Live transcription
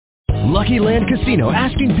Lucky Land Casino,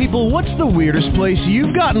 asking people, what's the weirdest place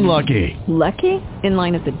you've gotten lucky? Lucky? In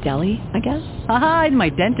line at the deli, I guess? Aha, in my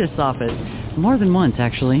dentist's office. More than once,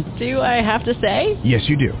 actually. Do I have to say? Yes,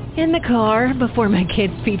 you do. In the car before my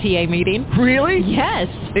kids' PTA meeting. Really? Yes.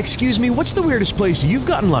 Excuse me, what's the weirdest place you've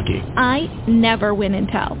gotten lucky? I never win and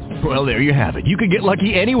tell. Well, there you have it. You can get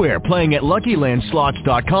lucky anywhere, playing at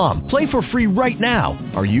LuckyLandSlots.com. Play for free right now.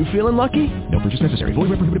 Are you feeling lucky? No purchase necessary. Void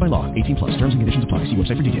where prohibited by law. 18 plus. Terms and conditions apply. See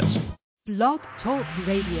website for details. Blog Talk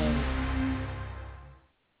Radio.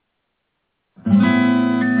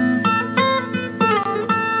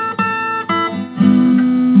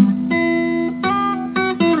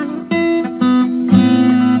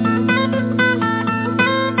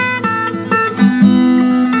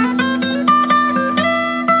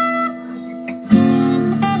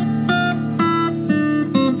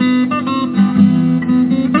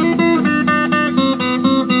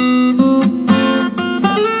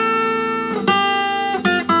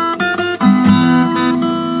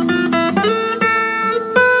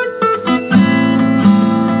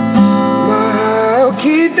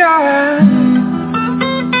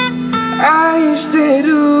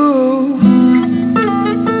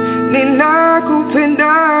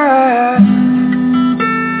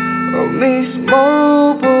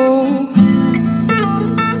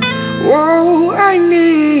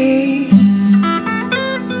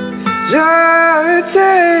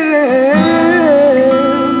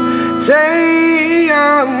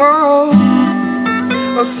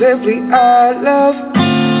 Simply, I love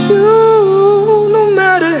you. No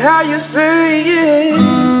matter how you say it,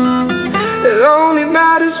 it only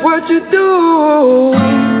matters what you do.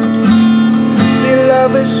 See,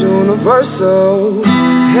 love is universal,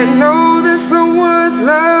 and know that someone's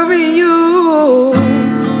loving you.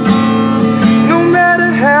 No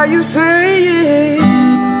matter how you say it,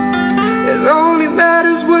 it only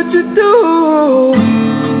matters what you do.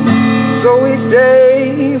 So each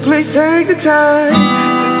day, please take the time.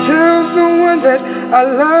 Tell someone that I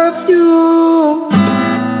love you.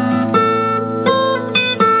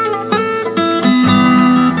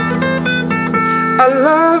 I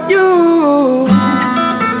love you.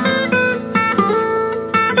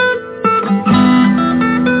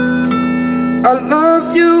 I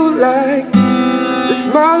love you like the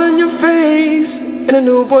smile on your face and a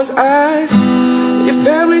newborn's eyes, your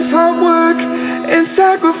family's hard work and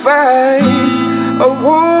sacrifice. A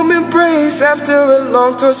warm embrace after a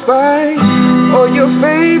long tour's fight, or your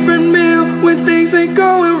favorite meal when things ain't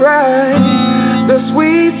going right. The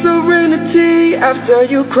sweet serenity after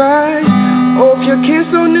you cry, or your kiss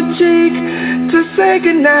on the cheek to say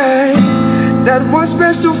goodnight. That one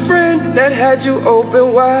special friend that had you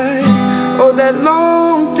open wide, or that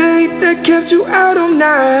long date that kept you out all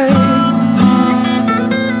night.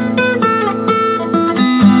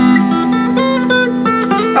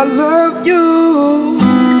 I love you.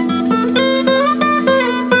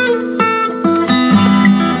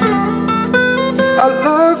 I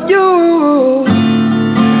love you.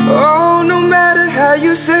 Oh, no matter how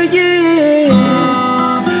you say it,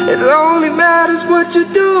 it only matters what you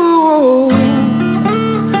do.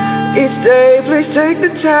 Each day, please take the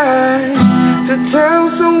time to tell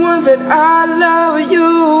someone that I love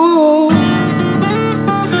you.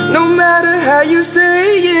 No matter how you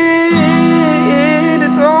say it,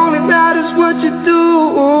 it only matters what you do.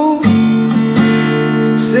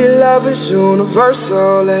 See, love is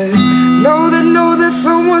universal, and know that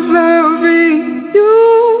someone's loving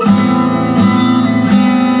you.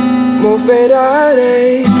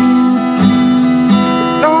 Moverare,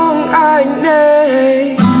 long I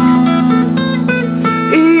nay,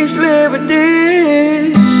 Isle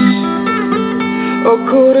Bedis, or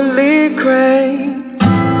Kudali Crane,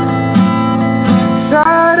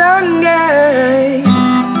 Sarange,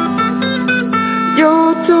 Yo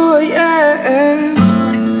Toy,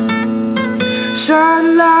 shine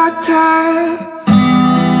like time.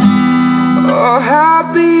 Oh,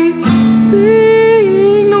 happy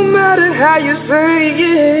being, no matter how you say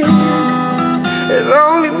it, it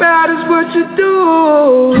only matters what you do.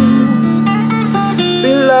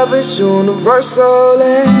 See, love is universal,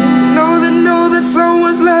 and know that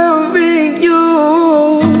someone's loving you.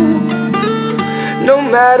 No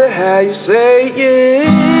matter how you say it,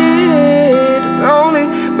 it only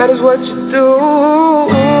matters what you do.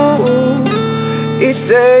 Each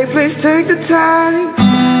day, please take the time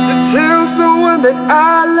to tell someone that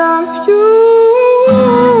I love you.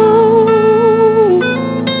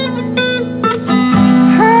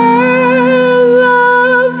 I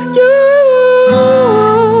love you.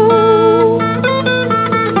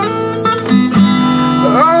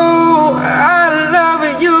 Oh, I love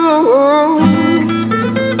you.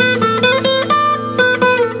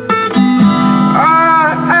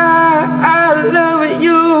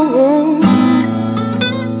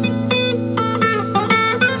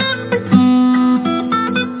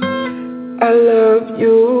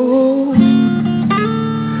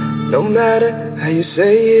 no matter how you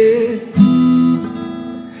say it.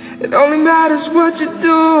 It only matters what you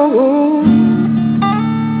do.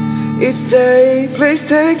 Each day, please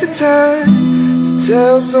take the time to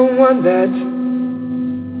tell someone that.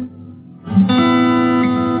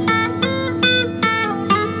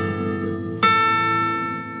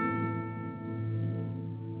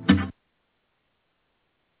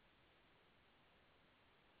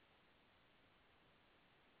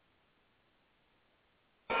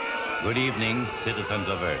 Good evening, citizens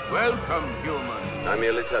of Earth. Welcome, humans. I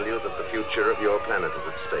merely tell you that the future of your planet is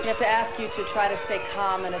at stake. We have to ask you to try to stay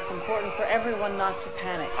calm, and it's important for everyone not to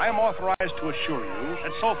panic. I am authorized to assure you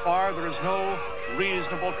that so far there is no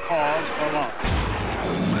reasonable cause for alarm.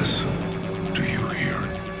 Listen. Do you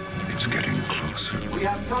hear it? It's getting closer. We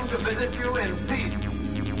have come to visit you in peace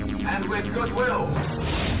and with goodwill.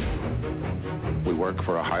 We work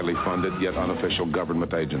for a highly funded yet unofficial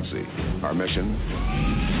government agency. Our mission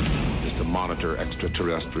is to monitor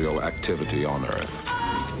extraterrestrial activity on Earth.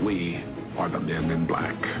 We are the Men in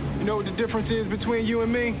Black. You know what the difference is between you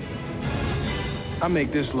and me? I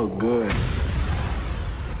make this look good.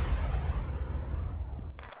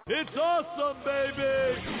 It's awesome,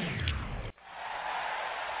 baby!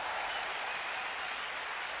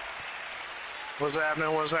 What's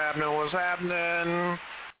happening? What's happening? What's happening?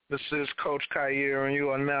 This is Coach Khayr, and you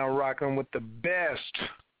are now rocking with the best.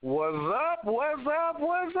 What's up? What's up?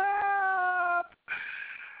 What's up?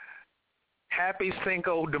 Happy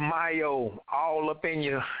Cinco de Mayo, all up in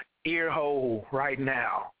your ear hole right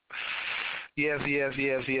now. Yes, yes,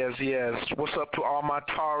 yes, yes, yes. What's up to all my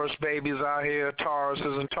Taurus babies out here,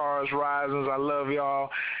 Tauruses and Taurus risings? I love y'all.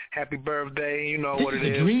 Happy birthday. You know what it is.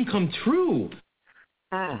 This is a dream come true.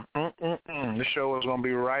 The show is going to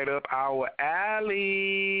be right up our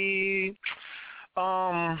alley.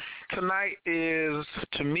 Tonight is,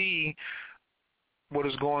 to me, what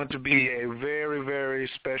is going to be a very, very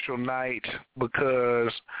special night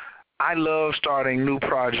because I love starting new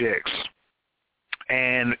projects.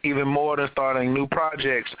 And even more than starting new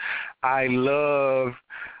projects, I love,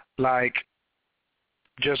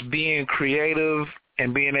 just being creative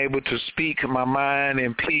and being able to speak my mind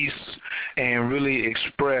in peace and really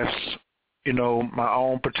express, my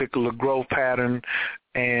own particular growth pattern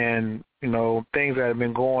and, things that have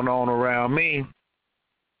been going on around me.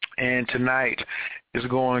 And tonight is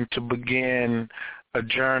going to begin a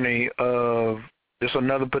journey of just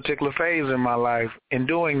another particular phase in my life in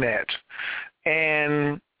doing that.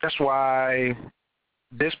 And that's why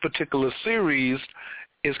this particular series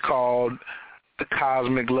is called The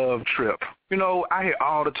Cosmic Love Trip. I hear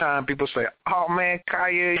all the time people say, "Oh man,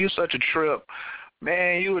 Khayr, you such a trip.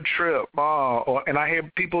 Man, you a trip." And I hear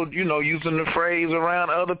people, using the phrase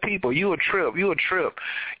around other people, "You a trip, you a trip."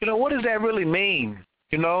 What does that really mean?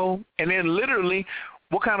 And then literally,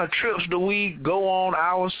 what kind of trips do we go on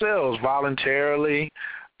ourselves voluntarily,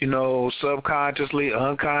 subconsciously,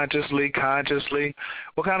 unconsciously, consciously?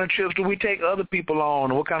 What kind of trips do we take other people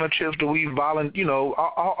on? What kind of trips do we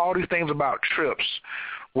all these things about trips.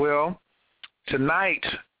 Well, tonight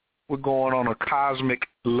we're going on a cosmic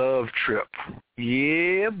love trip.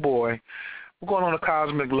 Yeah, boy. We're going on a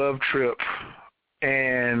cosmic love trip,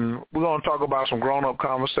 and we're going to talk about some grown-up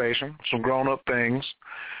conversation, some grown-up things,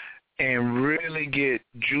 and really get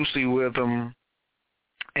juicy with them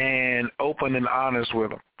and open and honest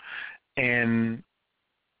with them. And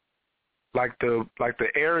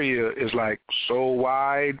the area is so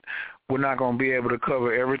wide, we're not going to be able to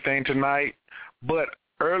cover everything tonight. But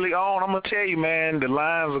early on, I'm going to tell you, man, the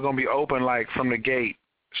lines are going to be open from the gate.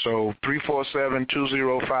 So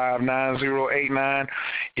 347-205-9089.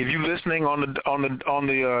 If you're listening on the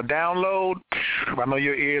download, I know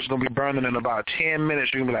your ears gonna be burning in about 10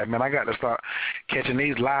 minutes. You're gonna be like, man, I got to start catching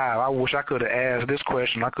these live. I wish I could have asked this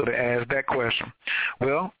question. I could have asked that question.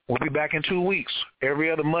 Well, we'll be back in 2 weeks. Every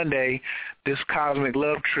other Monday, this Cosmic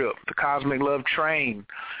Love Trip, the Cosmic Love Train,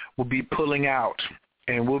 will be pulling out,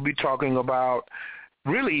 and we'll be talking about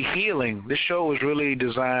really healing. This show is really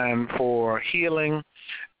designed for healing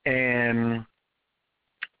and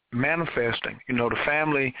manifesting. The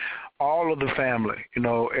family, all of the family,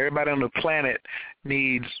 everybody on the planet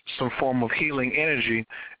needs some form of healing energy,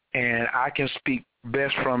 and I can speak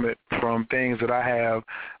best from it, from things that I have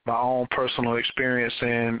my own personal experience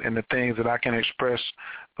in and the things that I can express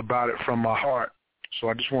about it from my heart. So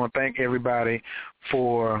I just want to thank everybody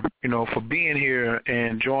for being here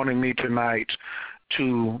and joining me tonight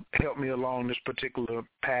to help me along this particular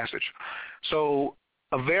passage. So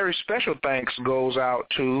a very special thanks goes out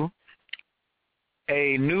to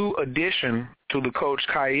a new addition to the Coach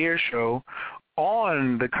Khayr Show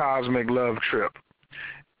on the Cosmic Love Trip.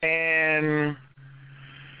 And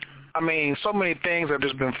so many things have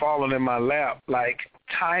just been falling in my lap. Like,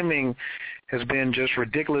 timing has been just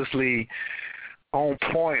ridiculously on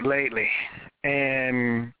point lately.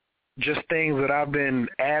 And just things that I've been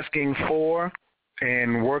asking for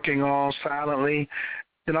and working on silently,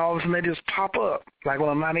 and all of a sudden they just pop up. Like, when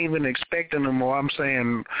I'm not even expecting them, or I'm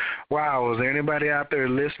saying, wow, is there anybody out there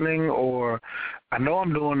listening? Or I know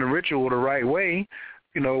I'm doing the ritual the right way.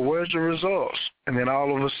 Where's the results? And then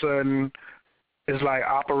all of a sudden, it's like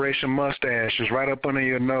Operation Mustache is right up under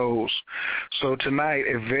your nose. So tonight,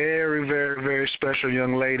 a very, very, very special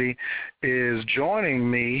young lady is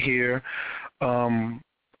joining me here.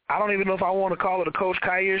 I don't even know if I want to call it a Coach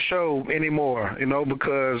Khayr show anymore,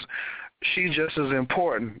 because she's just as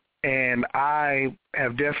important. And I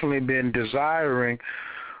have definitely been desiring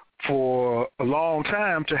for a long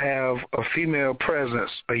time to have a female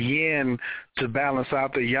presence, a yin to balance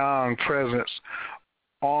out the yang presence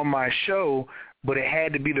on my show, but it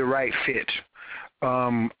had to be the right fit.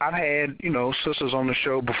 I've had, sisters on the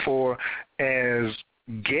show before as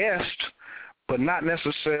guests, but not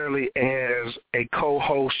necessarily as a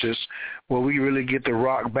co-hostess where we really get to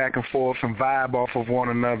rock back and forth and vibe off of one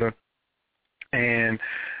another. And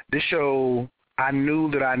this show, I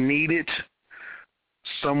knew that I needed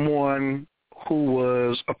someone who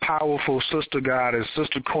was a powerful sister goddess,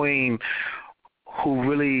 sister queen, who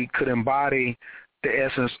really could embody the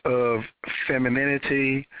essence of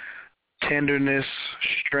femininity, tenderness,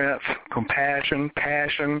 strength, compassion,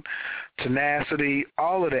 passion, tenacity,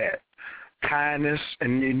 all of that, kindness.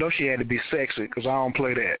 And she had to be sexy, because I don't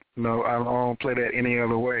play that. I don't play that any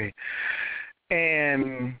other way.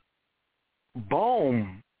 And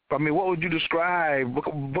boom. What would you describe,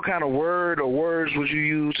 what kind of word or words would you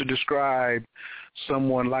use to describe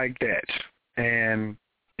someone like that? And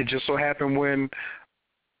it just so happened when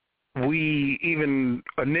we even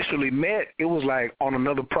initially met, it was like on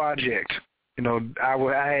another project.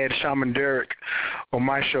 I had Shaman Derek on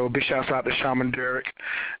my show. Big shouts out to Shaman Derek.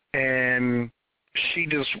 And she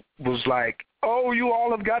just was like, oh, you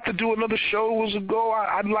all have got to do another show.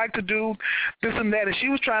 I'd like to do this and that. And she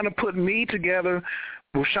was trying to put me together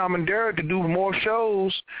with Shaman Derek to do more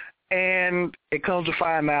shows, and it comes to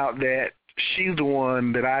find out that she's the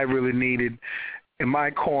one that I really needed in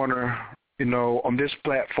my corner, on this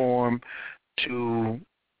platform to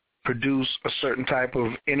produce a certain type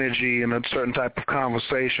of energy and a certain type of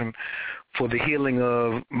conversation for the healing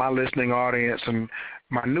of my listening audience and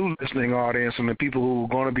my new listening audience and the people who are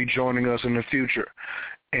going to be joining us in the future.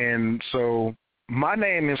 And so my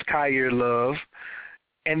name is Khayr Love.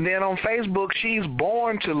 And then on Facebook, she's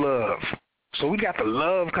Born to Love. So we got the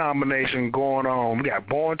love combination going on. We got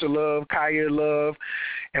Born to Love, Khayr Love,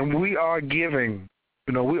 and we are giving.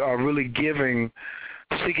 We are really giving,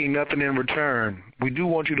 seeking nothing in return. We do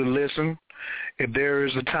want you to listen. If there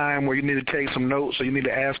is a time where you need to take some notes or you need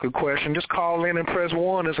to ask a question, just call in and press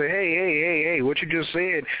 1 and say, hey, what you just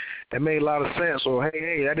said, that made a lot of sense. Or,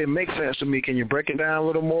 hey, that didn't make sense to me. Can you break it down a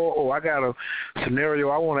little more? Or I got a scenario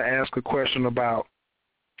I want to ask a question about.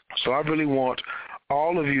 So I really want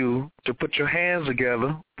all of you to put your hands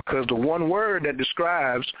together, because the one word that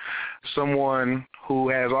describes someone who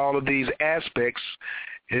has all of these aspects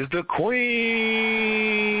is the Queen.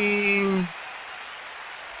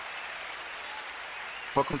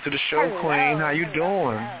 Welcome to the show, Hello. Queen. How you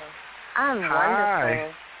doing? I'm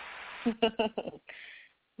wonderful.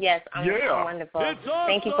 Yes, I'm wonderful.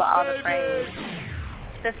 Thank you for all the praise.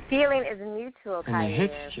 The feeling is mutual, Khayr. And the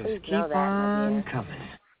hits just keep on coming.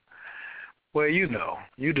 Well,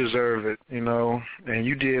 you deserve it, and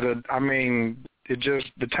you did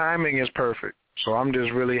the timing is perfect. So I'm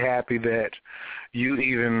just really happy that you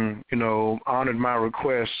even, honored my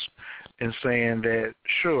request in saying that,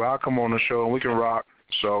 sure, I'll come on the show and we can rock.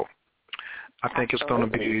 So I think it's going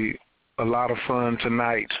to be a lot of fun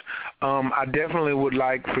tonight. I definitely would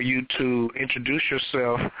like for you to introduce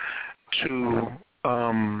yourself to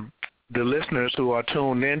the listeners who are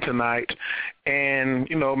tuned in tonight. And,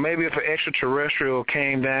 maybe if an extraterrestrial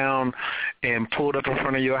came down and pulled up in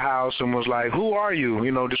front of your house and was like, who are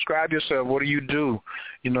you? Describe yourself. What do you do?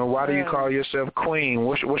 Why do you call yourself Queen?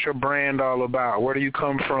 What's your brand all about? Where do you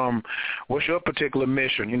come from? What's your particular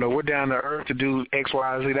mission? We're down to Earth to do X,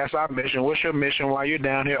 Y, Z. That's our mission. What's your mission while you're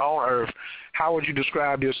down here on Earth? How would you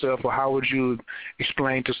describe yourself, or how would you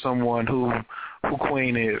explain to someone who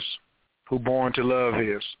Queen is, who Born to Love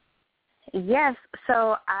is? Yes,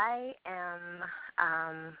 so I am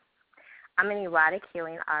I'm an erotic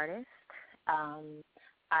healing artist.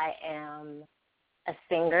 I am a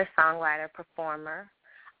singer, songwriter, performer.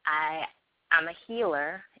 I'm a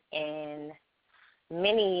healer in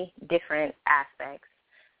many different aspects.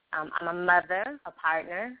 I'm a mother, a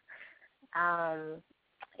partner,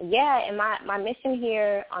 And my mission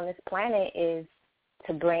here on this planet is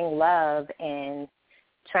to bring love and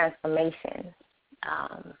transformation.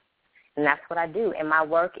 And that's what I do. And my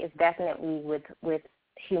work is definitely with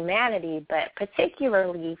humanity, but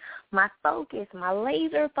particularly my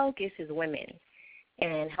laser focus is women,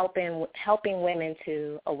 and helping women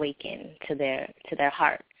to awaken to their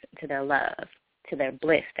hearts, to their love, to their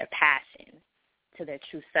bliss, their passion, to their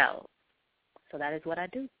true self. So that is what I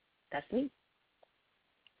do. That's me.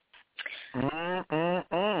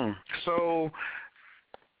 So,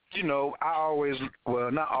 not always,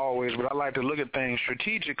 but I like to look at things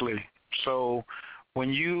strategically. So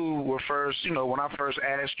when you were first, when I first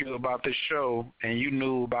asked you about this show and you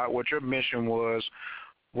knew about what your mission was,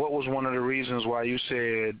 what was one of the reasons why you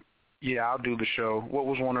said, yeah, I'll do the show? What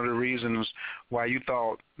was one of the reasons why you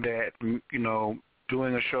thought that,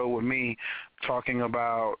 doing a show with me, talking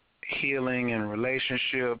about healing and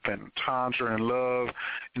relationship and Tantra and love,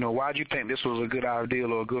 why did you think this was a good idea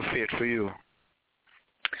or a good fit for you?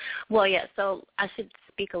 Well, yeah, so I should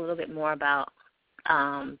speak a little bit more about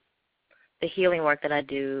the healing work that I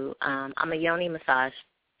do. I'm a yoni massage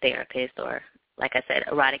therapist, or, like I said,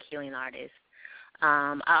 erotic healing artist.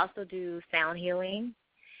 I also do sound healing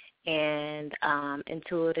and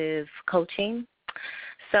intuitive coaching.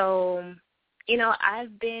 So,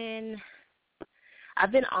 I've been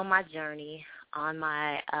on my journey, on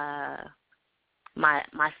my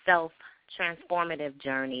my self-transformative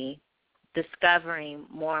journey, discovering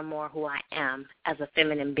more and more who I am as a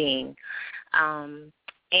feminine being. And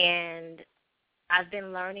I've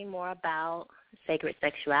been learning more about sacred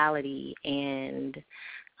sexuality and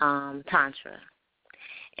Tantra.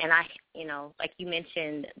 And I, like you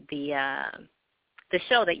mentioned, the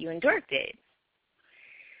show that you and Dirk did.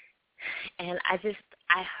 And I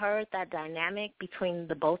heard that dynamic between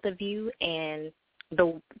the both of you, and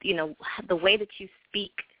the way that you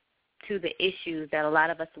speak to the issues that a lot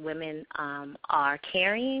of us women are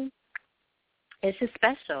carrying. It's just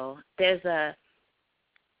special. There's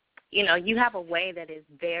you have a way that is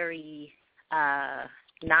very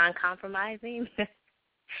non-compromising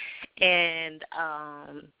and,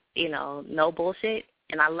 no bullshit,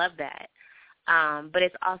 and I love that. But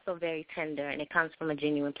it's also very tender, and it comes from a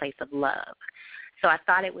genuine place of love. So I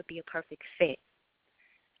thought it would be a perfect fit,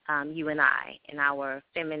 you and I, in our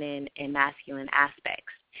feminine and masculine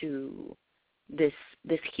aspects to this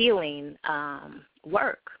healing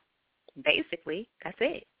work. Basically, that's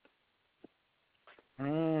it.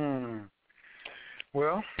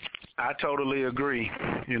 Well, I totally agree,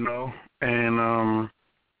 and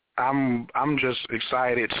I'm just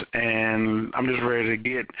excited, and I'm just ready to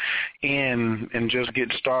get in and just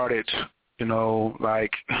get started,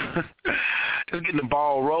 like just getting the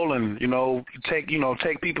ball rolling, take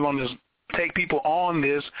people on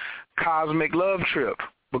this cosmic love trip,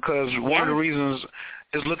 because one of the reasons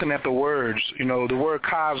is looking at the words, the word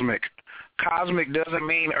cosmic. Cosmic doesn't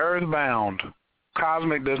mean earthbound.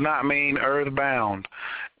 Cosmic does not mean earthbound.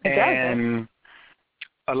 And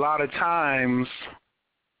a lot of times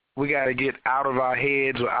we got to get out of our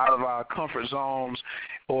heads or out of our comfort zones,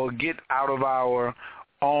 or get out of our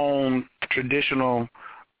own traditional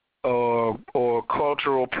or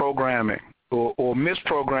cultural programming, or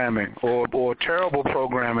misprogramming, or terrible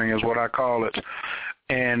programming is what I call it.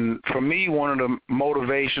 And for me, one of the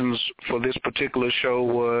motivations for this particular show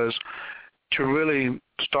was to really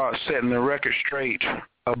start setting the record straight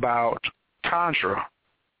about Tantra,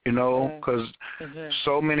 because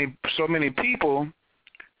so many people,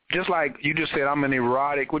 just like you just said, I'm an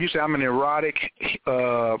erotic. Would you say I'm an erotic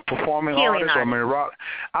performing artist? Or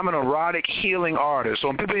I'm an erotic healing artist. So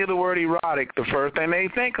when people hear the word erotic, the first thing they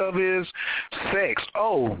think of is sex.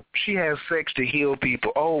 Oh, she has sex to heal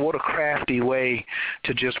people. Oh, what a crafty way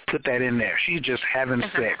to just put that in there. She's just having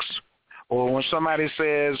sex. Or when somebody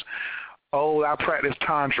says, oh, I practice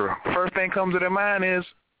Tantra, first thing comes to their mind is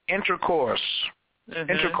intercourse.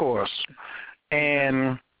 Intercourse.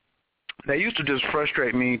 And they used to just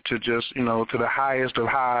frustrate me to just, to the highest of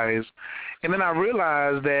highs. And then I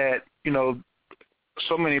realized that,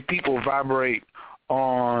 so many people vibrate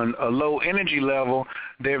on a low energy level,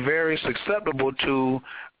 they're very susceptible to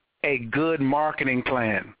a good marketing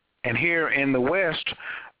plan. And here in the West,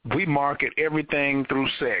 we market everything through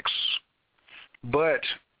sex. But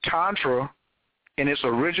Tantra, in its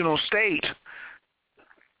original state,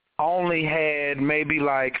 only had maybe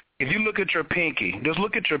like, if you look at your pinky, just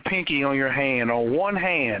look at your pinky on your hand, on one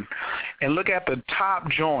hand, and look at the top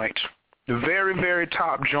joint, the very, very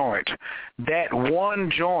top joint. That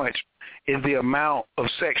one joint is the amount of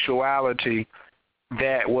sexuality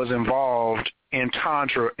that was involved in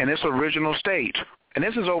Tantra in its original state. And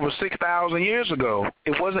this is over 6,000 years ago.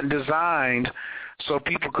 It wasn't designed so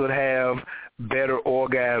people could have better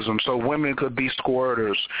orgasms, so women could be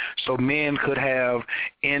squirters, so men could have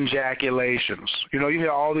ejaculations. You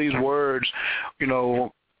hear all these words,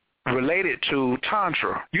 related to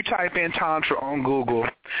Tantra. You type in Tantra on Google,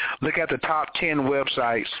 look at the top 10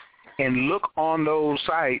 websites, and look on those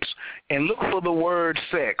sites and look for the word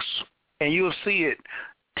sex, and you'll see it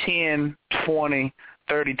 10, 20,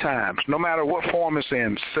 30 times, no matter what form it's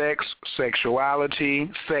in: sex,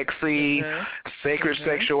 sexuality, sexy, sacred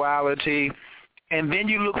sexuality. And then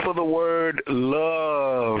you look for the word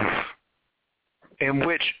love, and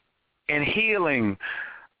healing,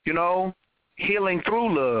 healing through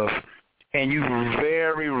love. And you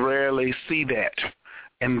very rarely see that.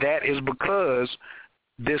 And that is because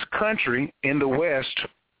this country in the West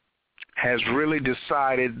has really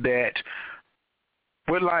decided that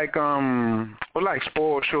we're like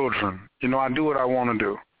spoiled children. I do what I want to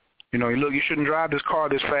do. Look, you shouldn't drive this car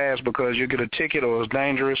this fast because you'll get a ticket, or it's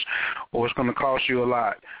dangerous, or it's going to cost you a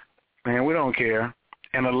lot. Man, we don't care.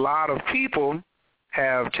 And a lot of people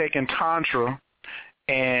have taken Tantra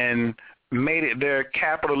and made it their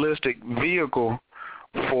capitalistic vehicle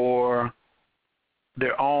for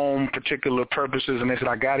their own particular purposes, and they said,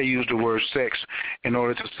 I got to use the word sex in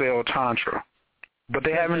order to sell Tantra. But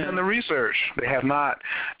they haven't done the research. They have not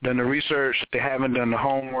done the research. They haven't done the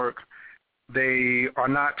homework. They are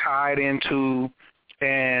not tied into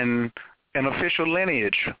an official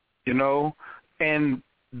lineage, And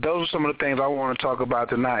those are some of the things I want to talk about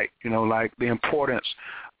tonight, like the importance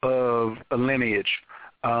of a lineage.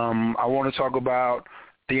 I want to talk about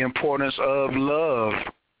the importance of love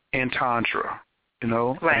in Tantra,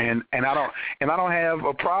 Right. And I don't have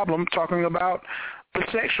a problem talking about the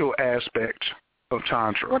sexual aspect of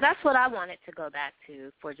Tantra. Well, that's what I wanted to go back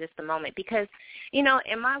to for just a moment, because, in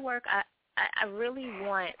my work, I really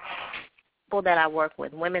want people that I work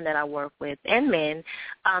with, women that I work with, and men,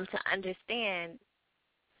 to understand,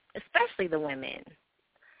 especially the women.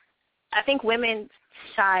 I think women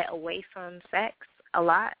shy away from sex a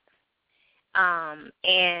lot,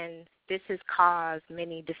 and this has caused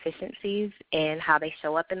many deficiencies in how they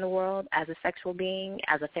show up in the world as a sexual being,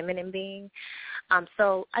 as a feminine being.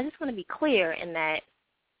 So I just want to be clear in that,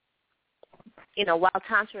 while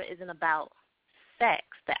Tantra isn't about sex,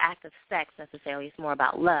 the act of sex necessarily, it's more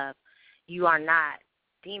about love. You are not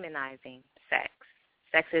demonizing sex.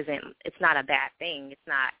 Sex it's not a bad thing. It's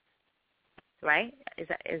not, right?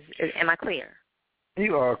 Am I clear?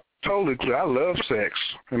 You are totally clear. I love sex.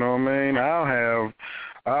 You know what I mean?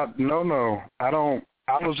 I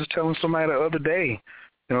was just telling somebody the other day,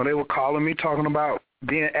 they were calling me talking about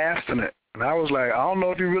being abstinent. And I was like, I don't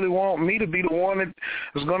know if you really want me to be the one that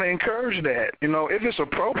is going to encourage that. If it's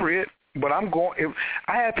appropriate, but I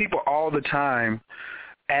have people all the time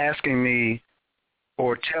asking me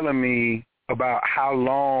or telling me about how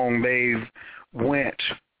long they've went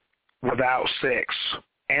without sex.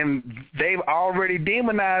 And they've already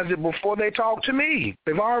demonized it before they talk to me.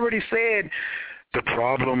 They've already said, the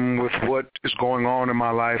problem with what is going on in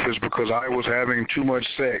my life is because I was having too much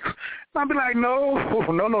sex. I'll be like, no,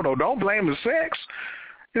 don't blame the sex.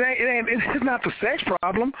 It's not the sex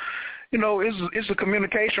problem. It's a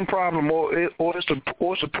communication problem, or it's the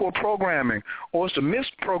poor programming, or it's the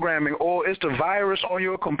misprogramming, or it's the virus on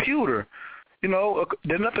your computer.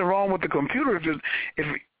 There's nothing wrong with the computer.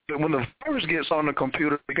 When the virus gets on the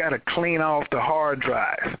computer, you got to clean off the hard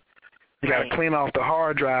drive. You got to clean off the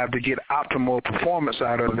hard drive to get optimal performance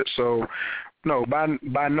out of it. So, no,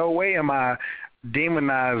 by no way am I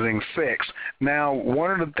demonizing sex. Now,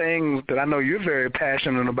 one of the things that I know you're very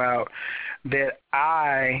passionate about that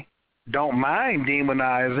I don't mind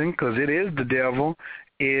demonizing, because it is the devil,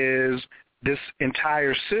 is this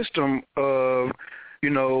entire system of,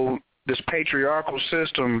 this patriarchal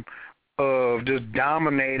system of just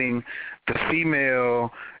dominating the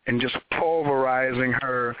female and just pulverizing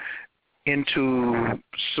her into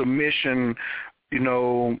submission,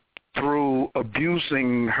 through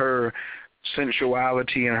abusing her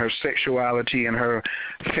sensuality and her sexuality and her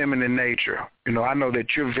feminine nature. I know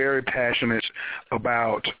that you're very passionate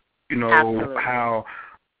about,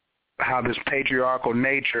 how this patriarchal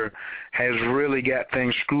nature has really got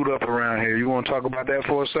things screwed up around here. You want to talk about that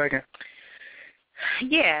for a second?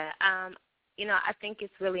 Yeah. I think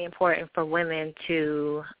it's really important for women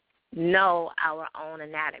to know our own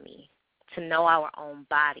anatomy, to know our own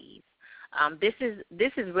bodies. This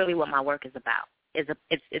is really what my work is about.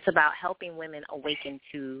 It's about helping women awaken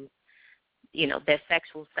to, their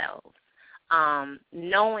sexual selves,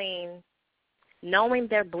 knowing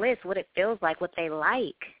their bliss, what it feels like, what they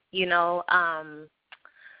like,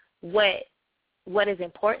 what is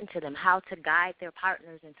important to them, how to guide their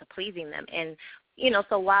partners into pleasing them. And,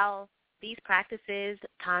 so while these practices,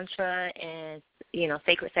 Tantra and,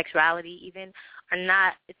 sacred sexuality even,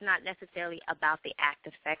 it's not necessarily about the act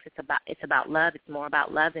of sex. It's about love. It's more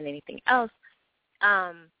about love than anything else.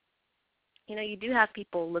 You do have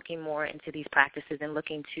people looking more into these practices and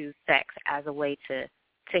looking to sex as a way to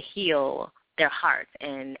heal their hearts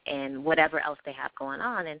and whatever else they have going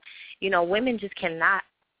on. And, women just cannot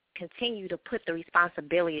continue to put the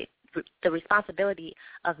responsibility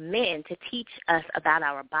of men to teach us about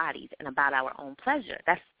our bodies and about our own pleasure.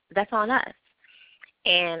 That's on us.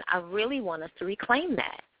 And I really want us to reclaim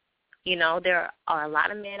that. There are a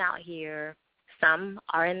lot of men out here. Some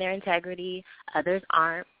are in their integrity, others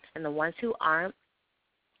aren't. And the ones who aren't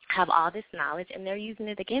have all this knowledge, and they're using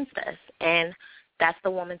it against us. And that's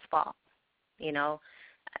the woman's fault, and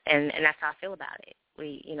that's how I feel about it.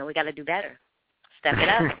 We got to do better. Step it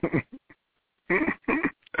up.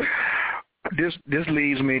 This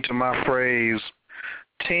leads me to my phrase,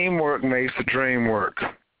 teamwork makes the dream work.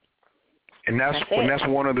 And that's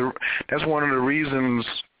one of the reasons,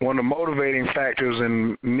 one of the motivating factors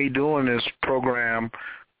in me doing this program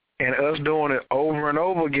and us doing it over and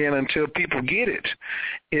over again until people get it,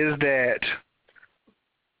 is that,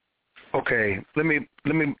 okay, let me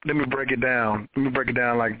break it down. Let me break it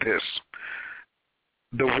down like this.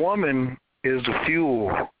 The woman is the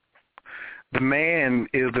fuel. The man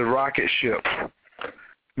is the rocket ship.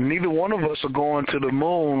 Neither one of us are going to the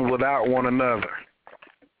moon without one another.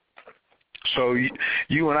 So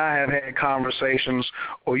you and I have had conversations,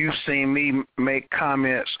 or you've seen me make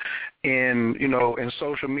comments in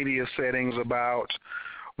social media settings about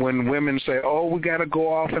when women say, oh, we got to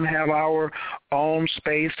go off and have our own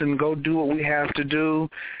space and go do what we have to do.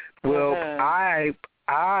 Well, I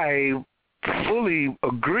fully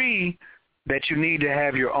agree that you need to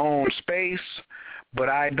have your own space, but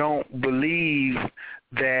I don't believe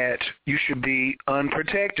that you should be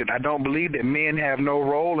unprotected. I don't believe that men have no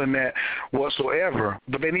role in that whatsoever,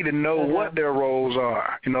 but they need to know what their roles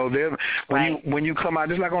are. When you come out,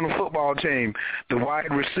 just like on a football team, the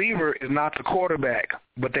wide receiver is not the quarterback,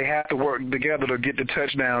 but they have to work together to get the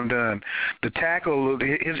touchdown done. The tackle,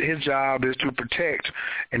 his job is to protect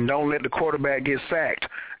and don't let the quarterback get sacked.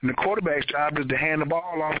 And the quarterback's job is to hand the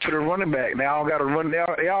ball off to the running back. They all got to run.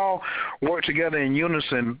 They all work together in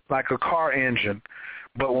unison like a car engine.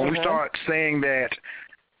 But when we start saying that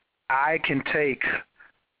I can take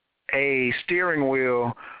a steering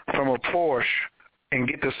wheel from a Porsche and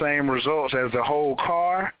get the same results as the whole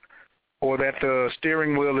car, or that the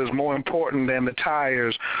steering wheel is more important than the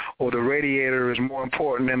tires, or the radiator is more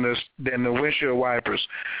important than the windshield wipers,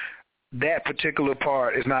 that particular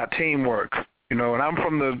part is not teamwork. And I'm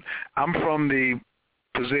from the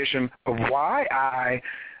position of why I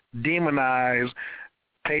demonize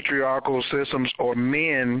patriarchal systems or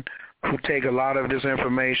men who take a lot of this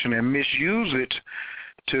information and misuse it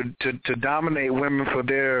to dominate women for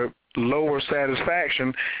their lower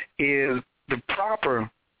satisfaction. Is the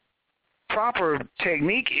proper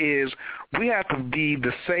technique is we have to be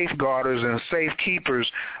the safeguarders and safekeepers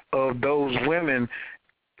of those women,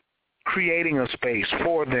 creating a space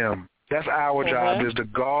for them. That's our job, is to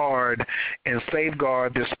guard and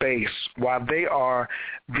safeguard the space while they are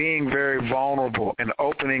being very vulnerable and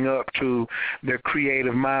opening up to their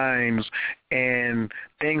creative minds, and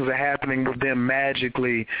things are happening with them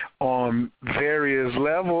magically on various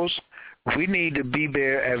levels. We need to be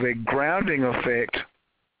there as a grounding effect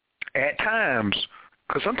at times,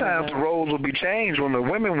 because sometimes the roles will be changed when the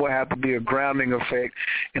women will have to be a grounding effect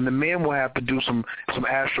and the men will have to do some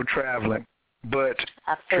astral traveling. But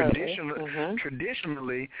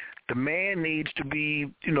traditionally, the man needs to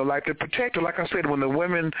be, like the protector. Like I said, when the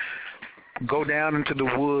women go down into the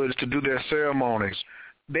woods to do their ceremonies,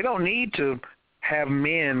 they don't need to have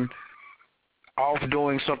men off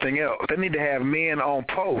doing something else. They need to have men on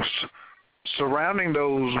post surrounding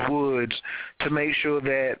those woods to make sure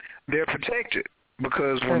that they're protected.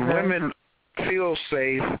 Because when women feel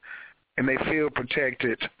safe and they feel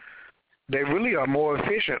protected, they really are more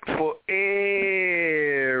efficient for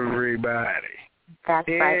everybody. That's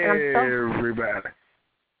right. Everybody.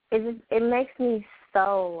 It makes me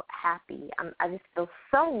so happy. I just feel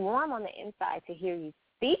so warm on the inside to hear you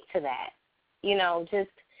speak to that.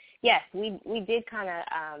 Yes, we did kind of,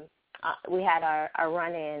 we had our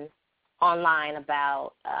run-in online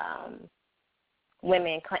about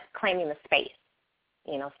women claiming the space,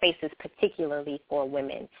 spaces particularly for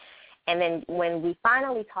women. And then when we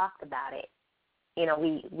finally talked about it,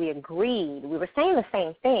 we agreed. We were saying the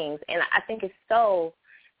same things, and I think it's so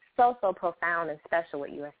so profound and special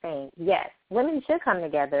what you were saying. Yes, women should come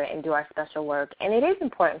together and do our special work, and it is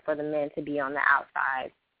important for the men to be on the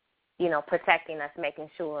outside, you know, protecting us, making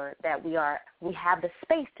sure that we have the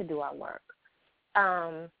space to do our work.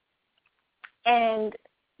 And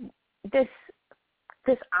this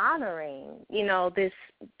honoring, you know, this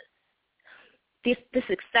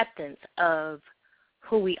acceptance of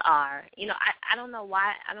who we are. You know, I don't know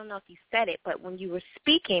why, I don't know if you said it, but when you were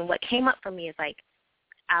speaking, what came up for me is like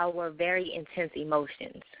our very intense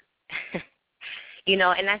emotions. You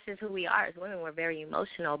know, and that's just who we are as women. We're very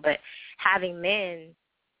emotional, but having men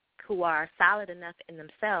who are solid enough in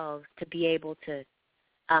themselves to be able to,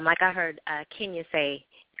 like I heard Kenya say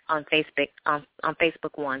on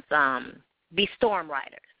Facebook once, be storm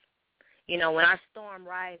riders. You know, when our storm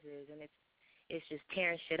rises and it's just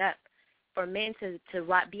tearing shit up, for men to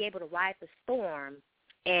be able to ride the storm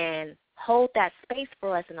and hold that space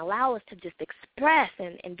for us and allow us to just express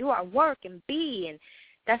and do our work and be, and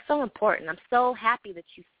that's so important. I'm so happy that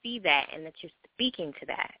you see that and that you're speaking to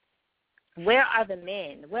that. Where are the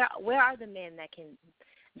men? Where are the men that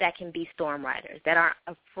can be storm riders, that aren't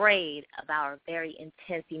afraid of our very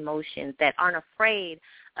intense emotions, that aren't afraid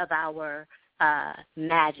of our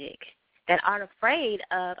magic, that aren't afraid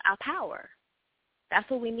of our power? That's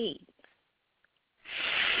what we need.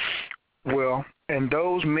 Well, and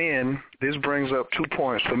those men, this brings up 2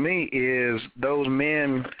 points for me, is those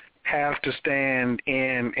men have to stand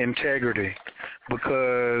in integrity,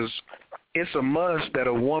 because it's a must that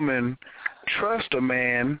a woman trust a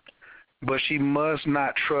man, but she must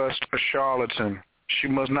not trust a charlatan. She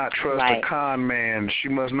must not trust a con man. She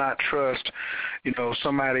must not trust, you know,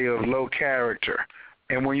 somebody of low character.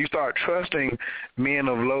 And when you start trusting men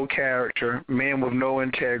of low character, men with no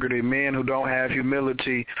integrity, men who don't have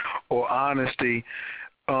humility or honesty,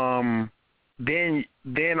 then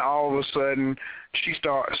all of a sudden she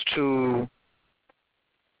starts to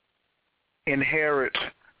inherit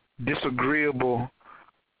disagreeable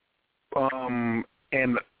and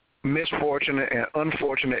misfortunate and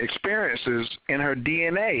unfortunate experiences in her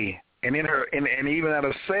DNA and in her and even at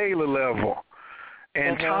a cellular level.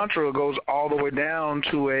 And Tantra goes all the way down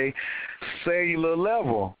to a cellular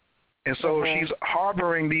level. And so she's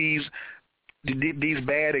harboring these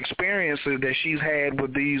bad experiences that she's had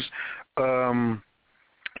with these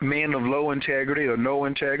men of low integrity or no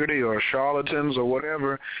integrity or charlatans or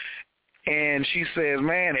whatever. And she says,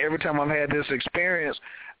 man, every time I've had this experience,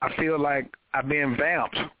 I feel like I've been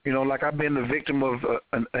vamped, you know, like I've been the victim of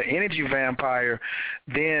an energy vampire.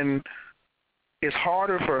 Then it's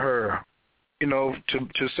harder for her, you know,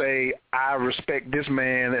 to say, I respect this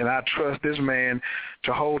man and I trust this man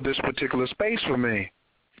to hold this particular space for me,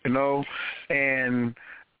 you know. And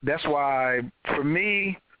that's why, for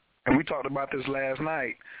me, and we talked about this last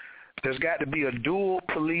night, there's got to be a dual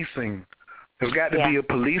policing. There's got to be a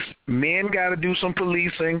police. Men got to do some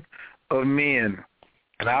policing of men.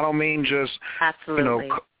 And I don't mean just, you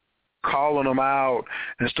know, calling them out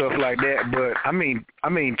and stuff like that, but I mean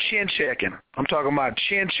chin checking. I'm talking about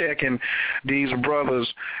chin checking these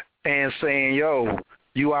brothers and saying, yo,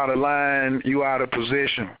 you out of line, you out of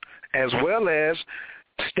position, as well as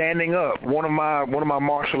standing up. One of my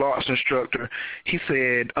martial arts instructor, he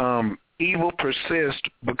said, evil persists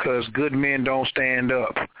because good men don't stand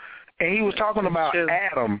up. And he was talking about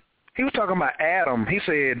Adam. He was talking about Adam. He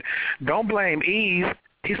said, don't blame Eve.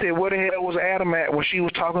 He said, where the hell was Adam at when she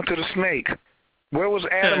was talking to the snake? Where was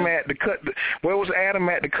Adam at to cut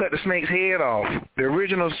the snake's head off? The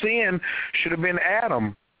original sin should have been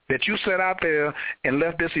Adam, that you set out there and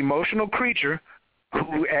left this emotional creature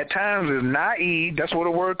who at times is naive, that's where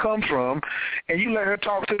the word comes from, and you let her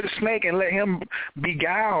talk to the snake and let him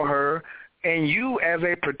beguile her, and you as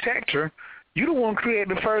a protector, you the one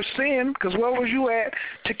created the first sin, because where was you at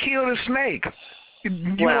to kill the snake?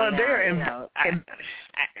 You weren't there,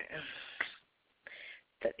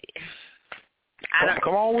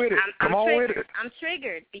 come on with it. I'm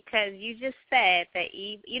triggered because you just said that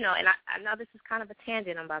Eve, you know, and I know this is kind of a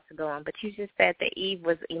tangent I'm about to go on, but you just said that Eve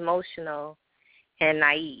was emotional and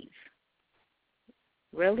naive.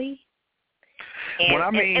 Really?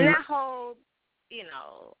 And, and that whole, you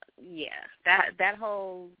know, that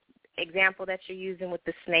whole example that you're using with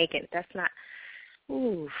the snake, and that's not,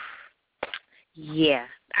 I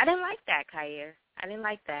didn't like that, Khayr. I didn't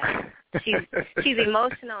like that. She's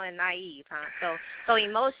emotional and naive, huh? So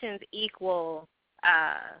emotions equal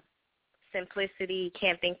simplicity.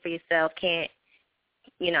 Can't think for yourself. Can't,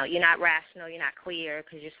 you know, you're not rational. You're not clear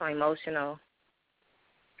because you're so emotional.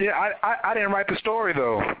 Yeah, I didn't write the story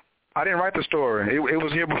though. I didn't write the story. It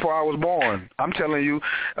was here before I was born. I'm telling you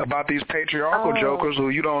about these patriarchal jokers who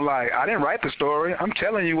you don't like. I didn't write the story. I'm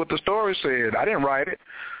telling you what the story said. I didn't write it.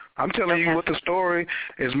 I'm telling you what the story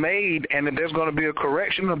is made, and if there's going to be a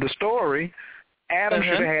correction of the story, Adam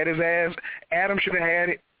should have had his ass. Adam should have had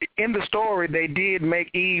it. In the story, they did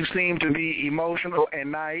make Eve seem to be emotional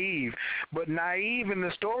and naive. But naive in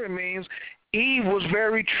the story means Eve was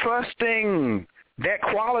very trusting. That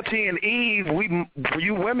quality in Eve,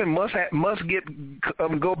 you women must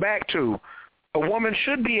go back to. A woman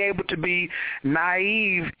should be able to be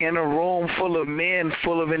naive in a room full of men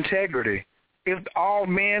full of integrity. If all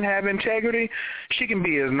men have integrity, she can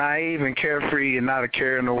be as naive and carefree and not a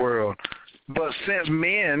care in the world. But since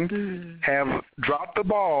men have dropped the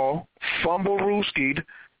ball, fumble-rooskied,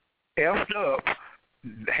 effed up,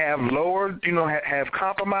 have lowered, have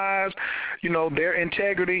compromised, their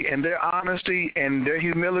integrity and their honesty and their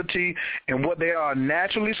humility and what they are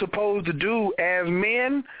naturally supposed to do as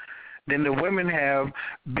men, then the women have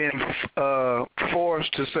been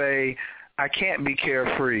forced to say, I can't be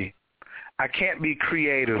carefree. I can't be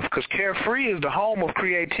creative, because carefree is the home of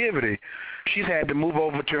creativity. She's had to move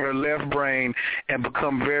over to her left brain and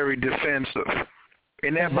become very defensive.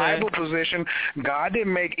 In that Bible position, God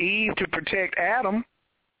didn't make Eve to protect Adam.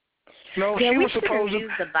 No, yeah, she we was supposed to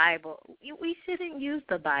use the Bible. We shouldn't use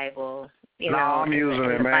the Bible. I'm using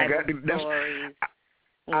it, man. Stories.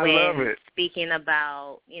 I love it. Speaking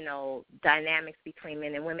about, dynamics between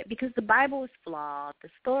men and women, because the Bible is flawed, the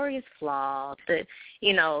story is flawed, the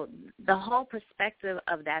whole perspective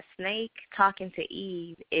of that snake talking to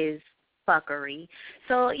Eve is fuckery.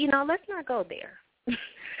 So, let's not go there.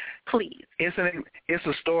 Please. It's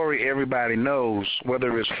a story everybody knows,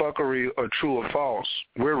 whether it's fuckery or true or false.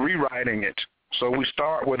 We're rewriting it. So we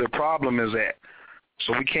start where the problem is at.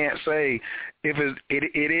 So we can't say if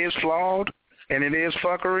it is flawed, and it is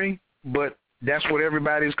fuckery, but that's what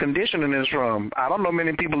everybody's conditioning is from. I don't know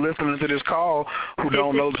many people listening to this call who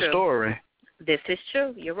don't know the story. This is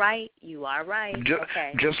true. You're right. You are right.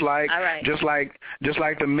 Okay. Just like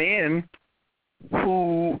the men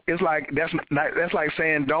who it's like that's like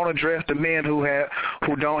saying don't address the men who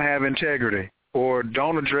don't have integrity, or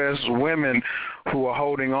don't address women who are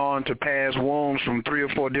holding on to past wounds from 3 or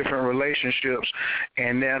 4 different relationships,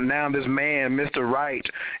 and now this man, Mr. Right,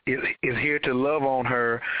 is here to love on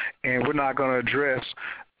her, and we're not going to address,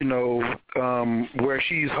 where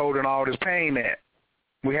she's holding all this pain at.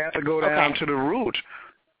 We have to go down to the root.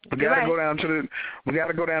 We got to go down we got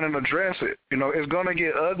to go down and address it. It's going to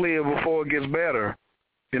get uglier before it gets better.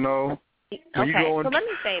 So let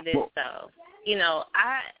me say this though.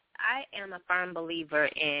 I am a firm believer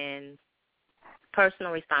in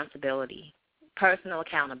personal responsibility, personal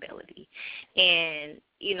accountability. And,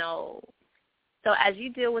 so as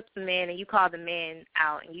you deal with the men and you call the men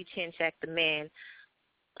out and you chin check the men,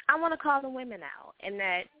 I want to call the women out. And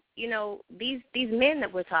that, these men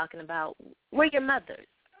that we're talking about, we're your mothers.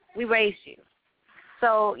 We raised you.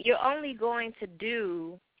 So you're only going to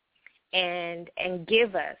do and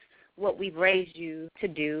give us what we've raised you to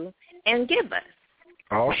do and give us.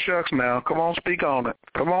 Oh, shucks now. Come on, speak on it.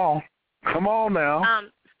 Come on now.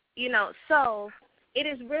 So it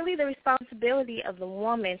is really the responsibility of the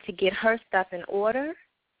woman to get her stuff in order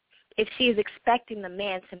if she is expecting the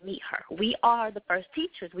man to meet her. We are the first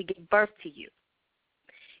teachers. We give birth to you.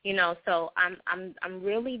 So I'm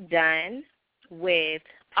really done with,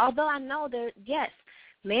 although I know that, yes,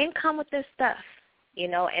 men come with their stuff,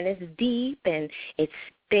 and it's deep and it's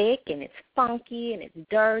thick and it's funky and it's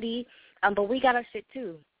dirty. But we got our shit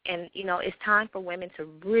too. And, it's time for women to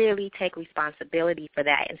really take responsibility for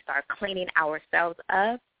that and start cleaning ourselves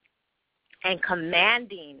up and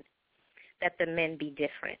commanding that the men be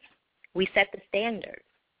different. We set the standards.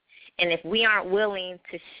 And if we aren't willing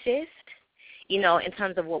to shift, in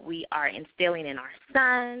terms of what we are instilling in our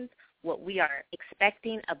sons, what we are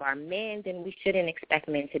expecting of our men, then we shouldn't expect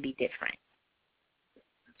men to be different.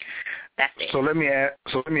 That's it. So let me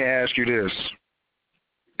ask you this.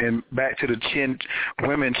 And back to the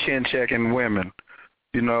women chin checking women.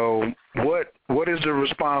 What is the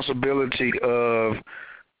responsibility of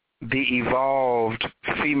the evolved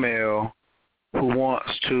female who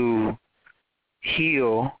wants to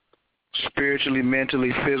heal spiritually,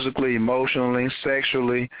 mentally, physically, emotionally,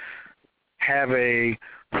 sexually, have a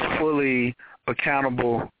fully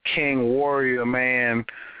accountable king, warrior, man,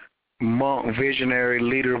 monk, visionary,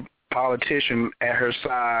 leader, politician at her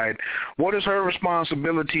side? What is her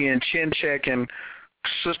responsibility in chin checking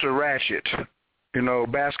Sister Ratchet,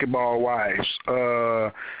 basketball wives,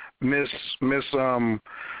 Miss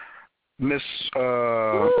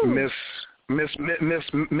Miss,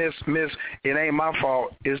 it ain't my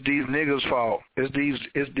fault. It's these niggas' fault.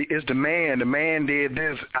 It's the man. The man did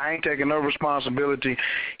this. I ain't taking no responsibility.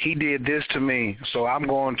 He did this to me, so I'm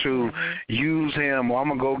going to use him, or I'm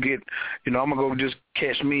gonna go get, I'm gonna go just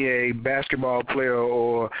catch me a basketball player,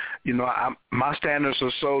 or my standards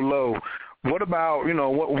are so low. What about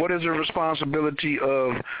what is the responsibility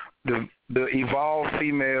of the evolved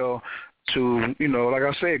female to like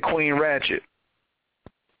I said, Queen Ratchet?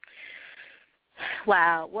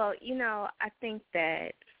 Wow. Well, I think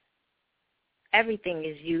that everything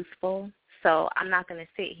is useful, so I'm not going to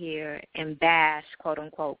sit here and bash, quote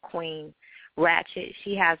unquote, Queen Ratchet.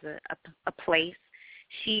 She has a place.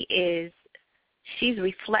 She's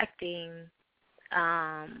reflecting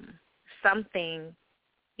something,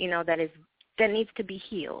 that needs to be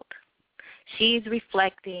healed. She's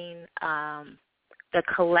reflecting the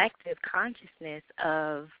collective consciousness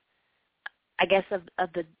of, I guess, of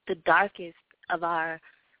the darkest of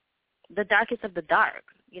the darkest of the dark,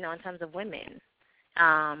 in terms of women,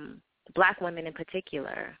 Black women in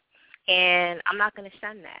particular. And I'm not going to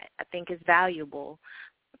shun that. I think it's valuable.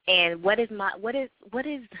 And what is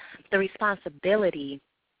the responsibility?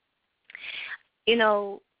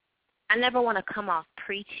 I never want to come off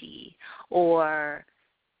preachy or,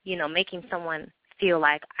 making someone feel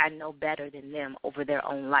like I know better than them over their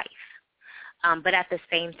own life. But at the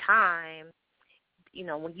same time,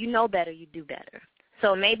 when you know better, you do better.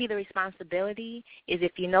 So maybe the responsibility is,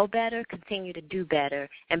 if you know better, continue to do better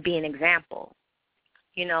and be an example.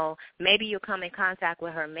 Maybe you'll come in contact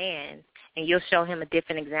with her man and you'll show him a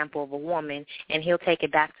different example of a woman, and he'll take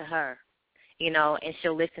it back to her, and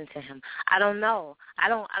she'll listen to him. I don't know. I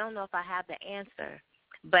don't know if I have the answer,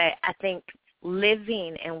 but I think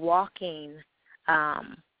living and walking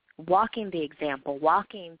the example,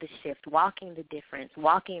 walking the shift, walking the difference,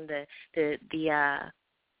 walking the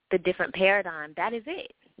different paradigm, that is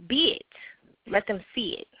it. Be it. Let them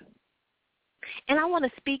see it. And I want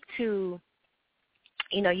to speak to,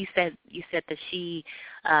 you said that she,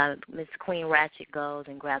 Miss Queen Ratchet, goes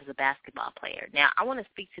and grabs a basketball player. Now, I want to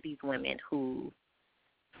speak to these women who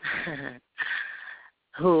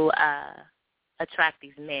attract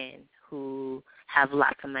these men who have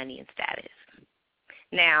lots of money and status.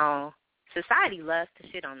 Now, society loves to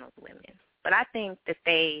shit on those women, but I think that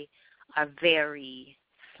they are very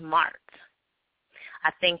smart.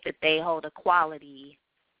 I think that they hold a quality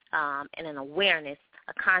and an awareness,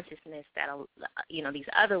 a consciousness that, these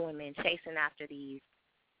other women chasing after these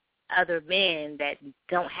other men that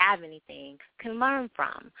don't have anything can learn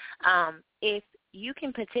from. If you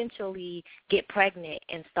can potentially get pregnant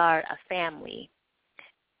and start a family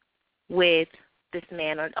with this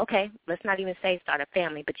man, or let's not even say start a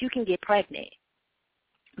family, but you can get pregnant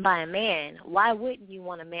by a man, why wouldn't you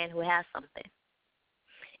want a man who has something?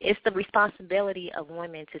 It's the responsibility of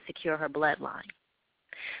women to secure her bloodline.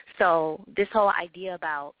 So this whole idea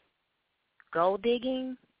about gold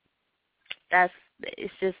digging, it's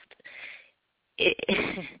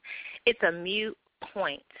a mute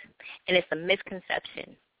point, and it's a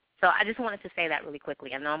misconception. So I just wanted to say that really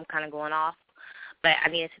quickly. I know I'm kind of going off, but I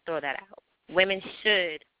needed to throw that out. Women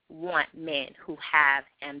should want men who have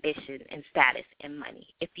ambition and status and money.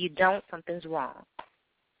 If you don't, something's wrong.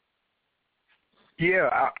 Yeah,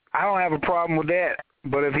 I don't have a problem with that.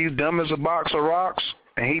 But if he's dumb as a box of rocks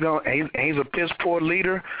and he's a piss poor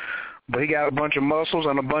leader, but he got a bunch of muscles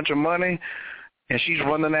and a bunch of money, and she's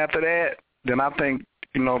running after that, then I think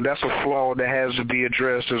that's a flaw that has to be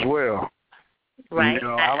addressed as well. Right.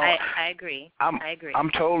 I agree. I agree.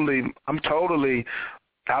 I'm totally.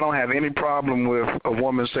 I don't have any problem with a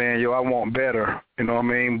woman saying, "Yo, I want better." You know what I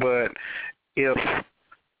mean? But if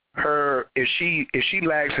she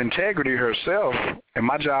lacks integrity herself, and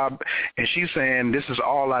my job, and she's saying this is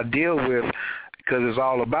all I deal with because it's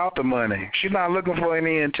all about the money. She's not looking for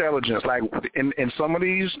any intelligence. Like in some of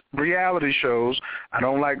these reality shows, I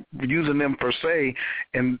don't like using them per se,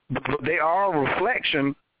 and they are a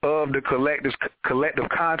reflection of the collective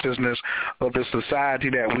consciousness of the society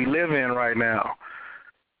that we live in right now.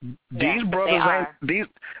 These brothers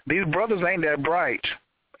ain't that bright,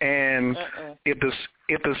 and if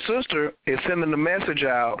the sister is sending the message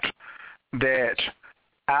out that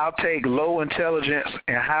I'll take low intelligence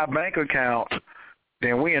and high bank account,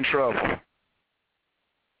 then we in trouble.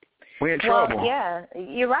 We in trouble. Well, yeah,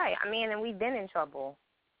 you're right. I mean, and we've been in trouble.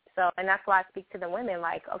 So, and that's why I speak to the women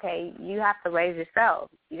like, okay, you have to raise yourself.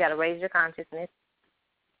 You got to raise your consciousness.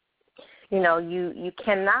 You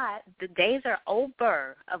cannot, the days are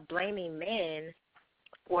over of blaming men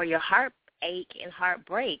for your heartache and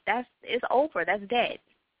heartbreak. It's over. That's dead.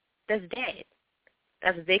 That's dead.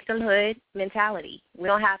 That's victimhood mentality. We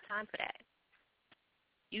don't have time for that.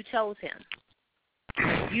 You chose him.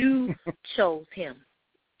 You chose him.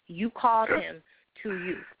 You called him to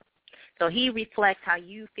you. So he reflects how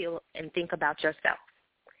you feel and think about yourself.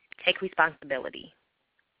 Take responsibility.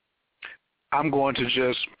 I'm going to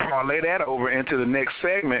just parlay that over into the next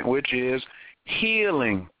segment, which is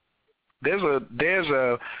healing. There's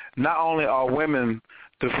a not only are women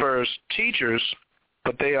the first teachers,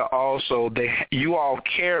 but they are also you all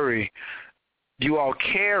carry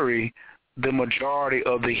the majority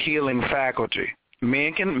of the healing faculty.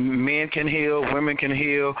 Men can heal, women can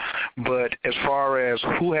heal, but as far as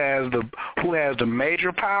who has the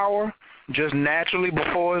major power just naturally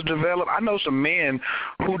before it's developed, I know some men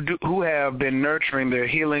who have been nurturing their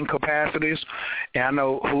healing capacities, and I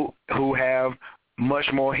know who have much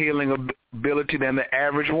more healing ability than the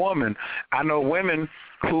average woman. I know women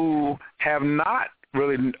who have not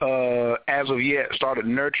really, as of yet, started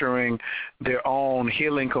nurturing their own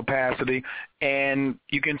healing capacity, and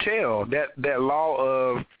you can tell that law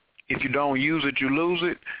of if you don't use it, you lose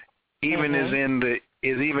it, even is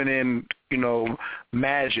even in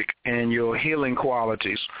magic and your healing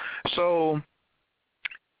qualities. So,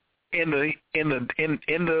 in the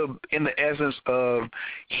essence of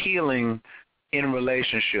healing in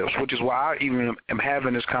relationships, which is why I even am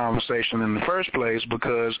having this conversation in the first place,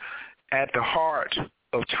 because at the heart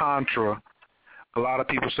of Tantra, a lot of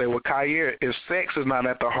people say, well, Khayr, if sex is not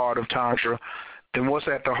at the heart of Tantra, then what's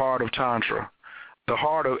at the heart of Tantra?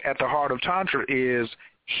 At the heart of Tantra is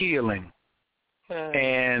healing.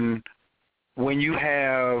 And when you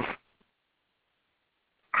have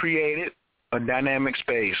created a dynamic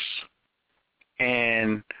space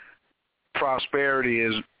and prosperity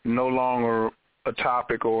is no longer a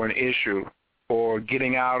topic or an issue, or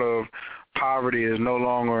getting out of poverty is no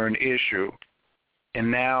longer an issue, and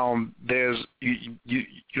now you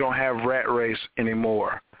don't have rat race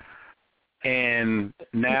anymore, and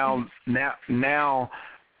now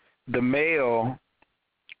the male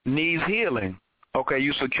needs healing. Okay,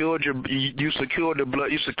 you secured the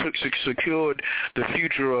blood, you secured the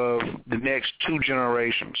future of the next 2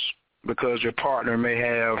 generations, because your partner may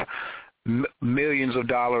have millions of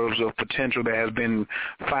dollars of potential that has been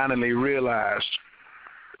finally realized.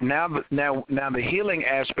 Now the healing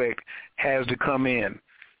aspect has to come in,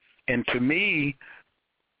 and to me,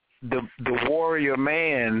 the warrior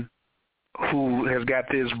man who has got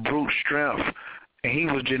this brute strength, and he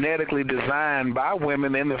was genetically designed by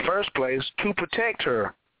women in the first place to protect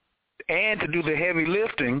her and to do the heavy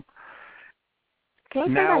lifting.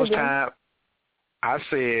 Now it's time. I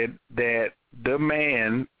said that the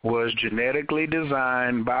man was genetically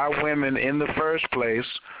designed by women in the first place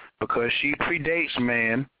because she predates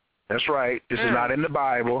man. That's right. This is not in the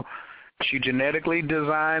Bible. She genetically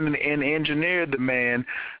designed and engineered the man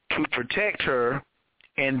to protect her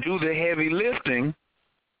and do the heavy lifting,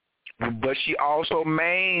 but she also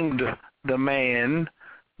maimed the man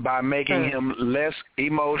by making him less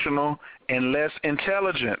emotional and less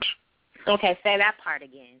intelligent. Okay, say that part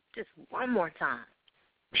again. Just one more time.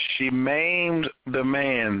 She maimed the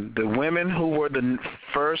man. The women who were the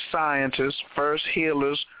first scientists, first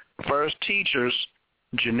healers, first teachers,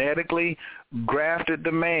 genetically grafted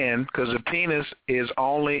the man, because the penis is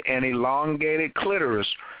only an elongated clitoris.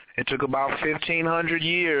 It took about 1,500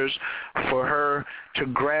 years for her to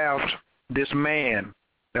graft this man.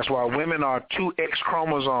 That's why women are 2 X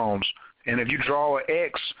chromosomes. And if you draw an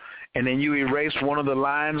X and then you erase one of the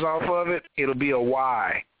lines off of it, it'll be a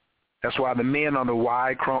Y. That's why the men are the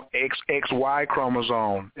XY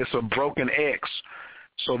chromosome. It's a broken X.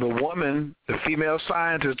 So the woman, the female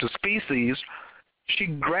scientist, the species, she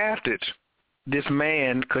grafted this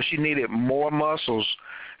man because she needed more muscles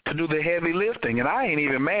to do the heavy lifting. And I ain't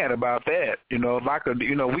even mad about that. If I could,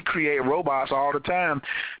 we create robots all the time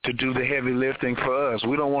to do the heavy lifting for us.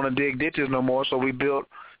 We don't want to dig ditches no more, so we built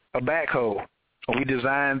a backhoe. Or we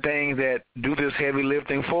design things that do this heavy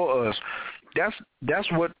lifting for us.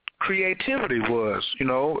 That's what creativity was.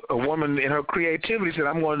 A woman in her creativity said,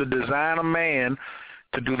 I'm going to design a man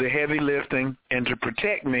to do the heavy lifting and to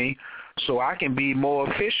protect me so I can be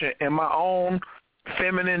more efficient in my own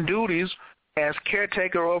feminine duties as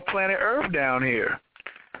caretaker of planet Earth down here.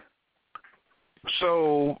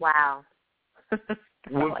 So wow.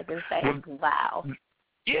 All I can say is wow.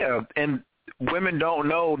 Yeah, and women don't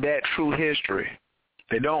know that true history.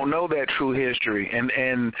 They don't know that true history.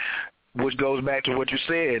 And which goes back to what you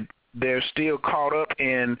said, they're still caught up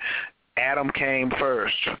in Adam came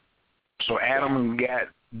first. So Adam got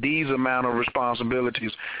these amount of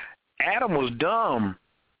responsibilities. Adam was dumb.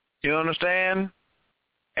 You understand?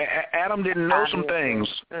 Adam didn't know some things.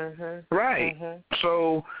 Right.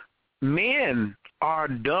 So men are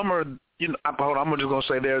dumber. I'm just going to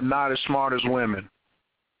say they're not as smart as women.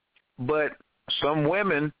 But some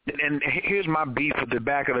women, and here's my beef with the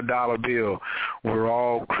back of the dollar bill, we're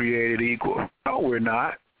all created equal. No, we're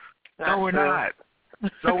not. No, we're not.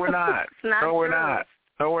 No, we're not. No, we're not.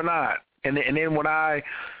 No, we're not. And then when I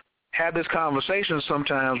have this conversation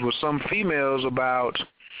sometimes with some females about,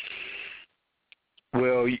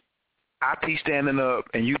 well, I pee standing up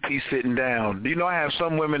and you pee sitting down. Do you know I have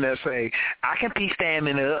some women that say, I can pee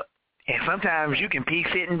standing up and sometimes you can pee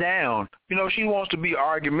sitting down. She wants to be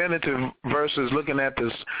argumentative versus looking at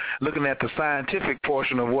the scientific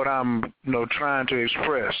portion of what I'm, trying to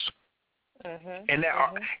express. And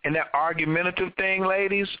that argumentative thing,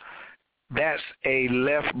 ladies, that's a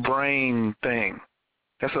left brain thing.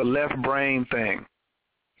 That's a left brain thing.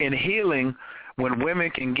 In healing, when women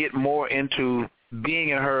can get more into being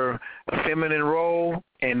in her feminine role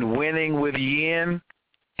and winning with yin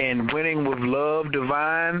and winning with love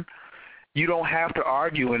divine, you don't have to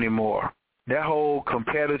argue anymore. That whole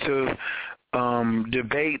competitive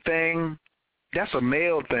debate thing, that's a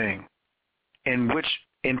male thing, and which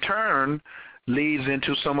in turn leads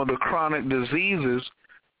into some of the chronic diseases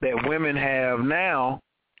that women have now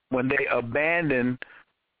when they abandon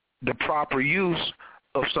the proper use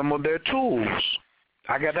of some of their tools.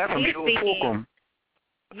 I got that from Joe Fulcrum.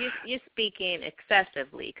 You're speaking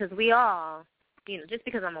excessively, because we all, just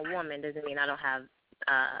because I'm a woman doesn't mean I don't have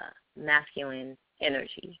masculine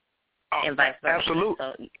energy, and vice versa.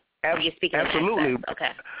 Absolutely. So you're speaking absolutely.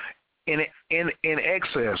 In excess. Okay. In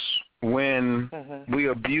excess, when we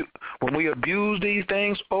abuse these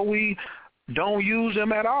things, or we don't use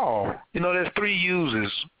them at all. There's three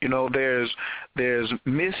uses. There's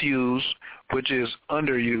misuse, which is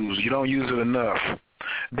underused. You don't use it enough.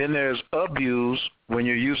 Then there's abuse, when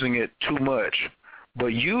you're using it too much.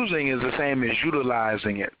 But using is the same as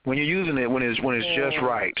utilizing it. When you're using it when it's just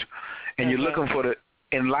right, and you're looking for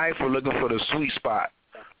in life we're looking for the sweet spot,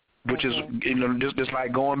 which is just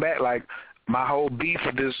like going back, like my whole beef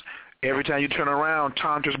with this. Every time you turn around,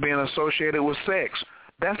 Tantra's being associated with sex.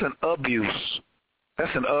 That's an abuse.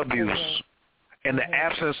 That's an abuse. And the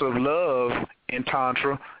absence of love in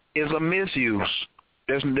Tantra is a misuse.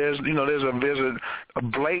 There's a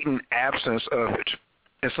blatant absence of it.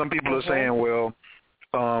 And some people are saying, well,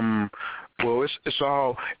 it's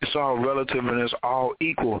all relative and it's all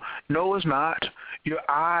equal. No, it's not. Your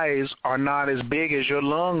eyes are not as big as your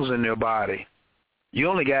lungs in your body. You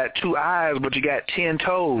only got 2 eyes, but you got 10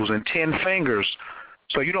 toes and 10 fingers.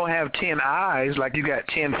 So you don't have 10 eyes like you got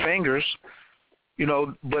 10 fingers,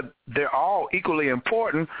 but they're all equally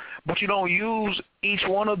important, but you don't use each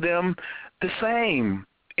one of them the same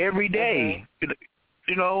every day,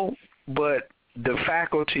 but the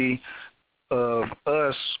faculty of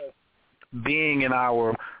us being in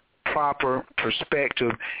our proper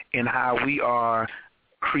perspective in how we are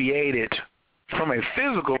created from a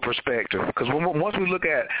physical perspective, because once we look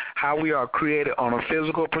at how we are created on a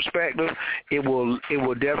physical perspective, it will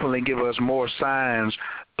definitely give us more signs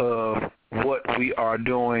of what we are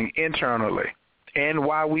doing internally, and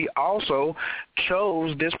why we also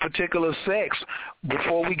chose this particular sex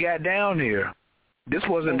before we got down here. This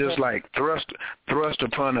wasn't just like thrust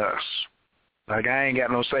upon us. Like, I ain't got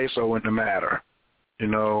no say-so in the matter.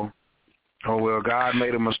 Oh, well, God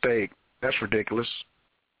made a mistake. That's ridiculous.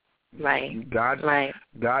 Right. God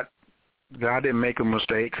didn't make a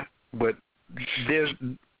mistake, but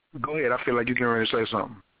go ahead. I feel like you can really say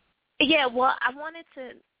something. Yeah, well, I wanted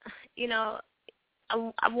to,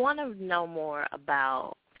 I want to know more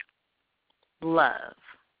about love,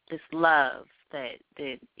 this love that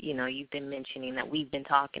you've been mentioning, that we've been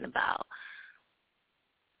talking about.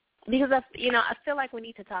 Because, I feel like we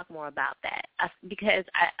need to talk more about that, because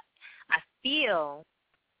I feel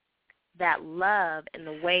that love and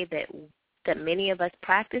the way that many of us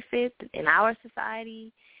practice it in our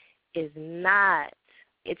society it's not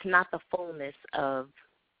the fullness of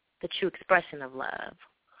the true expression of love.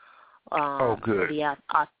 Good. The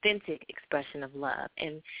authentic expression of love.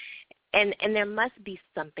 And there must be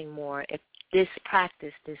something more if this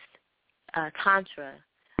practice, this Tantra,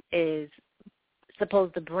 is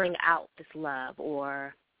supposed to bring out this love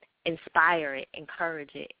or inspire it,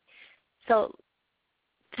 encourage it. So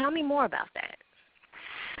tell me more about that.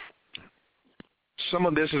 Some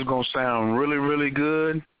of this is going to sound really, really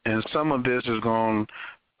good, and some of this is going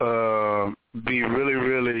to be really,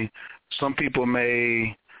 really, some people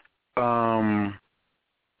may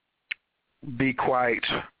be quite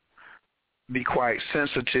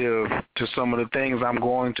sensitive to some of the things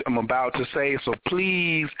I'm about to say, so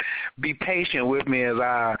please be patient with me as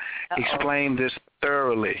I explain this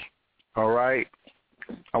thoroughly, all right?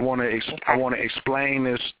 I want to explain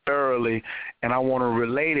this thoroughly, and I want to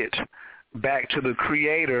relate it back to the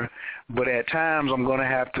Creator. But at times, I'm going to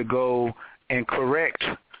have to go and correct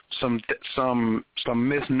some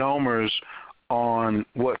misnomers on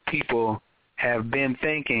what people have been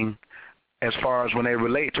thinking as far as when they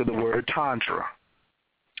relate to the word Tantra.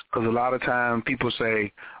 Because a lot of times people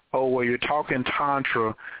say, oh, well, you're talking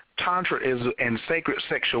Tantra. Tantra and sacred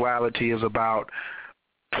sexuality is about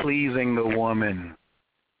pleasing the woman.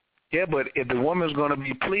 Yeah, but if the woman's going to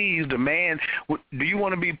be pleased, the man, do you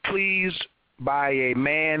want to be pleased by a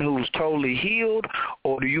man who's totally healed,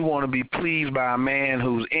 or do you want to be pleased by a man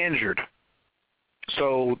who's injured?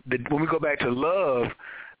 So when we go back to love,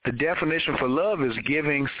 the definition for love is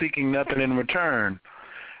giving, seeking nothing in return,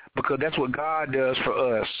 because that's what God does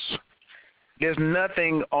for us. There's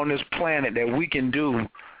nothing on this planet that we can do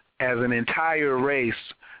as an entire race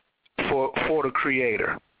for the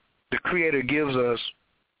Creator. The Creator gives us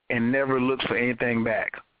and never looks for anything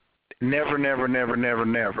back. Never, never, never, never,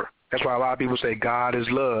 never. That's why a lot of people say God is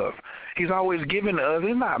love. He's always giving to us.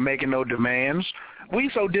 He's not making no demands. We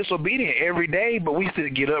so disobedient every day, but we still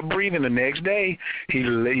get up breathing the next day. He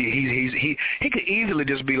could easily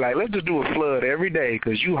just be like, let's just do a flood every day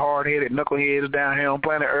because you hard-headed knuckleheads down here on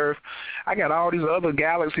planet Earth. I got all these other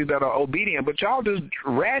galaxies that are obedient, but y'all just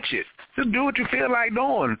ratchet. Just do what you feel like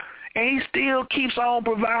doing. And he still keeps on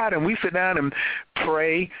providing. We sit down and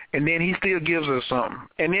pray, and then he still gives us something.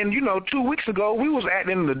 And then, 2 weeks ago, we was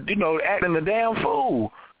acting the damn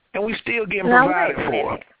fool, and we still getting provided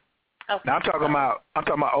for. Okay. Now I'm talking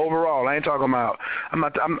about overall. I ain't talking about. I'm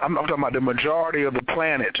talking about the majority of the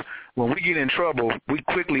planet. When we get in trouble, we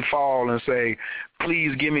quickly fall and say,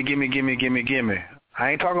 "Please give me, give me, give me, give me, give me."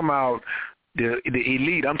 I ain't talking about the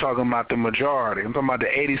elite. I'm talking about the majority. I'm talking about the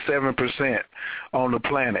 87% on the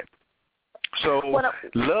planet. So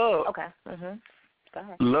love. Okay. Mm-hmm. Go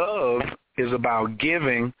ahead. Love is about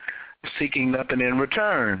giving, seeking nothing in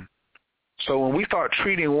return. So when we start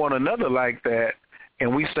treating one another like that,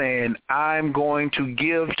 and we saying, I'm going to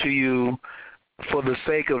give to you for the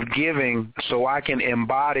sake of giving so I can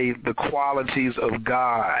embody the qualities of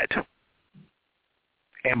God.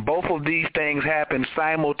 And both of these things happen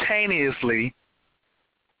simultaneously,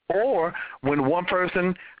 or when one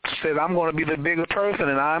person says, I'm going to be the bigger person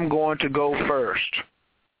and I'm going to go first.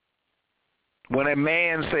 When a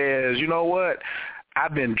man says, you know what,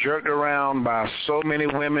 I've been jerked around by so many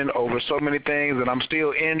women over so many things and I'm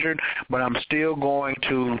still injured, but I'm still going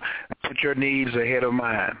to put your needs ahead of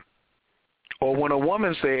mine. Or when a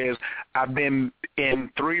woman says, I've been in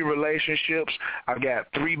 3 relationships, I've got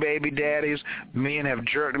 3 baby daddies, men have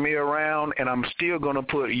jerked me around, and I'm still going to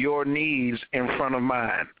put your needs in front of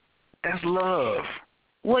mine. That's love.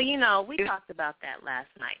 Well, we talked about that last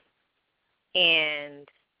night. And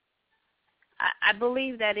I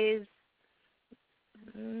believe that is,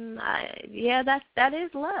 that is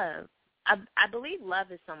love. I believe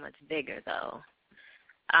love is so much bigger, though.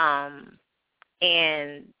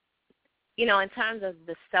 And, in terms of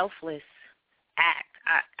the selfless act,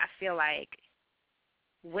 I feel like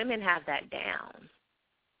women have that down.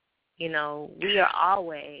 We are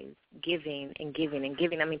always giving and giving and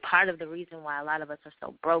giving. I mean, part of the reason why a lot of us are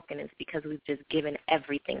so broken is because we've just given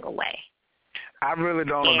everything away. I really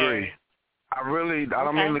don't agree. I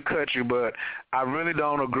don't mean to cut you, but I really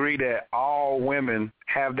don't agree that all women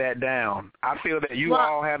have that down. I feel that you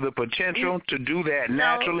all have the potential to do that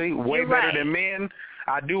naturally, way better than men.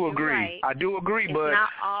 I do agree. Right. I do agree, but it's not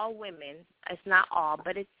all women. It's not all,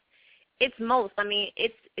 but it's most. I mean,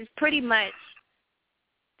 it's pretty much,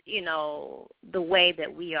 the way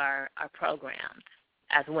that we are programmed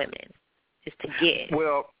as women is to give.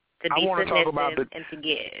 Well, to be I want to talk about and to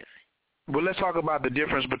give. Well, let's talk about the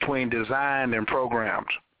difference between designed and programmed.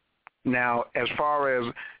 Now, as far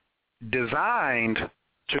as designed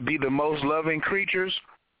to be the most loving creatures,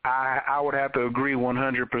 I would have to agree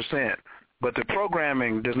 100%. But the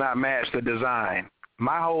programming does not match the design.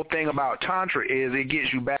 My whole thing about Tantra is it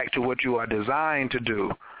gets you back to what you are designed to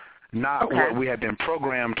do, not what we have been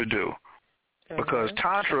programmed to do. Because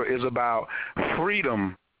Tantra is about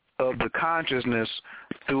freedom of the consciousness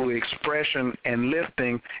through expression and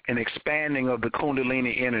lifting and expanding of the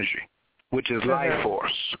kundalini energy, which is life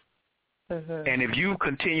force. And if you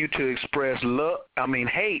continue to express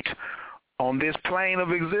hate on this plane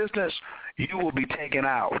of existence, you will be taken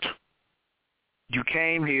out. You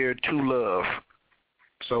came here to love.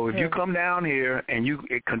 So if you come down here and you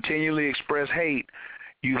continually express hate,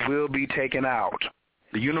 you will be taken out.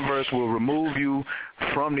 The universe will remove you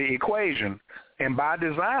from the equation. And by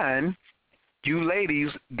design, you ladies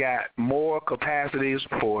got more capacities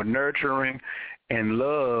for nurturing and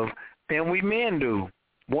love than we men do.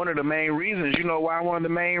 one of the main reasons, you know why one of the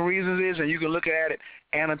main reasons is, and you can look at it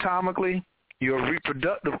anatomically, your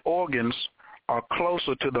reproductive organs are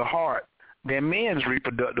closer to the heart than men's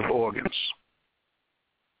reproductive organs.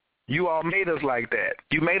 You all made us like that.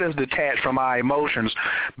 You made us detached from our emotions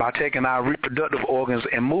by taking our reproductive organs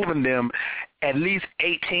and moving them at least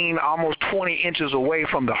 18, almost 20 inches away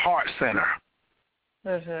from the heart center.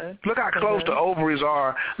 Mm-hmm. Look how close the ovaries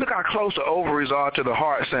are. Look how close the ovaries are to the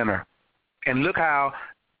heart center. And look how,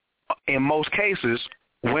 in most cases,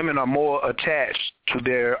 women are more attached to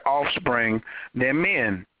their offspring than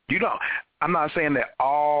men. I'm not saying that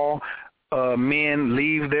all men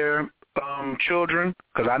leave their children,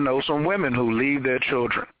 because I know some women who leave their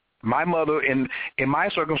children. My mother, in my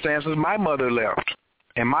circumstances, my mother left,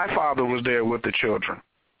 and my father was there with the children.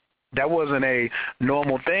 That wasn't a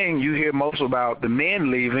normal thing. You hear most about the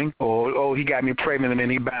men leaving, or, oh, he got me pregnant and then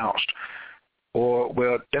he bounced. Or,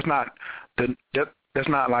 well, that's not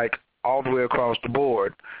like all the way across the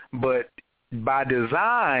board. But by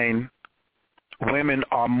design, women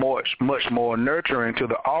are much more nurturing to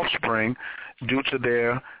the offspring due to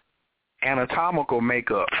their anatomical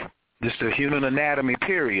makeup. Just the human anatomy,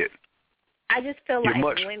 period. I just feel like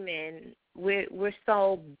women, we're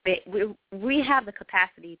so big. We have the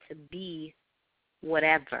capacity to be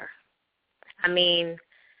whatever. I mean,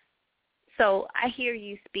 so I hear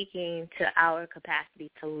you speaking to our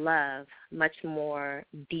capacity to love much more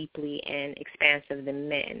deeply and expansive than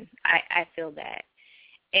men. I feel that.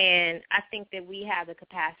 And I think that we have the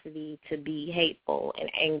capacity to be hateful and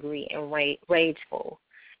angry and rageful.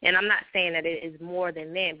 And I'm not saying that it is more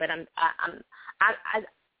than men, but I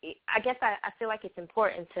guess I feel like it's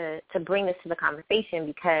important to bring this to the conversation,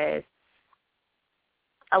 because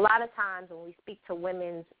a lot of times when we speak to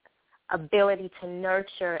women's ability to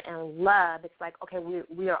nurture and love, it's like, okay,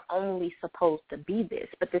 we are only supposed to be this,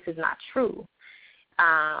 but this is not true.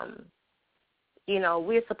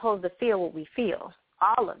 We're supposed to feel what we feel,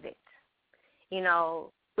 all of it,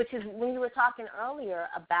 which is when you were talking earlier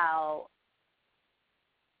about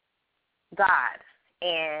God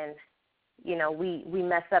and, we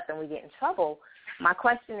mess up and we get in trouble. My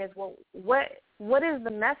question is, well, what is the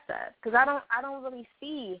mess up? Because I don't really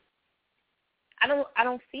see, I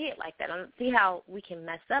don't see it like that. I don't see how we can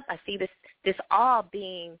mess up. I see this all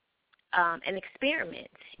being an experiment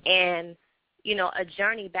and, a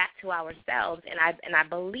journey back to ourselves. And I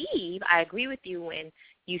believe, I agree with you when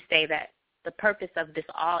you say that the purpose of this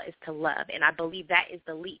all is to love. And I believe that is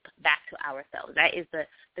the leap back to ourselves. That is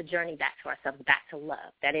the journey back to ourselves, back to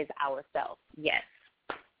love. That is ourselves, yes.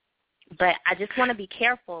 But I just want to be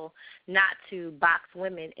careful not to box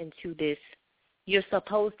women into this, you're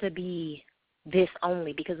supposed to be this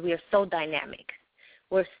only, because we are so dynamic.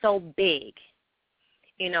 We're so big.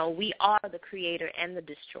 We are the creator and the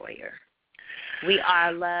destroyer. We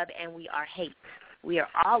are love and we are hate. We are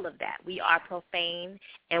all of that. We are profane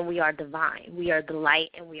and we are divine. We are the light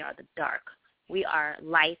and we are the dark. We are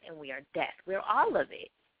life and we are death. We're all of it.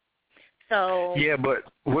 So yeah, but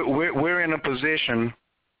we're in a position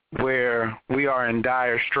where we are in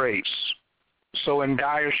dire straits. So in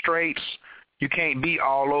dire straits, you can't be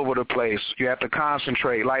all over the place. You have to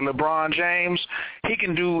concentrate. Like LeBron James, he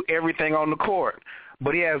can do everything on the court,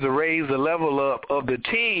 but he has to raise the level up of the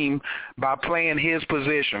team by playing his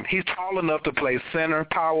position. He's tall enough to play center,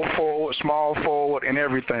 power forward, small forward, and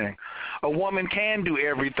everything. A woman can do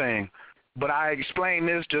everything, but I explain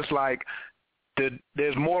this just like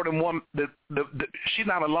there's more than one. She's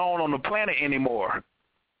not alone on the planet anymore.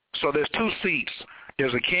 So there's two seats.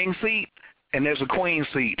 There's a king seat and there's a queen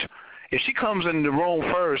seat. If she comes in the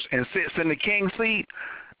room first and sits in the king seat,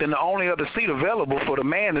 then the only other seat available for the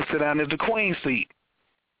man to sit down is the queen seat.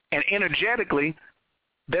 And energetically,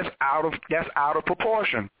 that's out of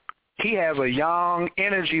proportion. He has a yang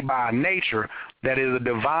energy by nature that is a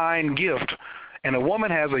divine gift, and a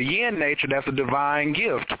woman has a yin nature that's a divine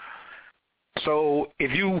gift. So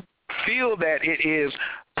if you feel that it is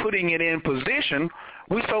putting it in position,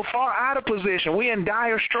 we're so far out of position. We're in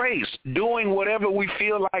dire straits. Doing whatever we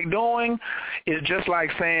feel like doing is just like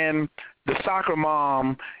saying the soccer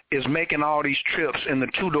mom is making all these trips in the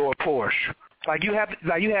two-door Porsche. You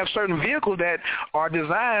have certain vehicles that are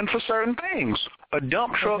designed for certain things. A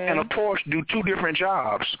dump truck and a Porsche do two different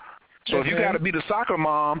jobs. So if you got to be the soccer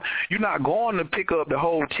mom, you're not going to pick up the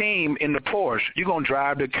whole team in the Porsche. You're going to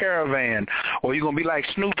drive the Caravan, or you're going to be like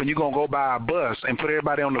Snoop and you're going to go buy a bus and put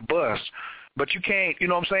everybody on the bus. But you can't, you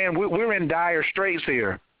know what I'm saying? We're in dire straits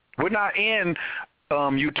here. We're not in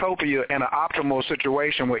utopia and an optimal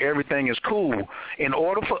situation where everything is cool. In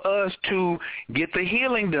order for us to get the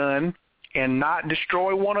healing done, and not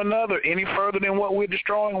destroy one another any further than what we're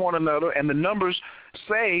destroying one another, and the numbers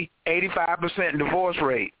say 85% divorce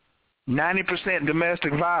rate, 90%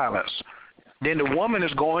 domestic violence, then the woman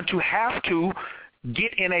is going to have to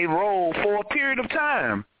get in a role for a period of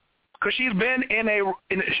time, because she's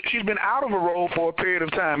been out of a role for a period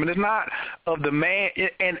of time, and it's not of the man.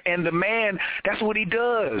 And the man, that's what he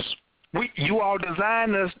does. You all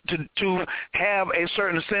designed us to have a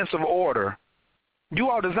certain sense of order. You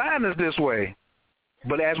all designed us this way.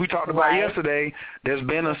 But as we talked about yesterday, there's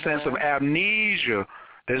been a sense of amnesia.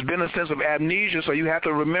 There's been a sense of amnesia, so you have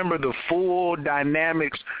to remember the full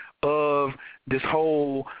dynamics of this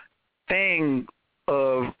whole thing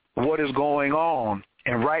of what is going on.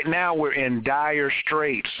 And right now we're in dire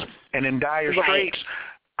straits. And in dire straits,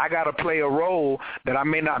 I got to play a role that I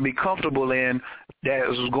may not be comfortable in that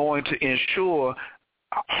is going to ensure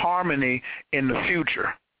harmony in the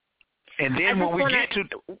future. And then when we get to...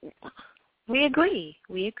 We agree.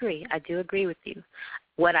 I do agree with you.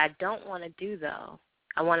 What I don't want to do, though,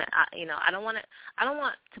 I don't want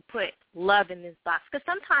to put love in this box, because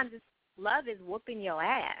sometimes love is whooping your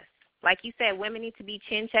ass. Like you said, women need to be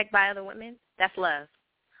chin checked by other women. That's love.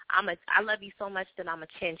 I love you so much that I'm a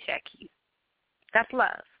chin check you. That's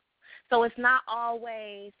love. So it's not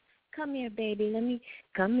always, come here, baby,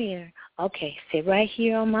 come here. Okay, sit right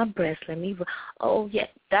here on my breast. That's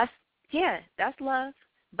love.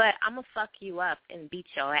 But I'm going to fuck you up and beat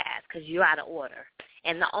your ass because you're out of order.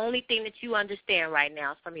 And the only thing that you understand right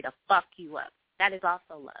now is for me to fuck you up. That is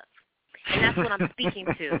also love. And that's what I'm speaking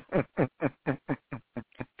to.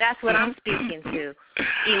 That's what I'm speaking to.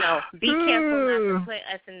 Be careful not to put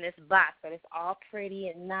us in this box that it's all pretty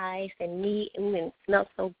and nice and neat and smells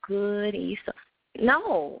so good.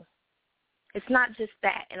 No, it's not just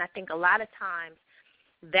that. And I think a lot of times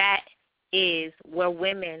that is where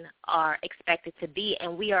women are expected to be,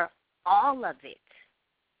 and we are all of it.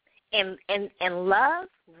 And love,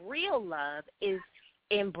 real love, is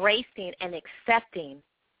embracing and accepting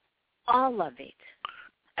all of it.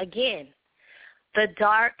 Again, the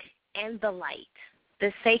dark and the light,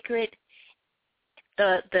 the sacred,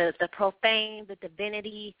 the profane, the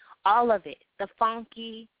divinity, all of it, the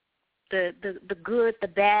funky, the good, the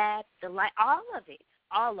bad, the light, all of it.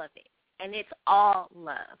 And it's all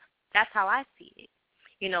love. That's how I see it.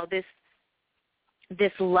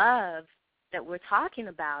 This love that we're talking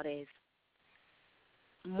about is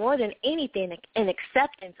more than anything an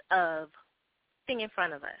acceptance of thing in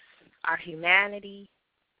front of us, our humanity,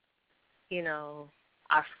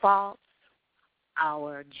 our faults,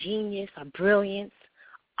 our genius, our brilliance,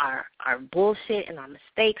 our bullshit and our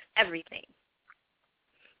mistakes, everything.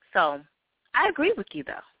 So I agree with you,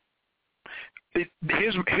 though.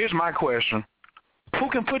 Here's my question. Who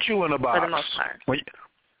can put you in a box? For the most part.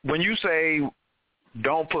 When you say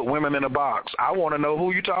don't put women in a box, I want to know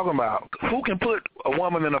who you're talking about. Who can put a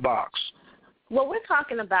woman in a box? Well, we're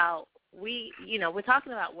talking about women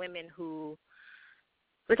who,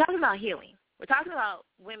 we're talking about healing. We're talking about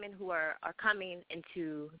women who are coming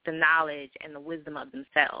into the knowledge and the wisdom of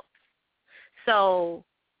themselves. So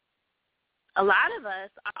a lot of us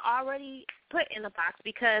are already put in a box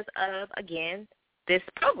because of, again, this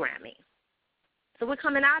programming. So we're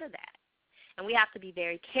coming out of that, and we have to be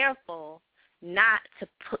very careful not to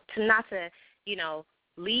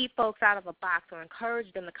lead folks out of a box or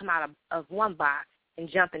encourage them to come out of one box and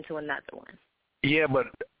jump into another one. Yeah, but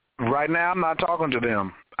right now I'm not talking to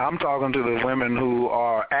them. I'm talking to the women who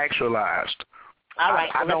are actualized. All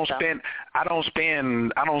right. I don't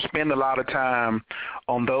spend a lot of time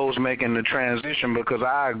on those making the transition, because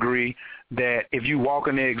I agree that if you walk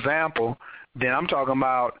in the example, then I'm talking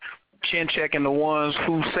about chin checking the ones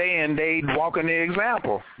who saying they walk in the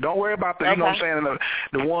example. Don't worry about the,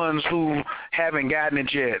 the ones who haven't gotten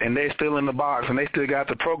it yet and they still in the box and they still got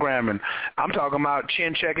the programming. I'm talking about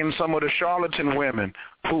chin checking some of the charlatan women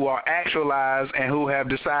who are actualized and who have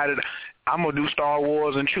decided, I'm going to do Star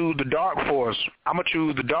Wars and choose the dark force. I'm going to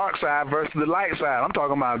choose the dark side versus the light side. I'm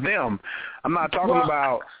talking about them. I'm not talking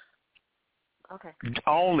about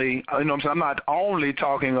only, I'm not only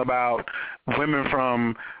talking about women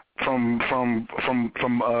from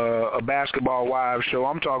a Basketball Wives show.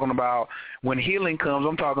 I'm talking about when healing comes,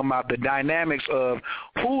 I'm talking about the dynamics of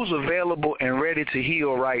who's available and ready to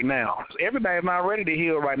heal right now. Everybody's not ready to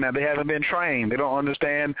heal right now. They haven't been trained. They don't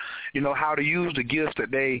understand, how to use the gifts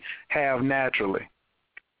that they have naturally.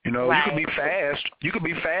 You could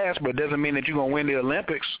be fast. But it doesn't mean that you're going to win the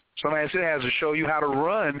Olympics. Somebody still has to show you how to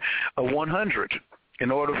run a 100. In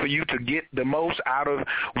order for you to get the most out of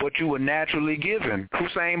what you were naturally given.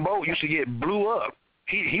 Usain Bolt used to get blew up.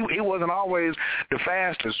 He wasn't always the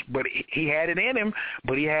fastest, but he had it in him.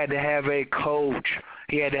 But he had to have a coach.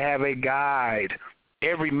 He had to have a guide.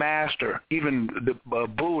 Every master, even the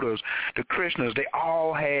Buddhas, the Krishnas, they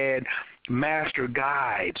all had master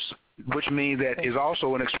guides, which means that is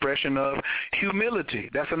also an expression of humility.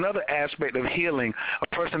 That's another aspect of healing. A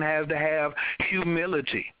person has to have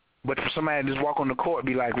humility. But for somebody to just walk on the court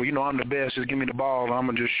and be like, well, you know, I'm the best, just give me the ball and I'm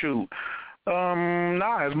going to just shoot.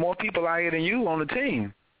 Nah, there's more people out here than you on the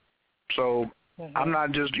team. So I'm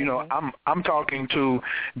not just, you know, I'm talking to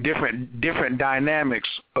different dynamics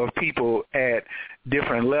of people at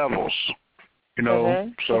different levels, you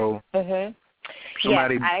know. So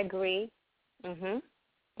somebody. Yes, I agree. But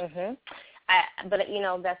you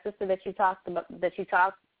know, that sister that you talked about,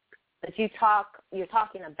 you're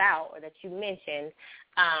talking about, or that you mentioned,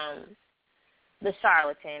 the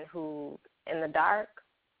charlatan who in the dark.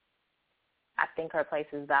 I think her place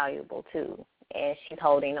is valuable too, and she's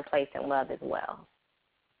holding a place in love as well.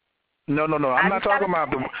 No. I'm not talking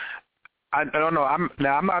about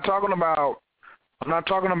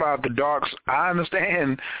the darks. I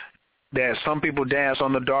understand that some people dance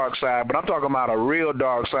on the dark side, but I'm talking about a real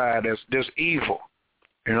dark side that's just evil.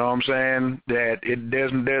 You know what I'm saying? That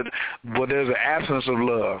there's an absence of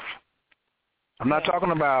love. I'm not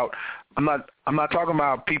talking about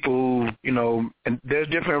people who, you know, and there's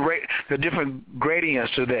different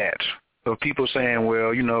gradients to that, of people saying,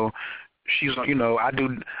 well, you know, she's, you know, I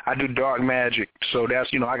do dark magic, so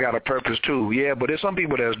that's, you know, I got a purpose too. Yeah, but there's some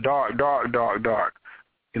people that's dark, you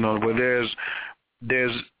know, where there's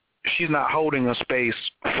she's not holding a space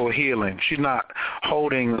for healing. She's not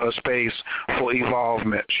holding a space for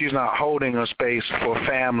evolvement. She's not holding a space for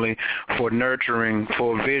family, for nurturing,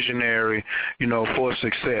 for visionary, you know, for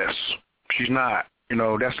success. She's not. You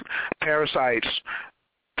know, that's parasites.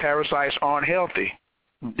 Parasites aren't healthy.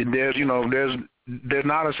 There's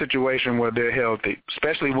not a situation where they're healthy,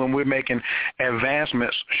 especially when we're making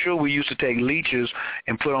advancements. Sure, we used to take leeches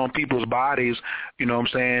and put on people's bodies, you know what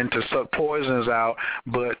I'm saying, to suck poisons out,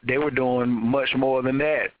 but they were doing much more than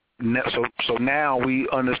that. So now we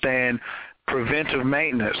understand preventive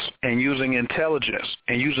maintenance and using intelligence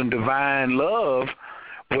and using divine love,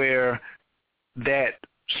 where that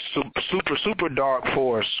super dark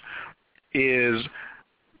force is,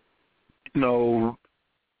 you know,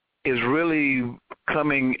 is really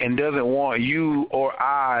coming and doesn't want you or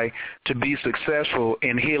I to be successful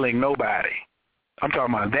in healing nobody. I'm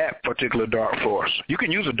talking about that particular dark force. You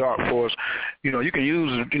can use a dark force, you know, you can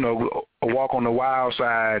use, you know, a walk on the wild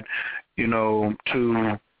side, you know,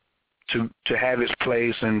 to have its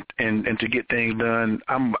place and to get things done.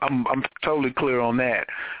 I'm totally clear on that,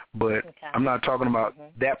 but I'm not talking about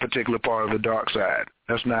that particular part of the dark side.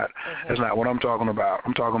 That's not what I'm talking about.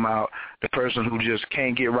 I'm talking about the person who just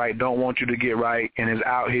can't get right, don't want you to get right, and is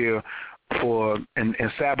out here for and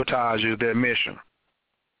sabotages their mission.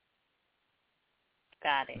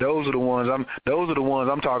 Got it. Those are the ones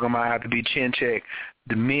I'm talking about. Have to be chin check.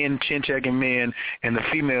 The men chin checking men and the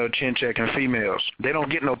female chin checking females. They don't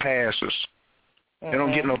get no passes. They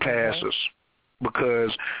don't get no passes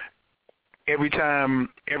because every time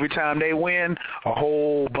they win, a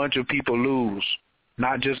whole bunch of people lose.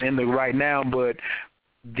 Not just in the right now, but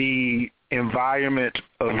the environment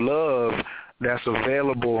of love that's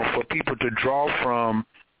available for people to draw from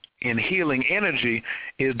in healing energy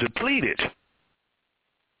is depleted.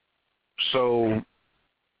 So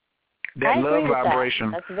that love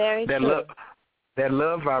vibration, that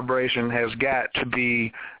love vibration has got to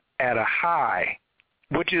be at a high,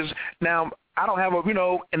 which is, now I don't have a, you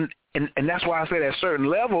know, and that's why I said at certain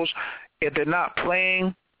levels, if they're not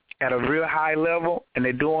playing at a real high level and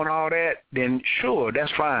they're doing all that, then sure,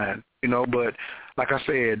 that's fine, you know. But like I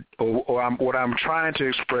said, what I'm trying to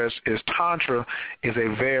express is Tantra is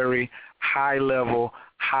a very high level,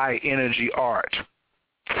 high energy art.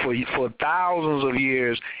 For thousands of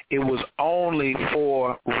years, it was only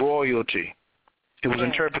for royalty. It was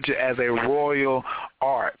interpreted as a royal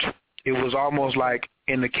art. It was almost like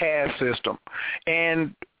in the caste system,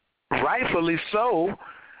 and rightfully so,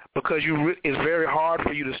 because it's very hard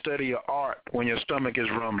for you to study your art when your stomach is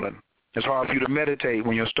rumbling. It's hard for you to meditate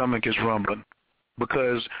when your stomach is rumbling,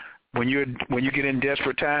 because when you get in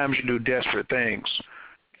desperate times, you do desperate things.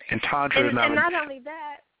 And Tantra is not. And not only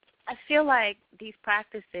that, I feel like these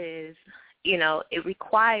practices, you know, it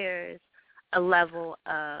requires a level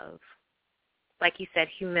of, like you said,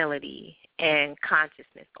 humility and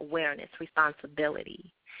consciousness, awareness,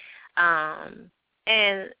 responsibility.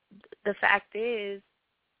 And the fact is,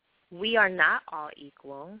 we are not all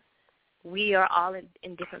equal. we are all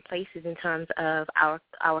in different places in terms of our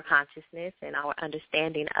consciousness and our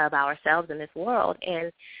understanding of ourselves in this world.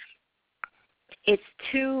 And it's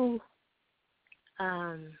too,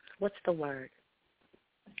 what's the word?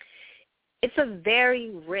 It's a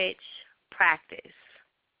very rich practice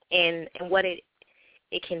in what it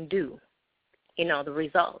can do, the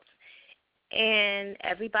results. And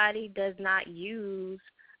everybody does not use,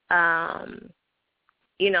 everyone's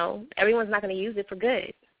not going to use it for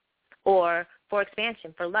good or for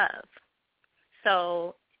expansion, for love.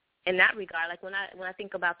 So in that regard, like when I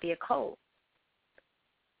think about the occult,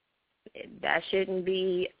 that shouldn't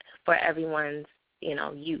be for everyone's,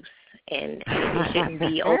 use, and it shouldn't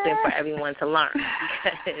be open for everyone to learn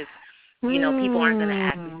because, people aren't going to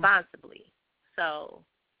act responsibly. So,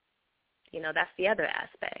 that's the other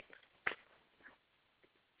aspect.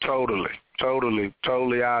 Totally.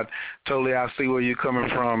 I see where you're coming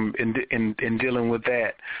from in dealing with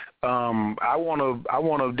that. I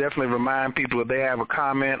want to definitely remind people if they have a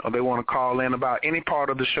comment or they want to call in about any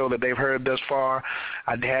part of the show that they've heard thus far.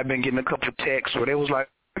 I have been getting a couple of texts where they was like,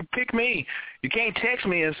 pick me. You can't text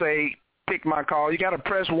me and say, pick my call. You got to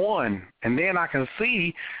press 1, and then I can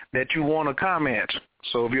see that you want to comment.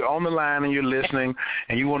 So if you're on the line and you're listening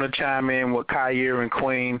and you want to chime in with Khayr and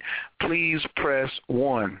Queen, please press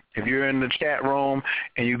 1. If you're in the chat room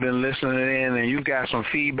and you've been listening in and you've got some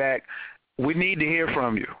feedback, we need to hear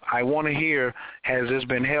from you. I want to hear, has this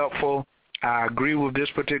been helpful? I agree with this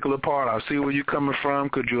particular part. I see where you're coming from.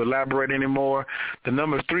 Could you elaborate any more? The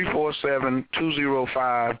number is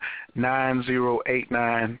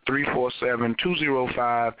 347-205-9089,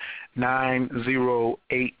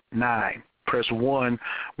 347-205-9089. Press 1.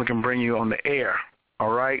 We can bring you on the air. All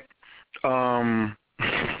right?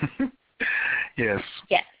 Yes.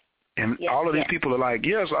 Yes. And all of these people are like,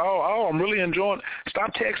 yes, I'm really enjoying.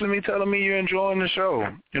 Stop texting me telling me you're enjoying the show.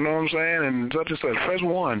 You know what I'm saying? And such and such. Press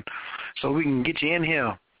 1 so we can get you in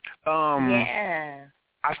here. Yeah.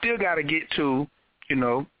 I still got to get to,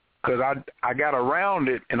 because I got around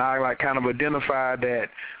it and I kind of identified that,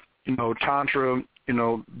 Tantra,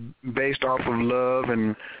 based off of love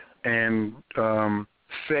and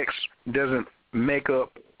sex doesn't make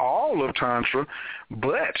up all of Tantra,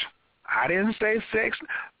 but I didn't say sex.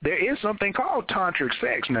 There is something called tantric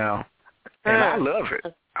sex now, and I love it.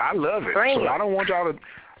 I don't want y'all to.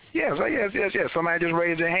 Yes. Somebody just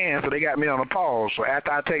raised their hand, so they got me on a pause. So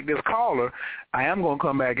after I take this caller, I am going to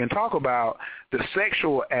come back and talk about the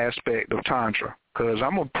sexual aspect of Tantra, because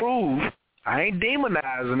I'm going to prove I ain't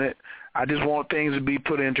demonizing it. I just want things to be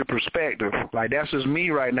put into perspective. Like that's just me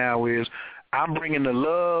right now is I'm bringing the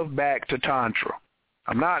love back to Tantra.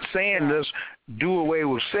 I'm not saying this do away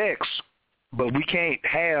with sex, but we can't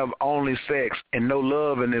have only sex and no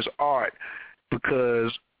love in this art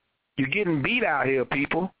because you're getting beat out here,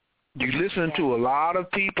 people. You listen to a lot of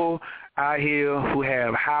people out here who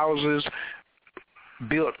have houses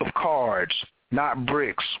built of cards, not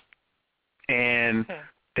bricks. And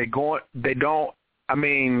I'm going to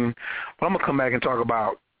come back and talk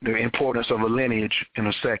about the importance of a lineage in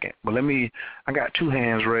a second. But I got 2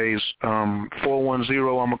 hands raised. 410,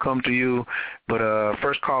 I'm going to come to you. But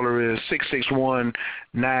first caller is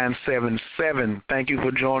 661-977. Thank you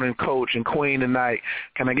for joining Coach and Queen tonight.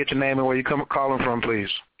 Can I get your name and where you're calling from, please?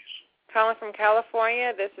 Calling from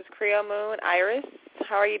California. This is Creole Moon Iris.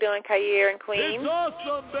 How are you doing, Khayr and Queen? It's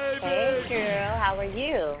awesome, baby. Hey, girl. How are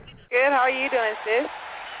you? Good. How are you doing, sis?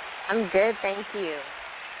 I'm good, thank you.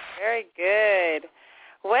 Very good.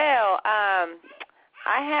 Well, I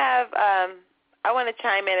want to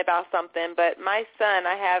chime in about something, but my son,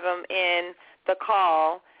 I have him in the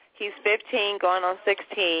call. He's 15, going on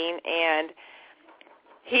 16, and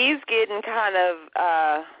he's getting kind of,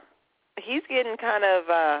 I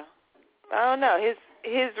don't know,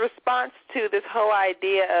 his response to this whole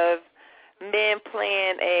idea of men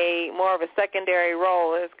playing more of a secondary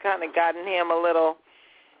role has kind of gotten him a little,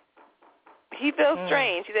 he feels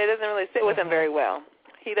strange. It doesn't really sit with him very well.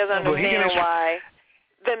 He doesn't understand why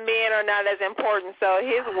the men are not as important. So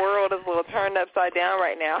his world is a little turned upside down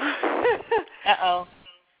right now. Uh-oh.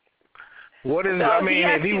 What is? So I mean,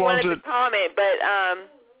 if he wanted to comment, but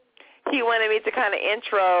he wanted me to kind of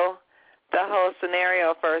intro the whole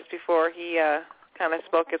scenario first before he kind of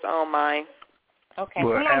spoke his own mind. Okay,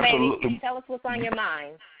 well, come on, baby. Tell us what's on your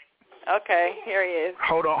mind. Okay, here he is.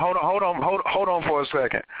 Hold on for a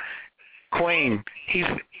second. Queen, he's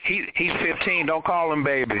 15. Don't call him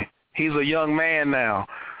baby. He's a young man now.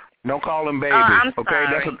 Don't call him baby. I'm okay,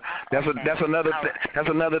 sorry. that's another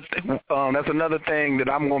thing that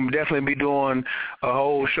I'm going to definitely be doing a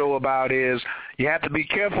whole show about. Is you have to be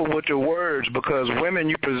careful with your words, because women,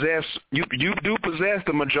 you do possess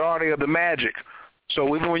the majority of the magic.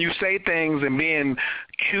 So even when you say things and being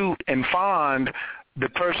cute and fond, the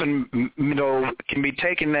person, can be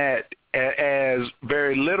taking that as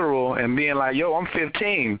very literal and being like, yo, I'm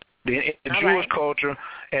 15. In Jewish culture,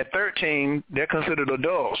 at 13, they're considered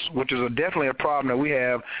adults, which is definitely a problem that we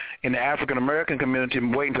have in the African-American community,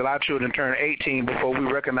 waiting until our children turn 18 before we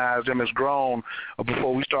recognize them as grown or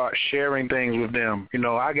before we start sharing things with them.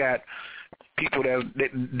 I got people they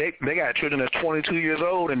got children that's 22 years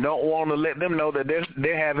old and don't want to let them know that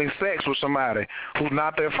they're having sex with somebody who's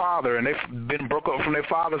not their father, and they've been broke up from their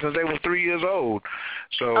father since they were 3 years old.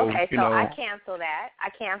 So, I cancel that,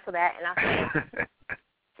 and I say,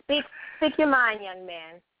 Speak your mind, young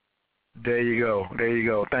man. There you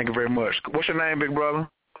go. Thank you very much. What's your name, big brother?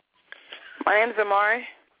 My name's Amari.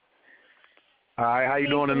 All right, how you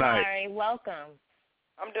doing tonight? Amari, welcome.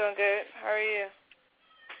 I'm doing good. How are you?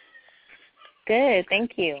 Good,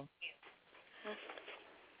 thank you.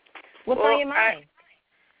 What's on your mind?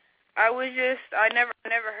 I never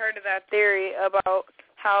heard of that theory about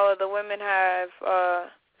how the women have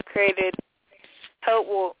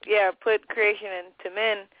put creation into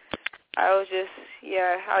men. I just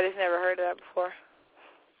never heard of that before.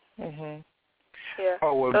 Mhm. Yeah.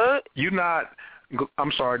 Oh, well,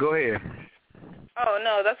 I'm sorry, go ahead. Oh,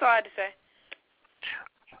 no, that's all I had to say.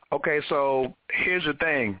 Okay, so here's the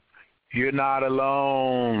thing. You're not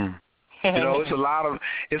alone.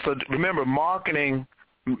 Remember, marketing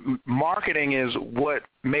is what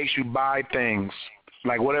makes you buy things.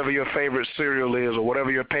 Like whatever your favorite cereal is or whatever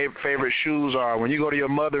your favorite shoes are. When you go to your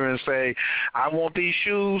mother and say, I want these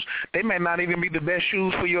shoes, they may not even be the best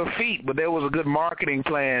shoes for your feet, but there was a good marketing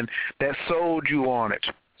plan that sold you on it.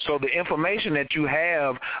 So the information that you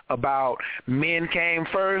have about men came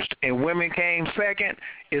first and women came second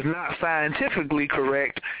is not scientifically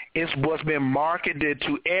correct. It's what's been marketed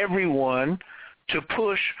to everyone to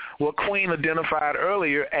push what Queen identified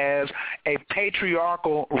earlier as a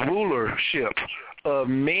patriarchal rulership of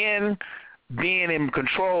men being in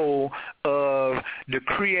control of the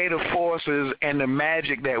creative forces and the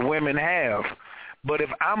magic that women have. But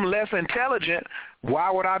if I'm less intelligent,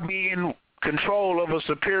 why would I be in control of a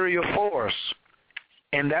superior force?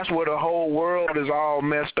 And that's where the whole world is all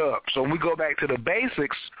messed up. So when we go back to the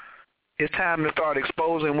basics, it's time to start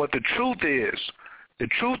exposing what the truth is. The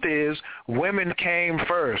truth is women came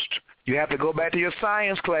first. You have to go back to your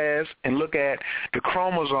science class and look at the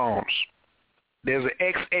chromosomes. There's an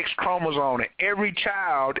XX chromosome, and every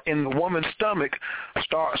child in the woman's stomach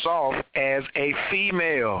starts off as a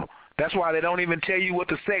female. That's why they don't even tell you what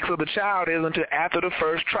the sex of the child is until after the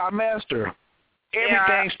first trimester.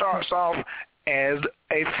 Everything starts off as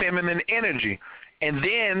a feminine energy. And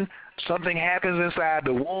then something happens inside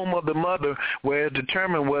the womb of the mother where it's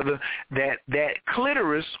determined whether that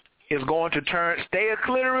clitoris is going to stay a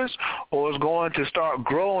clitoris or is going to start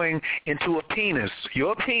growing into a penis.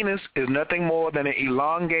 Your penis is nothing more than an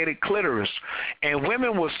elongated clitoris. And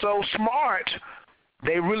women were so smart,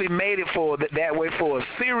 they really made it that way for a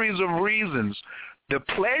series of reasons. The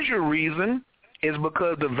pleasure reason is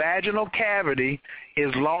because the vaginal cavity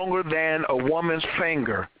is longer than a woman's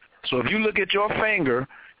finger. So if you look at your finger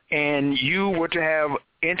and you were to have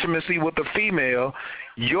intimacy with a female,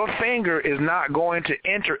 your finger is not going to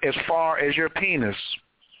enter as far as your penis.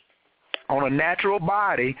 On a natural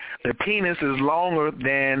body, the penis is longer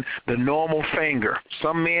than the normal finger.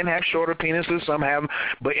 Some men have shorter penises, some have,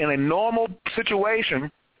 but in a normal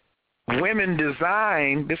situation, women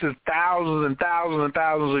designed, this is thousands and thousands and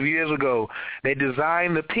thousands of years ago, they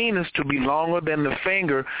designed the penis to be longer than the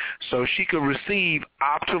finger so she could receive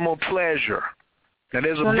optimal pleasure. Now,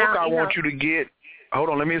 there's a book I want you to get. Hold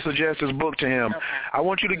on, let me suggest this book to him. Okay. I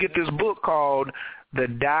want you to get this book called The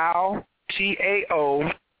Tao, T-A-O,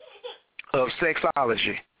 of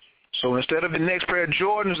Sexology. So instead of the next pair of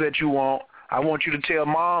Jordans that you want, I want you to tell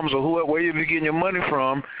moms or whoever, where you're getting your money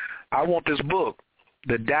from, I want this book,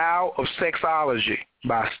 The Tao of Sexology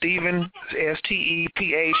by Stephen,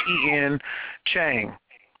 S-T-E-P-H-E-N, Chang.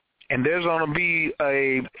 And there's going to be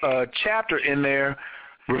a chapter in there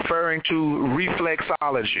referring to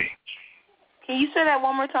reflexology. Can you say that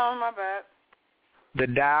one more time? My bad. The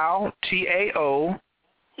Tao, T-A-O,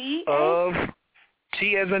 of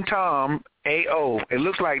T as in Tom, A-O. It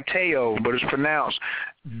looks like Teo, but it's pronounced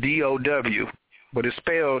D-O-W, but it's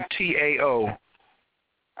spelled T-A-O. All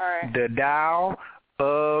right. The Tao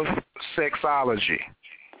of Sexology.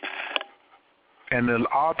 and the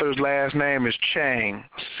author's last name is Chang,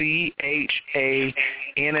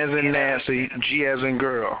 C-H-A-N as in Nancy, G as in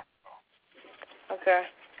girl. Okay.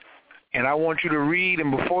 And I want you to read,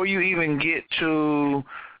 and before you even get to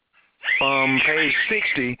page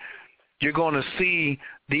 60, you're going to see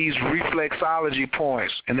these reflexology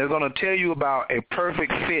points, and they're going to tell you about a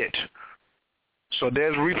perfect fit. So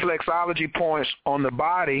there's reflexology points on the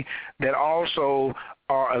body that also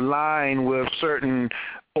are aligned with certain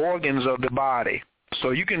organs of the body.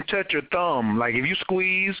 So you can touch your thumb. Like if you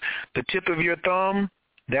squeeze the tip of your thumb,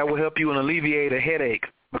 that will help you and alleviate a headache,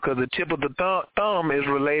 because the tip of the thumb is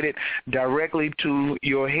related directly to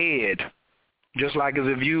your head. Just like as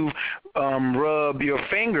if you rub your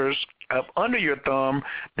fingers up under your thumb,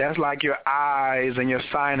 that's like your eyes and your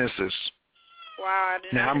sinuses. Wow, I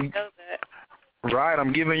did not know that. Right,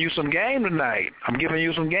 I'm giving you some game tonight. I'm giving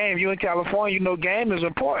you some game. You in California, you know game is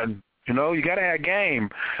important. You know, you got to have game.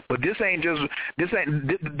 But this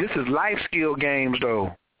is life skill games,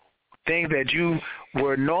 though. Things that you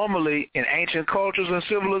were normally in ancient cultures and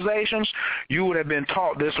civilizations, you would have been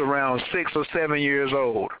taught this around 6 or 7 years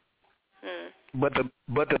old. But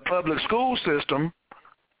the public school system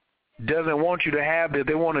doesn't want you to have that.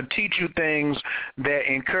 They want to teach you things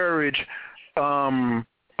that encourage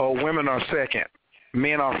women are second,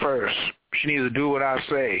 men are first. She needs to do what I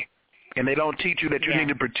say. And they don't teach you that you need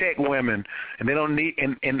to protect women, and they don't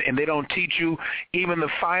and they don't teach you even the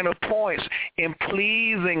finer points in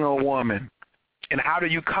pleasing a woman. And how do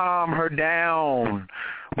you calm her down?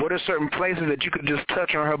 What are certain places that you could just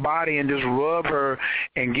touch on her body and just rub her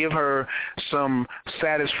and give her some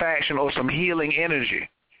satisfaction or some healing energy?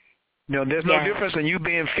 You know, there's no difference in you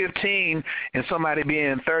being 15 and somebody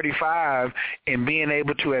being 35 and being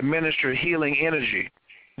able to administer healing energy.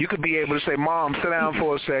 You could be able to say, Mom, sit down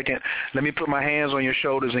for a second. Let me put my hands on your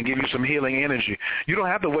shoulders and give you some healing energy. You don't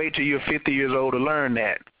have to wait till you're 50 years old to learn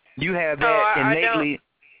that. You have that innately.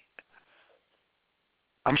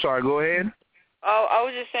 I'm sorry, go ahead. Oh, I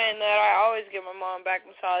was just saying that I always give my mom back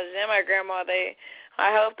massages and my grandma.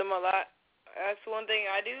 I help them a lot. That's one thing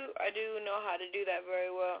I do. I do know how to do that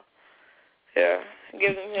very well. Yeah,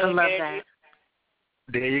 give them healing energy.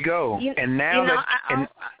 There you go. And now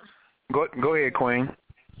go ahead, Queen.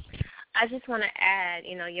 I just want to add,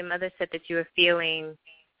 your mother said that you were feeling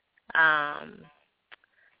some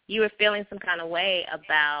kind of way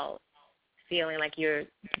about feeling like you're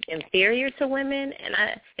inferior to women,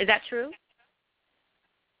 and is that true?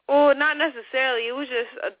 Well, not necessarily. It was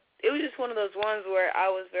just one of those ones where I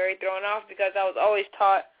was very thrown off because I was always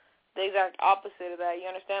taught the exact opposite of that. You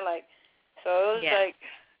understand? So it was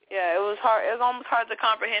it was hard. It was almost hard to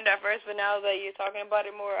comprehend at first, but now that you're talking about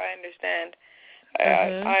it more, I understand.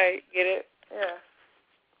 I get it. Yeah.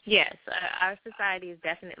 Yes, our society is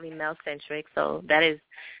definitely male-centric, so that's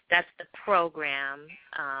the program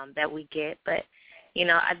that we get. But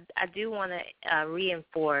I do want to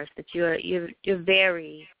reinforce that you're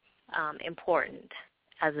very important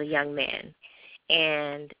as a young man,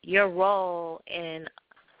 and your role in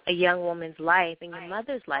a young woman's life, in your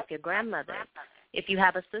mother's life, your grandmother, if you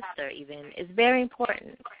have a sister even, is very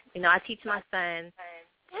important. I teach my son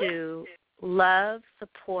to love,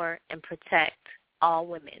 support, and protect all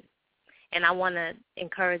women. And I want to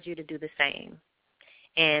encourage you to do the same.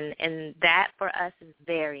 And that for us is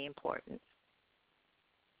very important.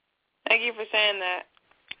 Thank you for saying that.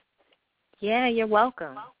 Yeah, you're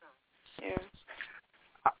welcome. Yeah.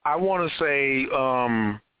 I want to say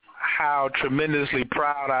how tremendously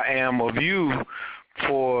proud I am of you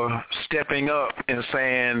for stepping up and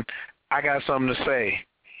saying, I got something to say.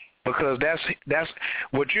 Because that's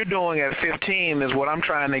what you're doing at 15 is what I'm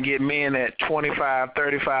trying to get men at 25,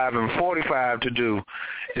 35, and 45 to do,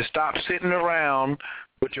 is stop sitting around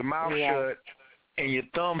with your mouth shut and your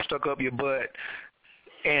thumb stuck up your butt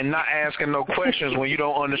and not asking no questions when you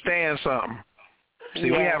don't understand something.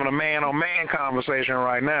 See, we're having a man-on-man conversation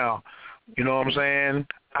right now. You know what I'm saying?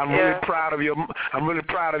 I'm really proud of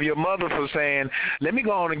your mother for saying, let me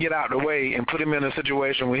go on and get out the way and put him in a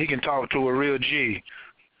situation where he can talk to a real G.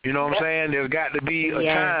 You know what I'm saying? There's got to be a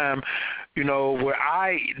time, where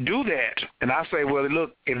I do that. And I say, well,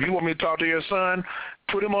 look, if you want me to talk to your son,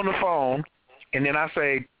 put him on the phone. And then I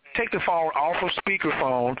say, take the phone off of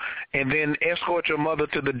speakerphone and then escort your mother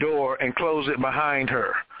to the door and close it behind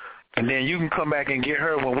her. And then you can come back and get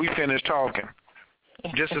her when we finish talking.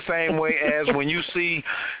 Just the same way as when you see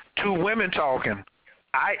two women talking,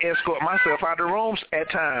 I escort myself out of the rooms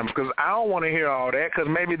at times because I don't want to hear all that because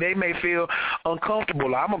maybe they may feel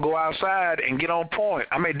uncomfortable. I'm going to go outside and get on point.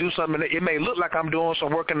 I may do something. It may look like I'm doing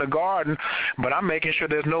some work in the garden, but I'm making sure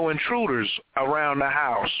there's no intruders around the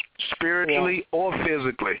house, spiritually or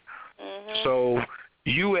physically. So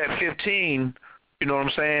you at 15, you know what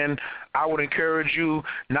I'm saying, I would encourage you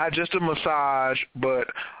not just to massage, but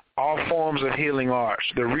all forms of healing arts.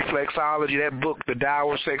 The reflexology, that book, the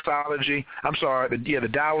Tao of Sexology, the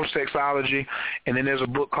Tao of Sexology, and then there's a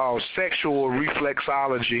book called Sexual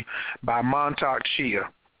Reflexology by Montauk Chia.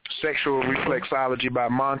 Sexual Reflexology by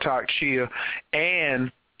Montauk Chia.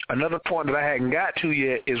 And another point that I hadn't got to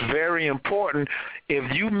yet is very important.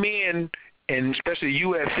 If you men, and especially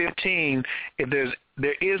you at 15, if there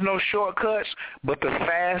is no shortcuts, but the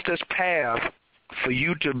fastest path for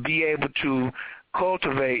you to be able to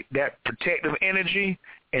cultivate that protective energy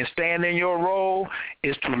and stand in your role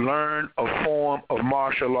is to learn a form of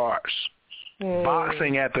martial arts.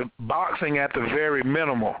 Boxing at the very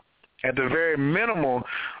minimal. At the very minimal,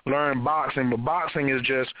 learn boxing, but boxing is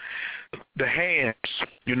just the hands,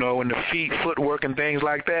 and the feet, footwork, and things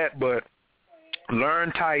like that. But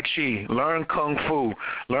learn Tai Chi, learn Kung Fu,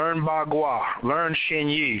 learn Bagua, learn Shin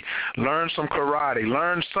Yi, learn some karate,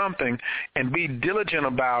 learn something, and be diligent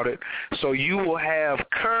about it so you will have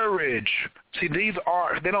courage. See, these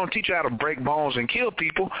arts, they don't teach you how to break bones and kill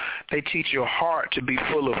people. They teach your heart to be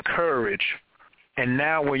full of courage. And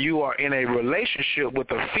now when you are in a relationship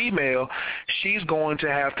with a female, she's going to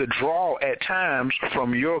have to draw at times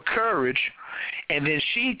from your courage, and then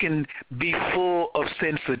she can be full of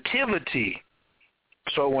sensitivity.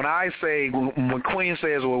 So when when Queen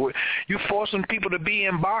says, well, you're forcing people to be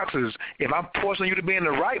in boxes, if I'm forcing you to be in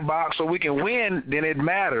the right box so we can win, then it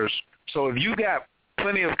matters. So if you got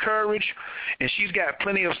plenty of courage and she's got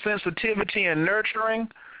plenty of sensitivity and nurturing,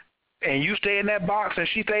 and you stay in that box and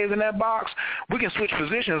she stays in that box, we can switch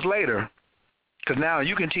positions later. Because now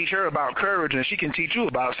you can teach her about courage and she can teach you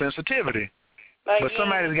about sensitivity. But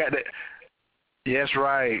somebody's got that. That's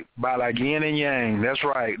right. By like yin and yang. That's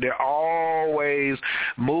right. They're always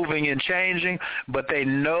moving and changing, but they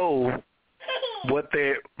know what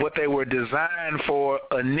they were designed for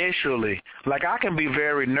initially. Like I can be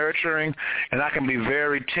very nurturing and I can be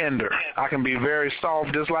very tender. I can be very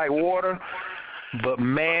soft just like water. But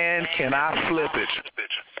man, can I flip it.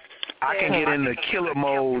 I can get into killer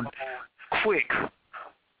mode quick.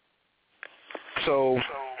 So,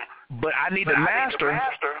 but I need to master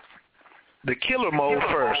the killer mode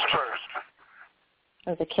first.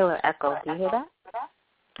 There's a killer echo. Do you hear that?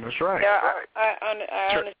 That's right. Yeah, I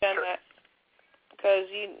understand that. Because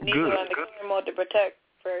you need to learn the killer mode to protect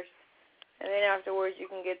first. And then afterwards you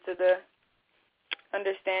can get to the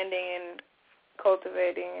understanding and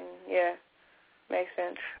cultivating and, makes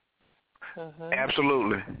sense.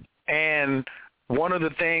 Absolutely. And one of the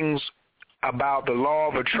things about the law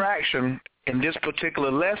of attraction in this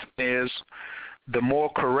particular lesson is the more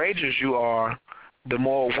courageous you are, the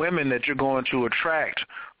more women that you're going to attract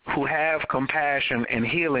who have compassion and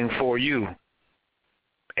healing for you.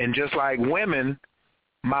 And just like women,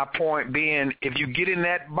 my point being, if you get in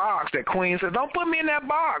that box, that Queen says, don't put me in that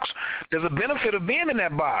box. There's a benefit of being in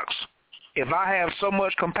that box. If I have so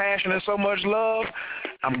much compassion and so much love,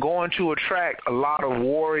 I'm going to attract a lot of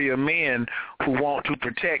warrior men who want to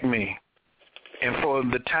protect me. And for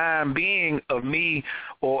the time being of me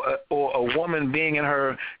or a woman being in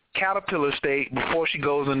her caterpillar state before she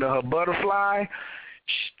goes into her butterfly,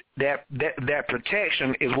 that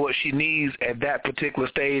protection is what she needs at that particular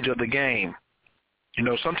stage of the game.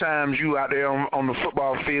 Sometimes you out there on the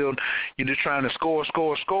football field, you're just trying to score.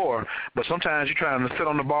 But sometimes you're trying to sit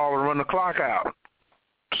on the ball and run the clock out.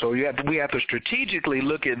 So we have to strategically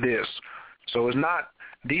look at this. So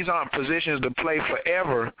these aren't positions to play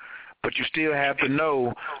forever, but you still have to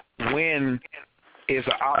know when is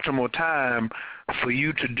the optimal time for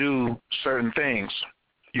you to do certain things.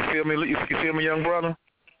 You feel me? You feel me, young brother?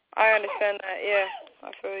 I understand that. Yeah,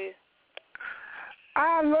 I feel you.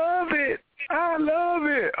 I love it.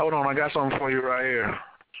 Hold on, I got something for you right here.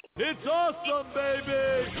 It's awesome,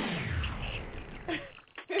 baby.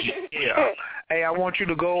 Yeah. Hey, I want you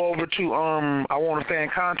to go over to I want to stay in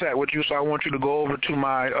contact with you, so I want you to go over to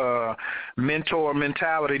my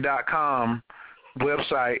mentormentality.com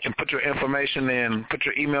website and put your information in, put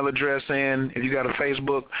your email address in. If you got a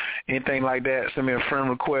Facebook, anything like that, send me a friend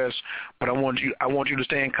request. But I want you to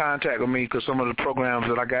stay in contact with me because some of the programs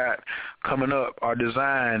that I got coming up are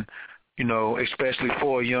designed, especially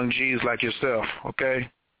for young G's like yourself.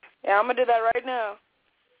 Okay? Yeah, I'm gonna do that right now.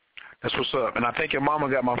 That's what's up. And I think your mama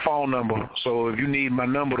got my phone number, so if you need my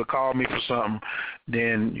number to call me for something,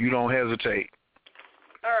 then you don't hesitate.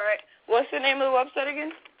 All right. What's the name of the website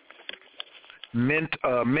again?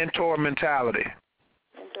 Mentor Mentality.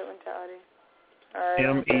 Mentor Mentality. All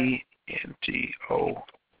right. MENTOR.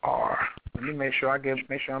 Let me make sure I'm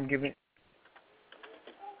giving.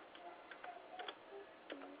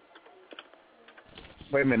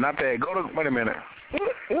 Wait a minute, not that. Wait a minute.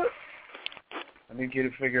 Let me get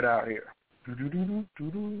it figured out here.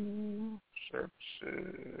 Services,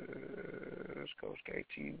 Coach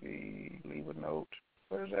KTV, leave a note.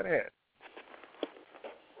 Where's that at?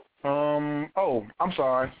 I'm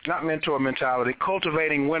sorry. Not mentor mentality.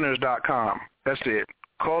 CultivatingWinners.com. That's it.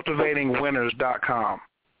 CultivatingWinners.com.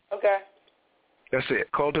 Okay. That's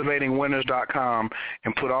it. CultivatingWinners.com,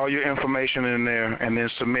 and put all your information in there, and then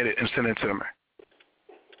submit it and send it to me.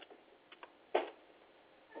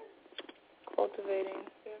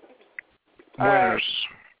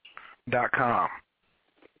 CultivatingWinners.com.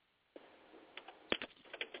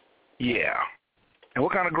 Yeah. And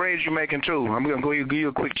what kind of grades you making, too? I'm going to give you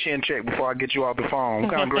a quick chin check before I get you off the phone.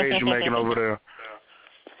 What kind of grades you making over there?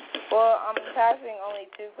 Well, I'm passing only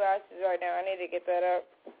 2 classes right now. I need to get that up.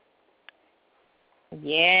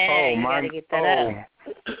 Yeah, you got to get that up.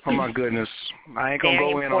 Oh, my goodness. I ain't going to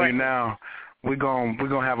go in on you now. We're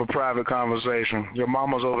gonna have a private conversation. Your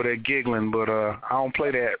mama's over there giggling, but I don't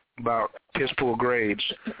play that about piss poor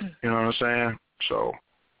grades. You know what I'm saying? So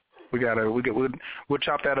we'll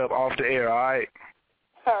chop that up off the air, all right?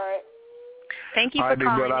 All right. Thank you for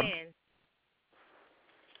calling in.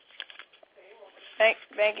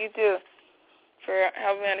 Thank you, too, for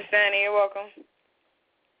helping me understand. You're welcome.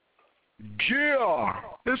 Yeah,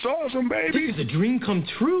 it's awesome, baby. This is a dream come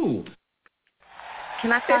true.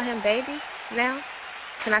 Can I call him baby now?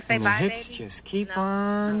 Can I say bye, baby? Just keep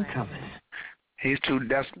on coming. He's too.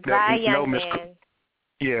 Bye, young man.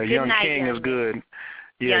 Yeah, good young night, king young is good.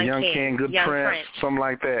 Yeah, young king, good young prince, something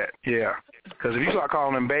like that. Yeah. Because if you start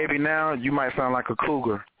calling him baby now, you might sound like a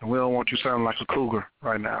cougar, and we don't want you sounding like a cougar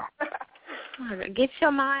right now. Get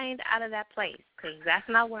your mind out of that place, because that's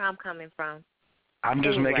not where I'm coming from. I'm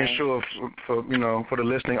just making sure for the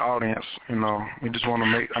listening audience, we just want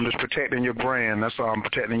to I'm just protecting your brand. That's all. I'm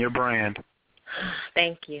protecting your brand.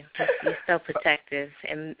 Thank you. You're so protective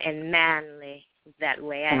and manly that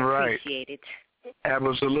way. I appreciate it.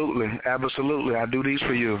 Absolutely. Absolutely. I do these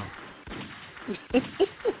for you.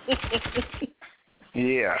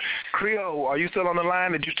 Yeah. Creole, are you still on the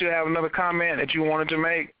line? Did you still have another comment that you wanted to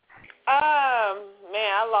make?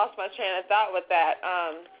 Man, I lost my train of thought with that.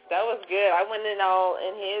 That was good. I went in all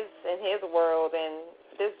in his world, and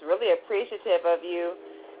just really appreciative of you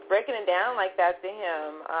breaking it down like that to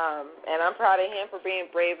him. And I'm proud of him for being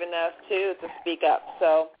brave enough too to speak up.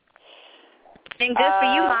 So. And good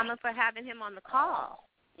for you, Mama, for having him on the call.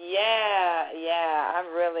 Yeah. I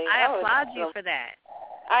applaud you for that.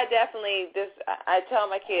 I definitely I tell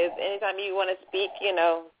my kids, anytime you want to speak,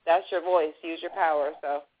 that's your voice. Use your power.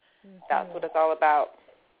 So that's what it's all about.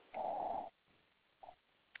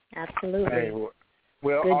 Absolutely. Hey,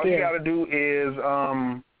 well, all you got to do is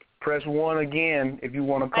press 1 again if you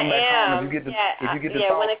want to come back home. If you get to talk,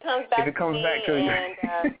 when it comes back to you. And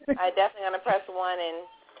I definitely going to press 1 and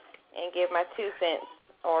give my 2 cents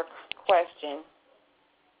or question.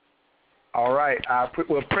 All right.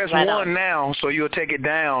 Press 1 now, so you'll take it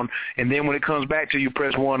down, and then when it comes back to you,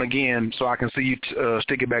 press 1 again, so I can see you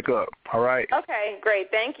stick it back up. All right? Okay,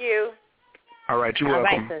 great. Thank you. All right. You're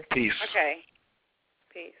welcome. Right, peace. Okay.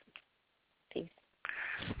 Peace.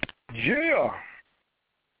 Yeah.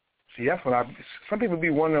 See, that's what some people be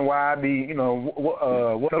wondering why I be,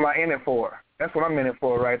 what am I in it for? That's what I'm in it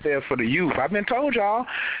for right there, for the youth. I've been told y'all,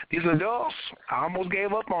 these adults, I almost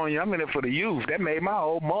gave up on you. I'm in it for the youth. That made my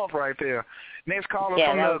whole month right there. Next caller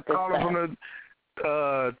from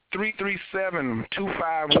the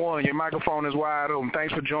 337-251. Your microphone is wide open.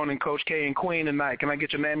 Thanks for joining Coach K and Queen tonight. Can I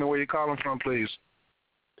get your name and where you're calling from, please?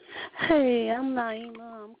 Hey, I'm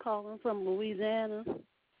Naima. I'm calling from Louisiana.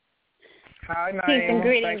 Hi, Naima. Peace and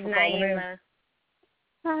greetings, Thanks for calling Naima.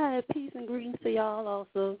 Hi, peace and greetings to y'all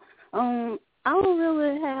also. I don't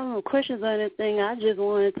really have no questions or anything. I just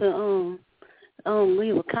wanted to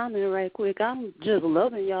leave a comment right quick. I'm just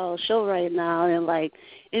loving y'all's show right now, and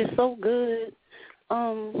it's so good,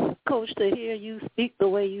 Coach, to hear you speak the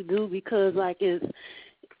way you do, because I just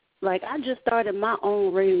started my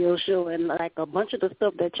own radio show, and a bunch of the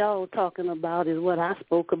stuff that y'all talking about is what I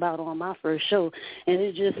spoke about on my first show, and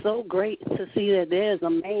it's just so great to see that there's a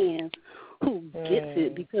man who gets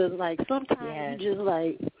it, because sometimes you just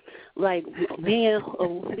being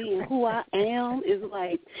who I am is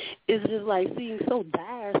it's just seems so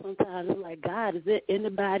dire sometimes. It's God, is there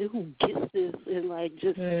anybody who gets this and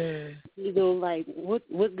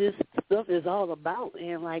what this stuff is all about?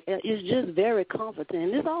 And it's just very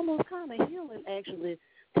comforting. It's almost kind of healing actually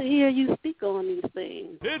to hear you speak on these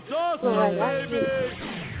things. It's awesome, baby.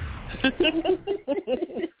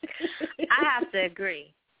 I have to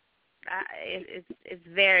agree. It's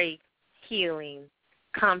very healing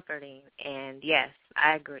comforting. And, yes,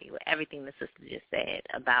 I agree with everything the sister just said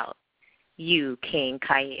about you, King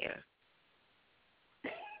Khayr.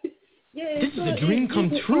 Yeah, this is a dream come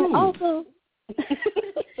true. And also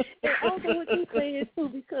what you saying, too,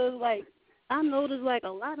 because, like, I noticed, like, a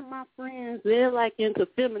lot of my friends, they're, like, into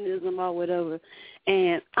feminism or whatever,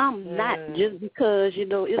 and I'm not, just because, you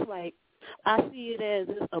know, it's like I see it as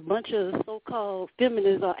a bunch of so-called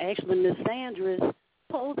feminists are actually misandrous,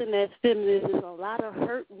 posing as feminists. There's a lot of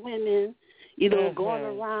hurt women, you know, going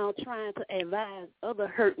around trying to advise other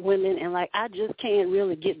hurt women, and, like, I just can't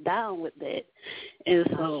really get down with that. And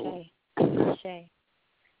so...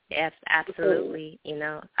 Yes, absolutely. You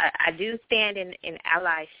know, I do stand in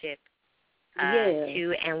allyship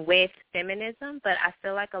to and with feminism, but I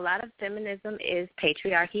feel like a lot of feminism is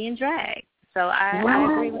patriarchy and drag. So I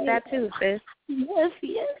agree with that too, sis. Yes,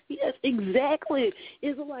 exactly.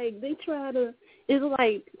 It's like they try to,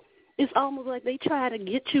 it's almost like they try to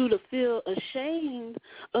get you to feel ashamed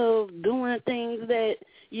of doing things that,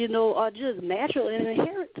 you know, are just natural and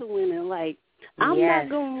inherent to women. Like, I'm not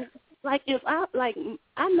going to, like, if I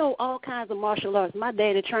know all kinds of martial arts. My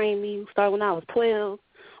daddy trained me, started when I was 12.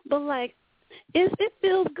 But, like, it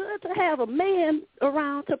feels good to have a man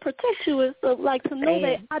around to protect you and stuff, like, to know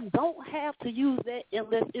that I don't have to use that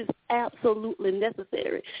unless it's absolutely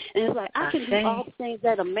necessary. And it's like, I can do all the things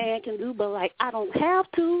that a man can do, but, like, I don't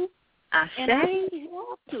have to. And I ain't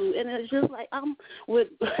have to. And it's just like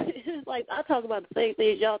it's like I talk about the same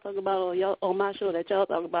things y'all talk about on my show that y'all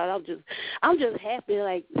talk about. I'm just happy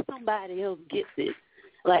like somebody else gets it.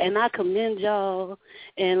 Like, and I commend y'all.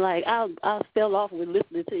 And like I fell off with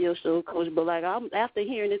listening to your show, Coach. But like after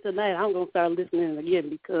hearing it tonight, I'm gonna start listening again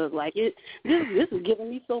because like this is giving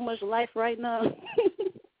me so much life right now.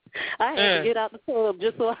 I had to get out the club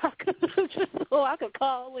just so I could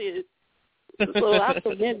call in. So I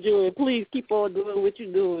commend you, and please keep on doing what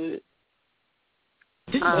you're doing.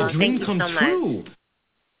 This is a dream come true.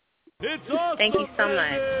 It's awesome, thank you so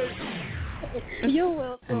much. You're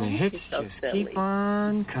welcome. And the hits just keep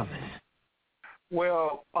on coming.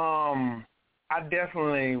 Well, I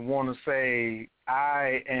definitely want to say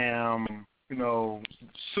I am, you know,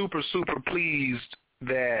 super, super pleased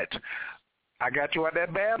that I got you out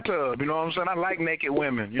that bathtub. You know what I'm saying? I like naked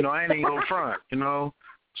women. You know, I ain't even gonna front, you know.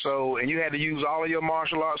 So, and you had to use all of your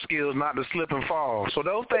martial arts skills not to slip and fall. So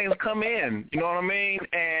those things come in, you know what I mean?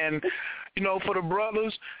 And, you know, for the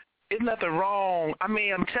brothers, there's nothing wrong. I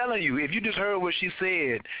mean, I'm telling you, if you just heard what she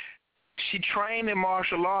said, she trained in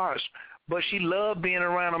martial arts, but she loved being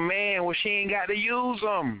around a man where she ain't got to use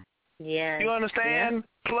them. Yeah. You understand?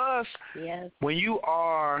 Yeah. Plus, when you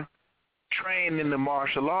are trained in the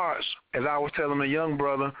martial arts, as I was telling a young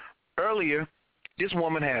brother earlier, this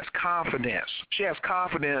woman has confidence. She has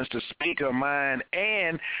confidence to speak her mind,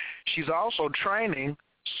 and she's also training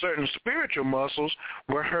certain spiritual muscles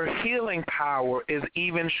where her healing power is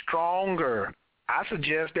even stronger. I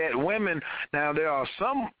suggest that women, now there are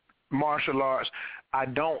some martial arts I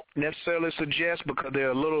don't necessarily suggest because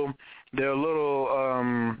they're a little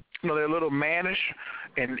mannish,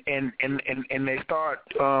 and they start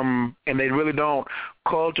and they really don't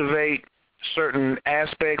cultivate certain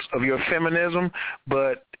aspects of your feminism,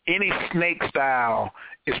 but any snake style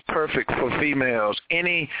is perfect for females.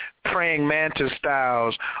 Any praying mantis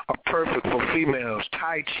styles are perfect for females.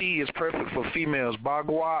 Tai Chi is perfect for females.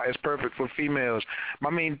 Bagua is perfect for females. I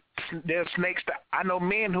mean, there's snakes. I know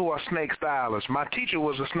men who are snake stylists. My teacher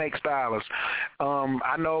was a snake stylist.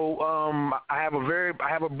 I know. I have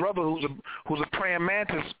a brother who's a praying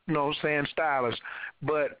mantis, stylist.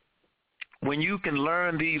 But when you can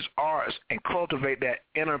learn these arts and cultivate that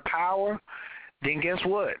inner power, then guess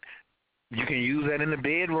what? You can use that in the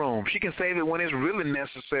bedroom. She can save it when it's really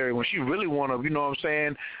necessary, when she really want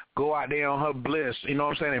to, go out there on her bliss,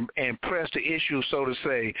 and press the issue, so to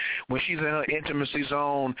say, when she's in her intimacy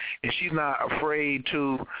zone and she's not afraid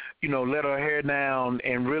to, let her hair down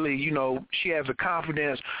and really, she has the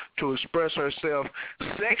confidence to express herself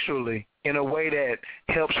sexually in a way that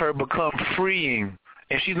helps her become freeing.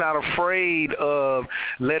 And she's not afraid of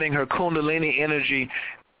letting her kundalini energy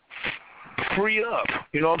free up,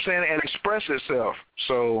 and express itself.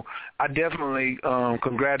 So I definitely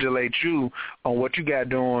congratulate you on what you got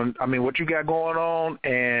going on,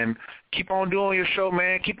 and keep on doing your show,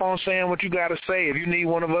 man. Keep on saying what you got to say. If you need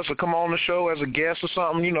one of us to come on the show as a guest or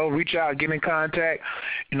something, reach out, get in contact.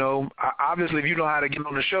 Obviously, if you know how to get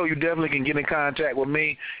on the show, you definitely can get in contact with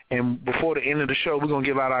me. And before the end of the show, we're going to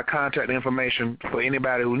give out our contact information for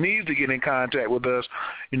anybody who needs to get in contact with us,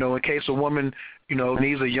 in case a woman,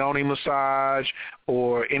 needs a yoni massage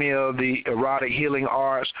or any of the erotic healing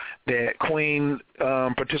arts that Queen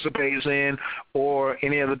participates in, or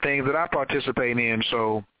any of the things that I participate in.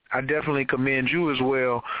 So I definitely commend you as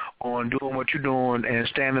well on doing what you're doing and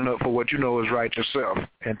standing up for what you know is right yourself.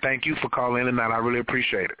 And thank you for calling in tonight. I really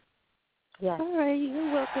appreciate it. Yeah. All right,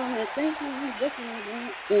 you're welcome, and thank you. We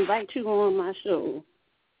definitely invite you on my show.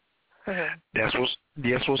 That's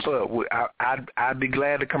what's up. I'd be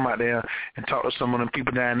glad to come out there and talk to some of them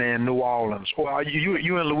people down there in New Orleans. Well, are you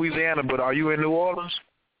in Louisiana, but are you in New Orleans?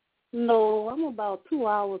 No, I'm about 2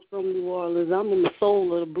 hours from New Orleans. I'm in the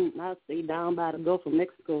soul of the boot, and I stay down by the Gulf of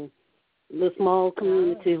Mexico. A little small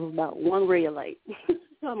community with about one red light.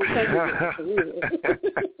 I'm a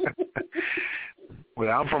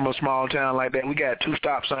Well, I'm from a small town like that. We got 2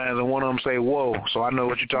 stop signs, and one of them say, whoa, so I know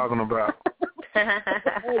what you're talking about.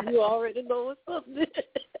 You already know what's up there.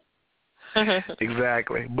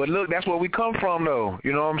 Exactly. But look, that's where we come from, though.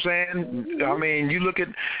 You know what I'm saying? I mean, you look at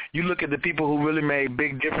the people who really made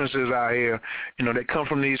big differences out here. They come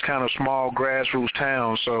from these kind of small grassroots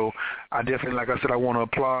towns. So I definitely, like I said, I want to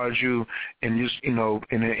applaud you and just,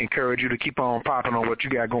 and encourage you to keep on popping on what you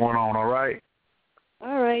got going on. All right?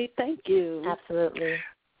 All right. Thank you. Absolutely.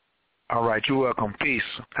 All right. You're welcome. Peace.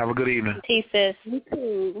 Have a good evening. Peace, sis. You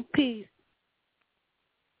too. Peace.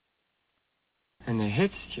 And the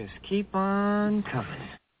hits just keep on coming.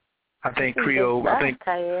 I think Creole,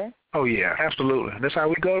 oh, yeah, absolutely. That's how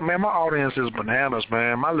we go, man. My audience is bananas,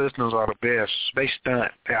 man. My listeners are the best. They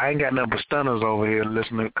stunt. I ain't got nothing but stunners over here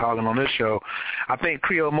calling on this show. I think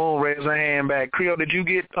Creole Moon raised her hand back. Creole, did you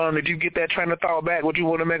get that train of thought back? What you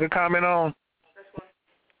want to make a comment on?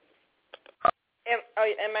 Am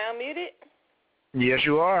I unmuted? Yes,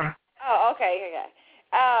 you are. Oh, okay.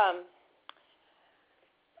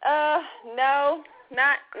 No,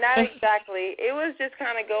 not exactly. It was just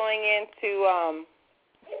kind of going into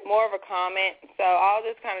more of a comment, so I'll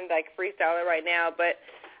just kind of like freestyle it right now. But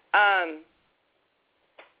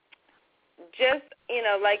just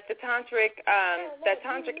like the tantric, that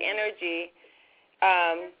tantric energy.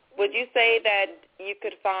 Would you say that you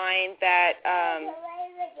could find that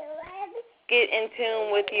get in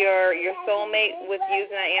tune with your soulmate with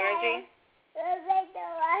using that energy?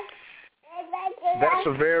 That's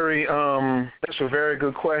a very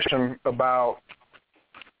good question about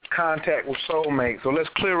contact with soulmate. So let's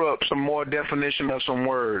clear up some more definition of some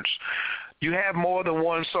words. You have more than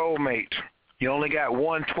one soulmate. You only got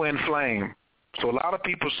one twin flame. So a lot of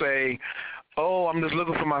people say, oh, I'm just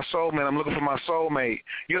looking for my soulmate. I'm looking for my soulmate.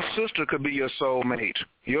 Your sister could be your soulmate.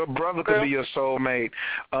 Your brother could be your soulmate.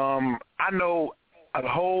 I know a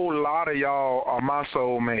whole lot of y'all are my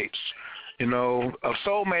soulmates. A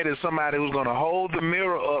soulmate is somebody who's going to hold the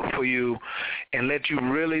mirror up for you and let you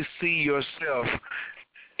really see yourself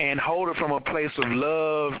and hold it from a place of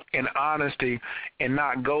love and honesty and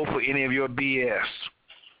not go for any of your BS.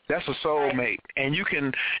 That's a soulmate, and you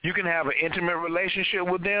can have an intimate relationship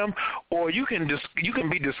with them, or you can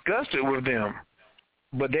be disgusted with them,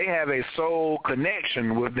 but they have a soul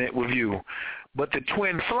connection with you. But the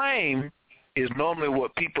twin flame is normally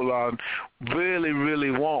what people are really,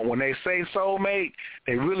 really want. When they say soulmate,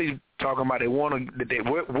 they really talking about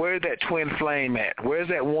where's that twin flame at? Where's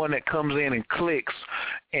that one that comes in and clicks,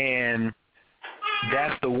 and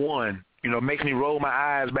that's the one. Makes me roll my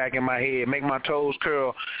eyes back in my head, make my toes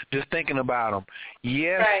curl just thinking about them.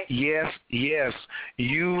 Yes, right. yes,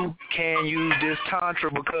 you can use this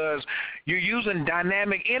Tantra because you're using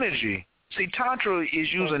dynamic energy. See, Tantra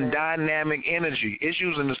is using dynamic energy. It's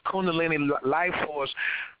using this Kundalini life force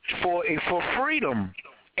for freedom.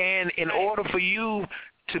 And in order for you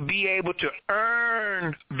to be able to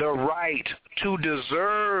earn the right to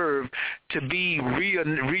deserve to be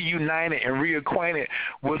reunited and reacquainted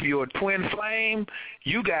with your twin flame,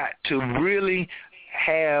 you got to really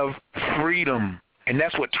have freedom. And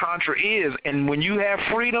that's what Tantra is. And when you have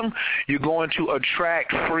freedom, you're going to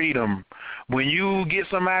attract freedom. When you get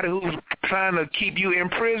somebody who's trying to keep you in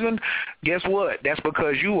prison, guess what? That's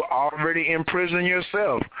because you are already in prison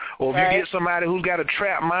yourself. Or if you get somebody who's got a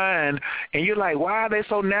trapped mind and you're like, why are they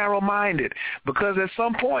so narrow-minded? Because at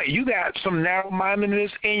some point you got some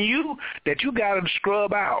narrow-mindedness in you that you got to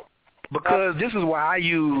scrub out. Because this is why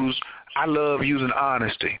I love using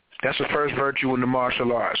honesty. That's the first virtue in the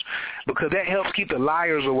martial arts, because that helps keep the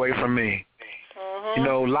liars away from me.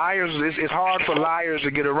 Liars, it's hard for liars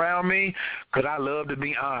to get around me because I love to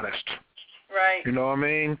be honest. Right. You know what I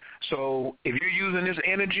mean? So if you're using this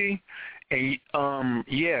energy, and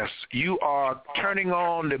yes, you are turning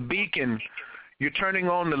on the beacon, you're turning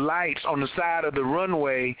on the lights on the side of the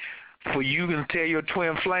runway for you can tell your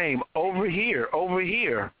twin flame, over here.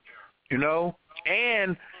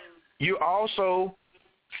 And you're also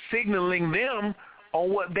signaling them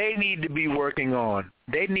on what they need to be working on.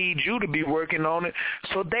 They need you to be working on it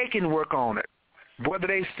so they can work on it, whether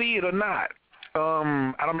they see it or not.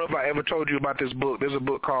 I don't know if I ever told you about this book. There's a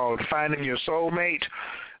book called Finding Your Soulmate,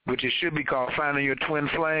 which it should be called Finding Your Twin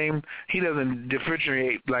Flame. He doesn't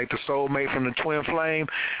differentiate like the soulmate from the twin flame,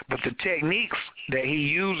 but the techniques that he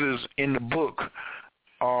uses in the book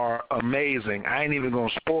are amazing. I ain't even going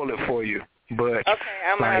to spoil it for you. But okay,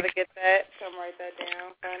 I'm gonna have to get that. Come write that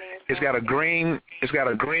down. It's got a green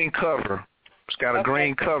cover. It's got a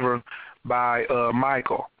green cover by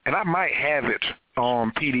Michael, and I might have it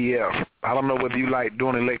on PDF. I don't know whether you like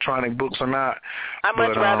doing electronic books or not. I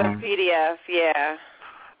much rather PDF. Yeah.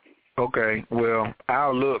 Okay, well,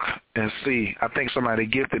 I'll look and see. I think somebody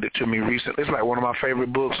gifted it to me recently. It's like one of my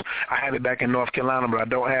favorite books. I had it back in North Carolina, but I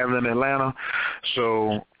don't have it in Atlanta,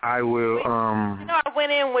 so I will. I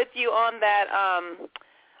went in with you on that.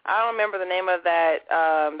 I don't remember the name of that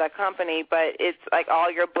company, but it's like all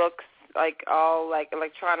your books, like all like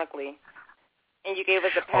electronically, and you gave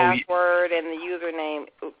us a password and the username.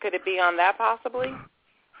 Could it be on that possibly?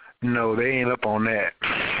 No, they ain't up on that.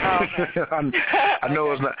 Oh, okay. I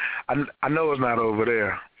know it's not. I know it's not over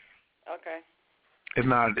there. Okay. It's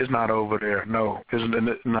not over there. No,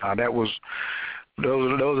 that was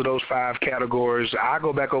those are those 5 categories. I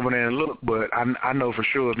go back over there and look, but I know for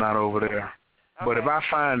sure it's not over there. Okay. But if I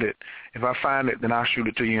find it, then I'll shoot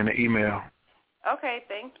it to you in the email. Okay,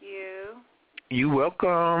 thank you. You're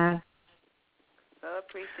welcome. So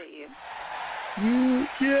appreciate you.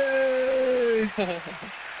 Yay!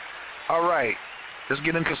 All right, let's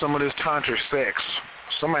get into some of this tantric sex.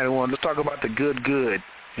 Let's talk about the good,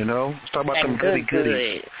 you know? Let's talk about some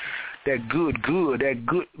goodies. That good.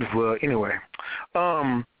 Well, anyway.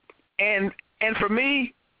 And for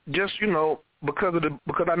me, just, you know, because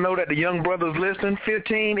I know that the young brothers listen,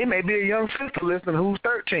 15, it may be a young sister listening who's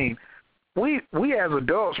 13. We as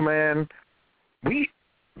adults, man,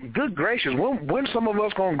 good gracious, when some of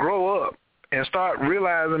us going to grow up and start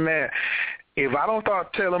realizing that if I don't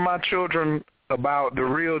start telling my children about the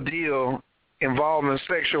real deal involving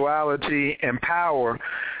sexuality and power,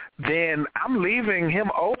 then I'm leaving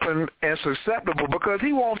him open and susceptible because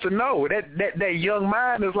he wants to know. That young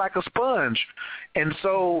mind is like a sponge. And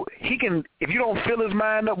so he can, if you don't fill his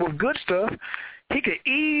mind up with good stuff, he could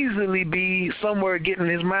easily be somewhere getting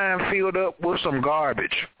his mind filled up with some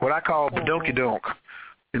garbage, what I call badonky-donk.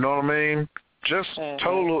 You know what I mean? Just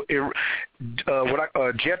total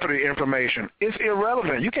Jeopardy information. It's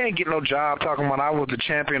irrelevant. You can't get no job talking about I was the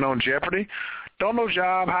champion on Jeopardy. Don't no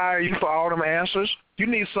job hire you for all them answers. You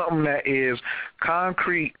need something that is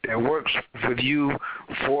concrete, that works with you,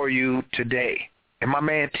 for you today. And my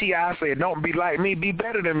man T.I. said, don't be like me, be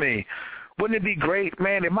better than me. Wouldn't it be great,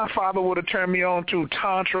 man, if my father would have turned me on to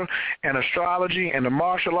Tantra and astrology and the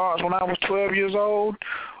martial arts when I was 12 years old?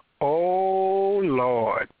 Oh,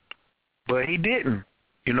 Lord. But he didn't,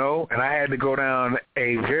 you know, and I had to go down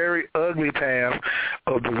a very ugly path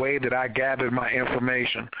of the way that I gathered my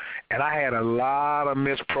information. And I had a lot of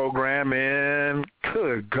misprogramming.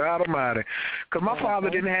 Good God Almighty. Because my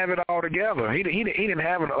father didn't have it all together. He didn't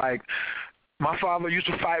have it like my father used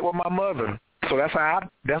to fight with my mother. So that's how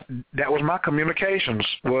that was my communications,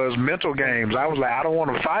 was mental games. I was like, I don't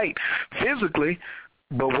want to fight physically,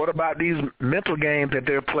 but what about these mental games that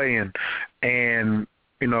they're playing? And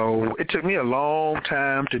you know, it took me a long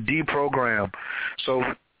time to deprogram. So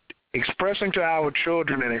expressing to our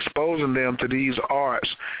children and exposing them to these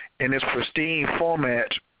arts in this pristine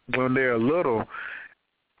format when they're little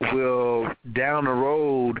will, down the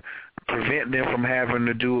road, prevent them from having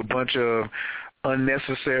to do a bunch of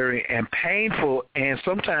unnecessary and painful and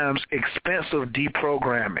sometimes expensive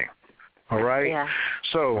deprogramming. All right? Yeah.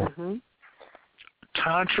 So,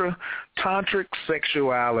 tantric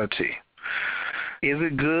sexuality. Is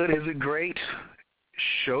it good? Is it great?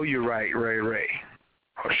 Show you right, Ray.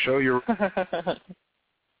 Or show you.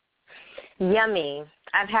 Yummy.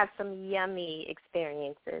 I've had some yummy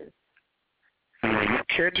experiences.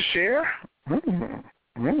 Care to share? Well,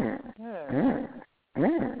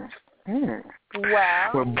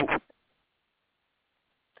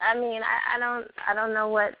 I mean, I don't know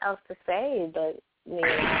what else to say, but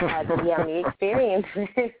I had yummy experiences.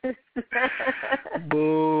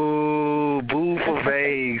 Boo for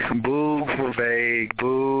vague. Boo.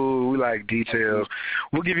 We like details.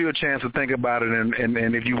 We'll give you a chance to think about it,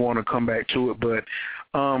 and if you want to come back to it. But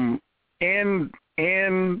in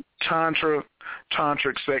tantric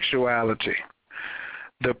sexuality,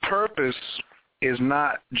 the purpose is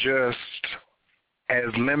not just as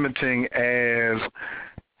limiting as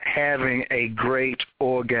having a great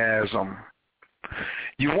orgasm.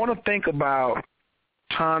 You want to think about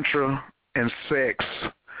Tantra and sex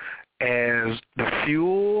as the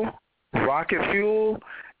fuel, rocket fuel,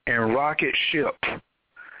 and rocket ship.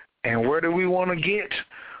 And where do we want to get?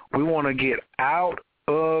 We want to get out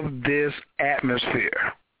of this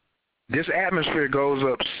atmosphere. This atmosphere goes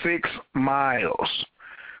up 6 miles.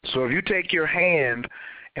 So if you take your hand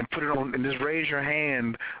and put it on, and just raise your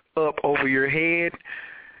hand up over your head,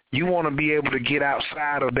 you want to be able to get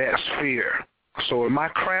outside of that sphere. So if my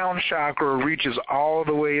crown chakra reaches all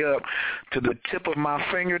the way up to the tip of my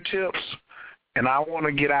fingertips, and I want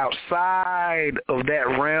to get outside of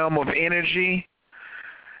that realm of energy,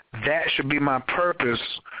 that should be my purpose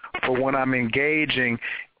for when I'm engaging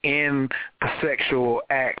in the sexual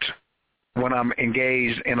act, when I'm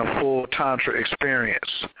engaged in a full Tantra experience.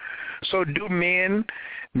 So do men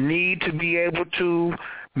need to be able to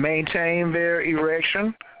maintain their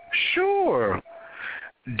erection? Sure.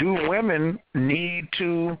 Do women need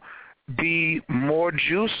to be more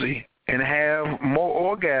juicy and have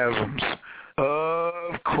more orgasms?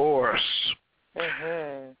 Of course.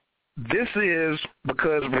 Mm-hmm. This is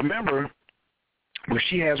because, remember, when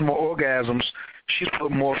she has more orgasms, she's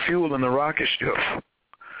put more fuel in the rocket ship.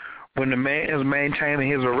 When the man is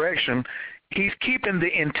maintaining his erection, he's keeping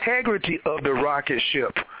the integrity of the rocket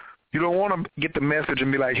ship. You don't want to get the message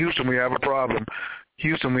and be like, Houston, we have a problem.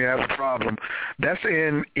 Houston, we have a problem. That's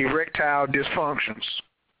in erectile dysfunctions.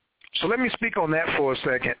 So let me speak on that for a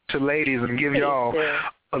second to ladies and give y'all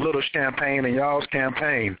a little champagne in y'all's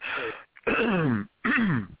campaign.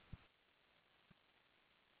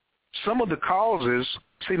 Some of the causes,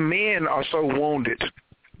 see, men are so wounded,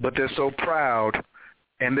 but they're so proud,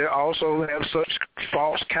 and they also have such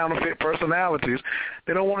false counterfeit personalities,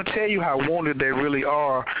 they don't want to tell you how wounded they really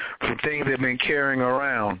are from things they've been carrying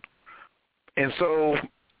around. And so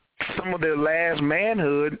some of their last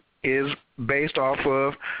manhood is based off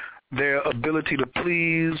of their ability to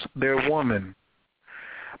please their woman.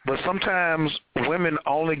 But sometimes women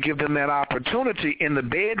only give them that opportunity in the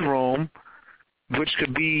bedroom, which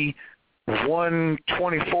could be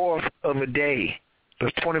 1/24th of a day.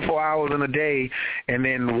 There's 24 hours in a day, and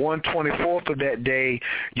then 1/24th of that day,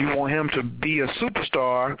 you want him to be a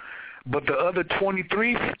superstar, but the other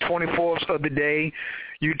 23/24ths of the day,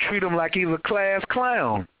 you treat him like he's a class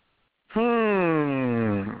clown.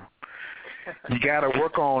 You got to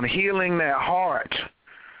work on healing that heart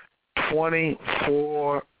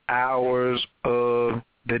 24 hours of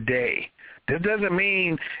the day. This doesn't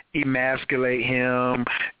mean emasculate him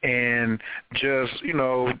and just,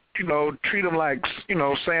 treat him like,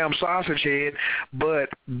 Sam Sausage Head, but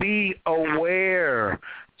be aware.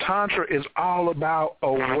 Tantra is all about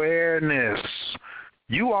awareness.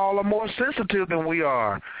 You all are more sensitive than we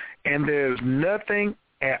are, and there's nothing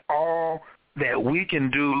at all that we can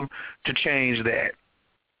do to change that.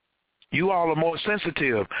 You all are more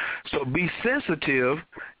sensitive. So be sensitive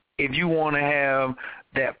if you want to have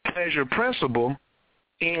that pleasure principle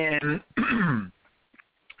in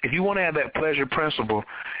if you want to have that pleasure principle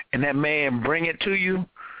and that man bring it to you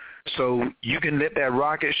so you can let that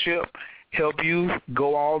rocket ship help you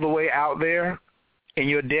go all the way out there in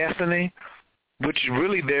your destiny, which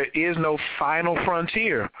really there is no final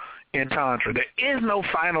frontier in Tantra. There is no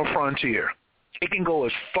final frontier. It can go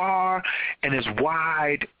as far and as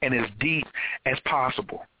wide and as deep as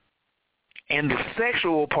possible. And the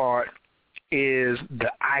sexual part is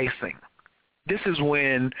the icing. This is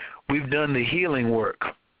when we've done the healing work,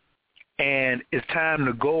 and it's time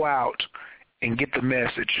to go out and get the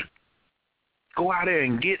message. Go out there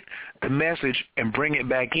and get the message and bring it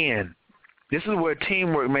back in. This is where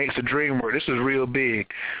teamwork makes the dream work. This is real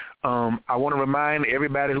big. I want to remind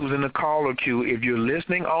everybody who's in the caller queue, if you're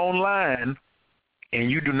listening online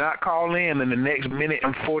and you do not call in the next minute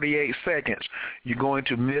and 48 seconds, you're going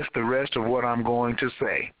to miss the rest of what I'm going to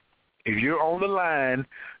say. If you're on the line,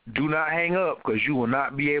 do not hang up because you will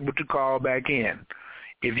not be able to call back in.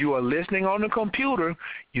 If you are listening on the computer,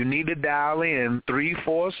 you need to dial in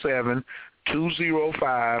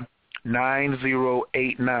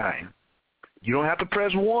 347-205-9089. You don't have to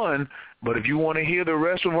press 1, but if you want to hear the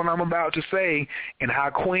rest of what I'm about to say and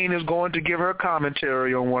how Queen is going to give her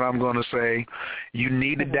commentary on what I'm going to say, you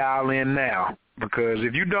need to dial in now, because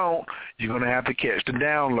if you don't, you're going to have to catch the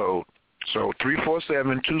download. So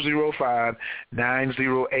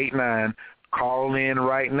 347-205-9089, call in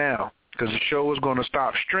right now, because the show is going to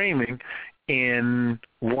stop streaming in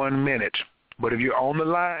 1 minute. But if you're on the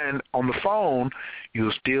line, on the phone,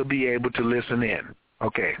 you'll still be able to listen in.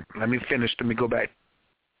 Okay, let me finish. Let me go back.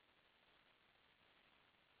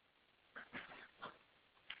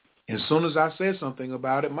 As soon as I said something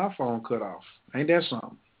about it, my phone cut off. Ain't that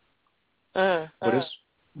something?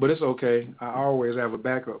 But it's okay. I always have a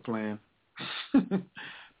backup plan.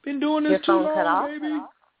 Been doing this too long, baby.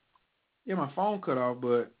 Yeah, my phone cut off,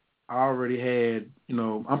 but I already had,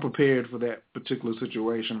 I'm prepared for that particular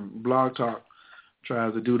situation. Blog Talk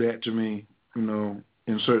tries to do that to me, in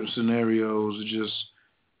certain scenarios. It just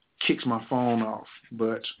kicks my phone off.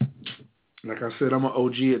 But like I said, I'm an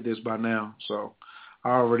OG at this by now, so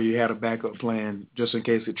I already had a backup plan just in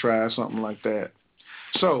case it tries something like that.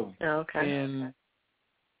 So, in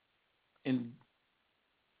 10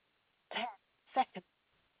 seconds.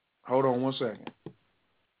 Hold on 1 second.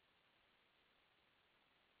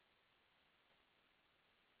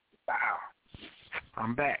 Wow.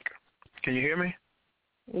 I'm back. Can you hear me?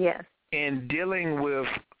 Yes. In dealing with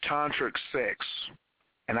tantric sex,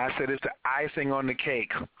 and I said it's the icing on the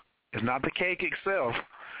cake. It's not the cake itself.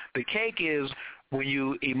 The cake is when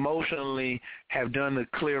you emotionally have done the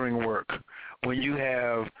clearing work, when you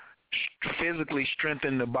have physically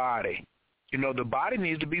strengthened the body. The body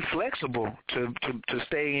needs to be flexible to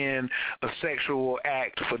stay in a sexual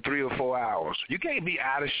act for 3 or 4 hours. You can't be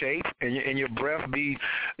out of shape and your breath be,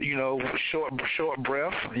 short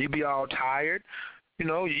breath. You be all tired. You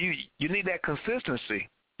need that consistency.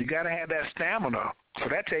 You got to have that stamina. So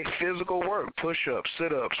that takes physical work, push-ups,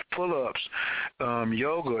 sit-ups, pull-ups,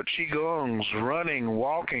 yoga, qigongs, running,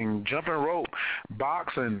 walking, jumping rope,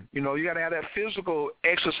 boxing. You got to have that physical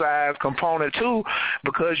exercise component too,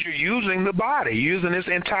 because you're using the body, using this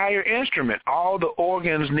entire instrument. All the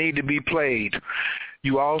organs need to be played.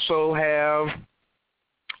 You also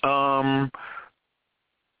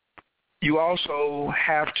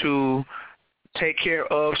have to take care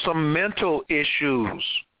of some mental issues.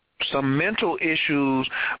 Some mental issues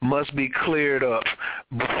must be cleared up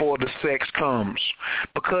before the sex comes.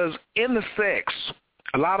 Because in the sex,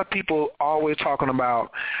 a lot of people always talking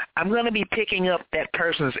about, I'm going to be picking up that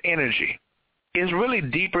person's energy. It's really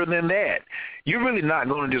deeper than that. You're really not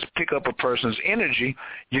going to just pick up a person's energy.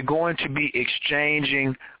 You're going to be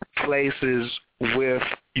exchanging places with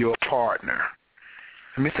your partner.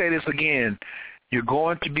 Let me say this again. You're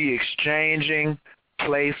going to be exchanging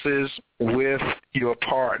places with your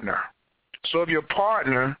partner. So if your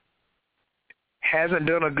partner hasn't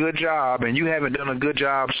done a good job and you haven't done a good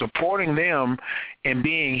job supporting them and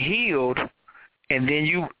being healed, and then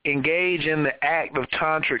you engage in the act of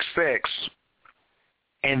tantric sex,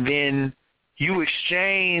 and then you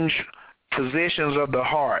exchange positions of the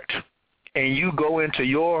heart, and you go into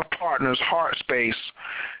your partner's heart space,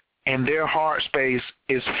 and their heart space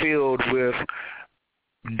is filled with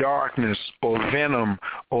darkness or venom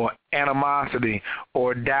or animosity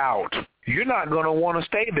or doubt, you're not going to want to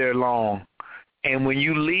stay there long. And when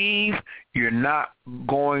you leave, you're not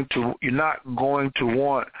going to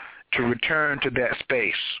want to return to that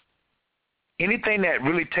space. Anything that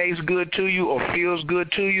really tastes good to you or feels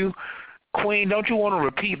good to you, Queen, don't you want to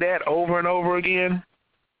repeat that over and over again?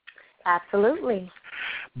 Absolutely.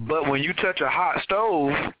 But when you touch a hot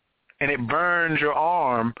stove and it burns your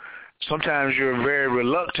arm, sometimes you're very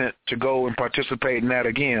reluctant to go and participate in that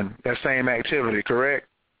again, that same activity, correct?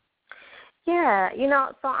 Yeah,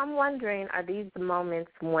 so I'm wondering, are these the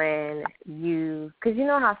moments when because you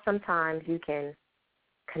know how sometimes you can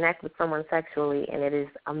connect with someone sexually and it is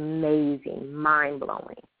amazing,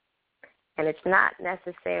 mind-blowing. And it's not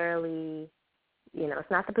necessarily, it's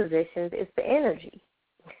not the positions, it's the energy.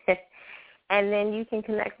 And then you can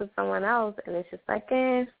connect with someone else and it's just like,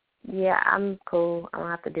 yeah, I'm cool. I don't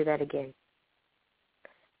have to do that again.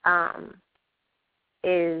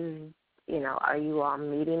 Are you all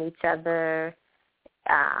meeting each other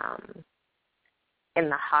in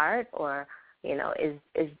the heart, or is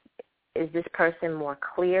this person more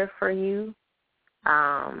clear for you?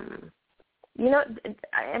 Am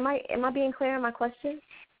I being clear in my question?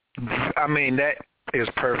 I mean, that is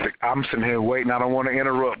perfect. I'm sitting here waiting. I don't want to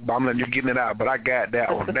interrupt, but I'm letting you get it out. But I got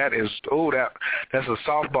that one. That is, that's a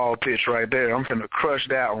softball pitch right there. I'm going to crush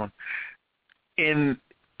that one. And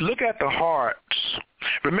look at the hearts.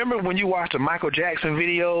 Remember when you watch the Michael Jackson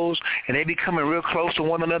videos and they be coming real close to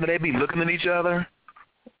one another, they be looking at each other?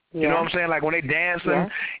 Yeah. You know what I'm saying? Like when they dancing, yeah.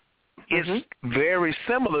 It's very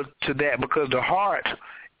similar to that, because the heart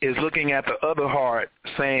is looking at the other heart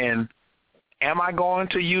saying, am I going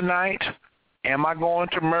to unite? Am I going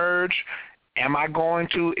to merge? Am I going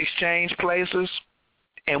to exchange places?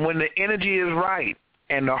 And when the energy is right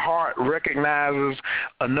and the heart recognizes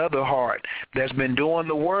another heart that's been doing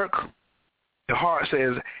the work, the heart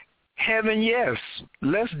says, heaven, yes.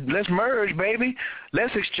 Let's merge, baby.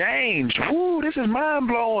 Let's exchange. Woo, this is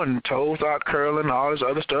mind-blowing. Toes start curling. All this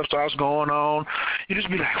other stuff starts going on. You just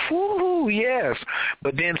be like, woo, yes.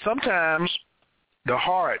 But then sometimes the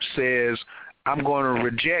heart says, I'm going to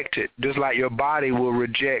reject it, just like your body will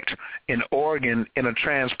reject an organ in a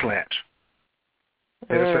transplant.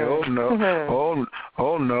 They'll say, oh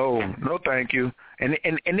no, no, thank you. And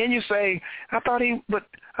then you say, I thought he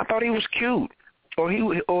was cute, or he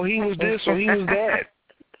was this, or he was that.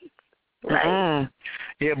 Right.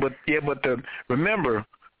 But remember,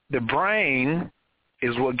 the brain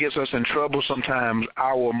is what gets us in trouble sometimes.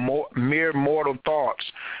 Our mere mortal thoughts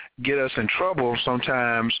get us in trouble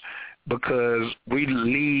sometimes because we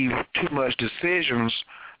leave too much decisions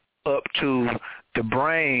up to the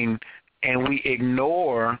brain and we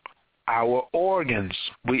ignore our organs.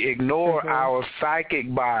 We ignore our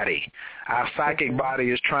psychic body. Our psychic body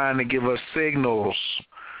is trying to give us signals.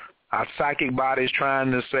 Our psychic body is trying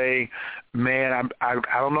to say, man, I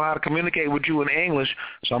don't know how to communicate with you in English,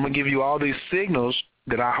 so I'm going to give you all these signals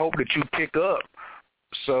that I hope that you pick up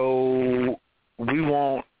so we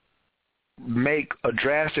won't make a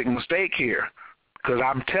drastic mistake here, because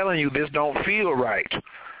I'm telling you this don't feel right,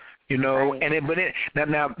 you know. Right.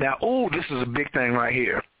 Now, this is a big thing right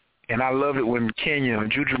here, and I love it when Kenya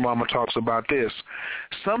and Juju Mama talks about this.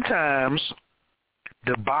 Sometimes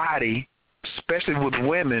the body, especially with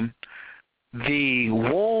women, the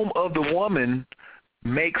womb of the woman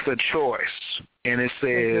makes a choice, and it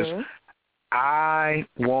says, I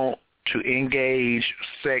want to engage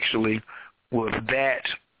sexually with that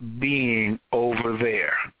being over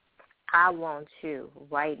there. I want you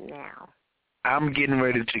right now. I'm getting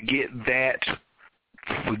ready to get that,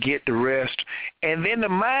 forget the rest. And then the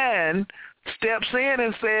mind steps in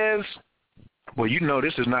and says, well, you know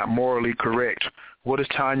this is not morally correct. What is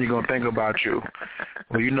Tanya going to think about you?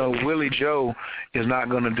 Well, you know, Willie Joe is not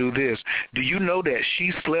going to do this. Do you know that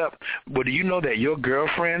she slept? Well, do you know that your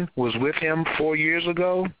girlfriend was with him 4 years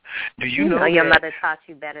ago? Do you know your mother taught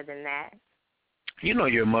you better than that? You know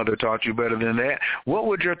your mother taught you better than that. What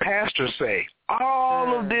would your pastor say?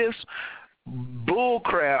 All of this bull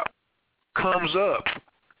crap comes up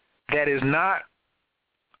that is not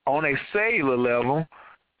on a cellular level.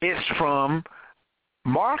 It's from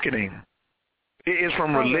marketing. It is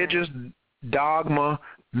from religious dogma,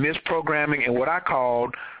 misprogramming, and what I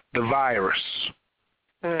called the virus.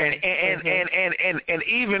 And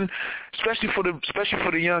even especially for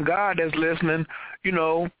the young God that's listening, you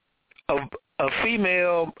know, a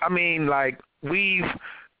female. I mean, like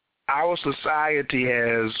our society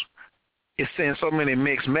is sending so many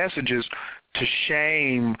mixed messages to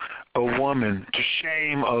shame a woman, to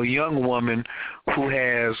shame a young woman who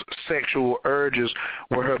has sexual urges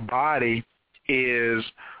where her body is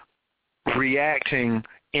reacting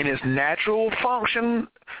in its natural function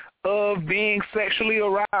of being sexually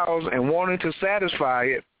aroused and wanting to satisfy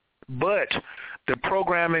it, but the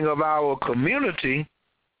programming of our community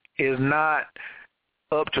is not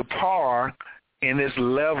up to par in this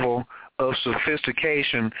level of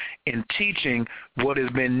sophistication in teaching what has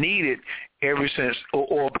been needed ever since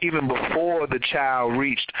or even before the child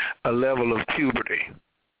reached a level of puberty.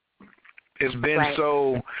 It's been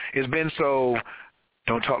so,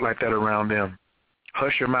 don't talk like that around them.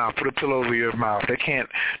 Hush your mouth. Put a pillow over your mouth. We can't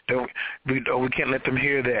let them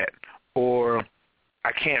hear that. Or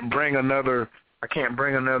I can't bring another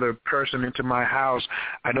person into my house.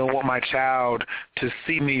 I don't want my child to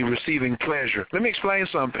see me receiving pleasure. Let me explain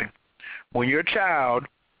something. When your child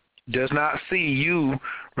does not see you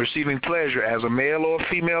receiving pleasure as a male or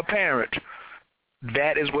female parent,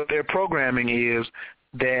 that is what their programming is,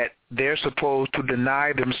 that they're supposed to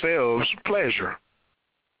deny themselves pleasure,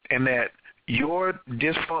 and that your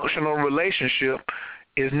dysfunctional relationship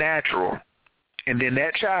is natural. And then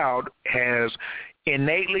that child has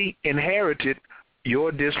innately inherited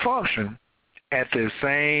your dysfunction at the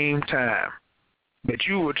same time. But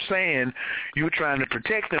you were saying you were trying to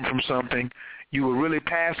protect them from something. You were really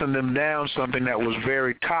passing them down something that was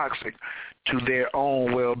very toxic to their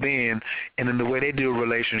own well-being and in the way they do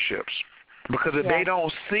relationships. Because if they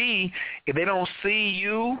don't see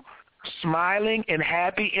you smiling and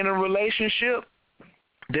happy in a relationship,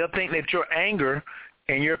 they'll think that your anger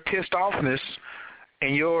and your pissed offness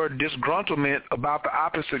and your disgruntlement about the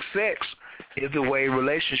opposite sex is the way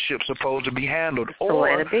relationships supposed to be handled. Or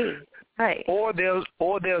it'll be. Right. Or they'll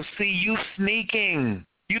see you sneaking.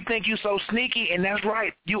 You think you so sneaky, and that's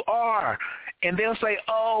right, you are. And they'll say,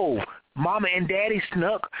 "Oh, Mama and Daddy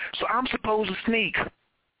snuck, so I'm supposed to sneak."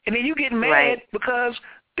 And then you get mad because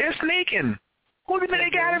they're sneaking. Who do you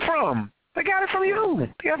think they got it from? They got it from you.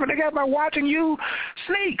 They got it by watching you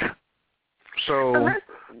sneak. So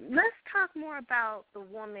let's talk more about the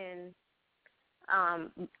woman's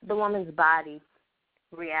body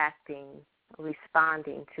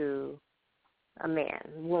responding to a man,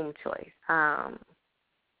 womb choice.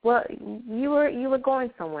 Well, you were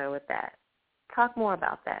going somewhere with that. Talk more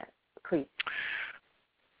about that, please.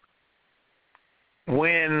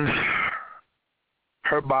 When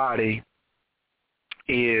her body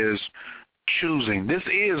is choosing, this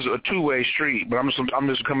is a two-way street, but I'm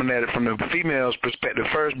just coming at it from the female's perspective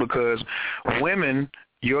first, because women,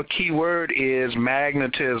 your key word is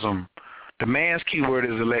magnetism. The man's key word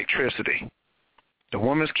is electricity. The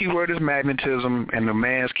woman's key word is magnetism, and the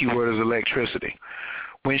man's key word is electricity.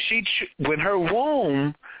 When her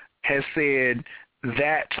womb has said,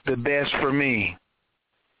 that's the best for me,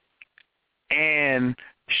 and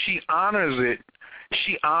she honors it,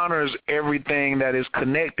 she honors everything that is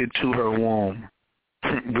connected to her womb,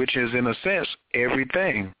 which is, in a sense,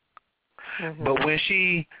 everything. Mm-hmm. But when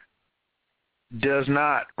she does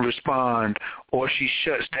not respond, or she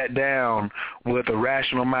shuts that down with a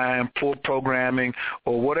rational mind, poor programming,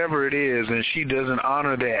 or whatever it is, and she doesn't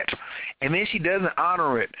honor that, and then she doesn't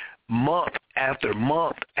honor it month after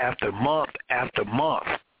month after month after month,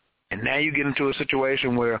 and now you get into a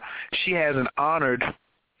situation where she hasn't honored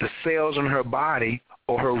the cells in her body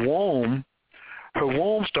or her womb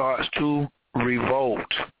starts to revolt.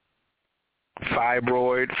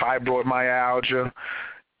 Fibromyalgia,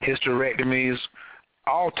 hysterectomies,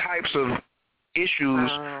 all types of issues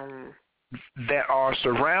that are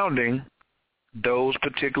surrounding those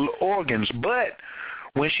particular organs. But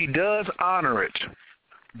when she does honor it,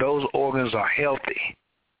 those organs are healthy.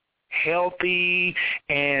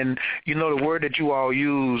 And you know the word that you all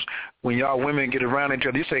use when y'all women get around each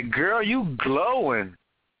other, you say, girl, you glowing.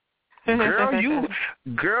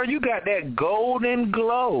 Girl, you got that golden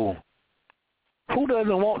glow. Who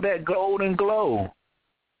doesn't want that golden glow?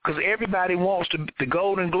 Because everybody wants the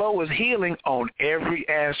golden glow is healing on every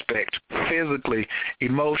aspect, physically,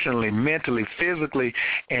 emotionally, mentally, physically,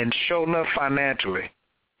 and sure enough financially.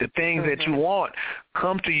 The things that you want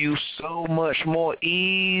come to you so much more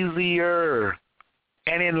easier.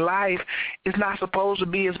 And in life, it's not supposed to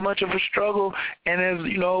be as much of a struggle and as,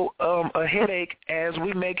 a headache as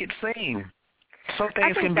we make it seem. Some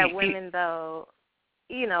things I think can that be women, though,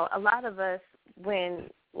 a lot of us, when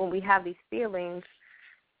we have these feelings,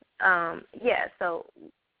 so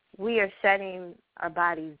we are shutting our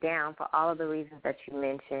bodies down for all of the reasons that you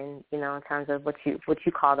mentioned, in terms of what you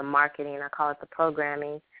call the marketing. I call it the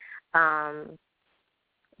programming.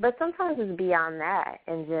 But sometimes it's beyond that,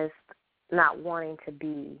 and just not wanting to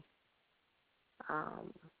be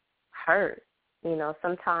hurt.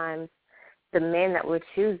 Sometimes the men that we're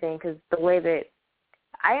choosing, because the way that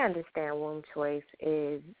I understand womb choice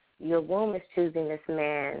is your womb is choosing this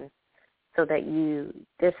man so that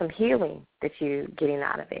there's some healing that you're getting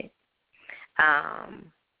out of it.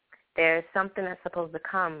 There's something that's supposed to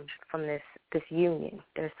come from this union.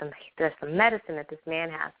 There's some medicine that this man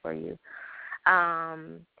has for you.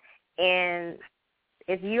 And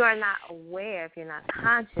if you are not aware, if you're not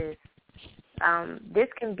conscious, this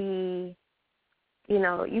can be,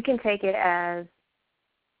 you can take it as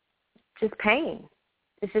just pain.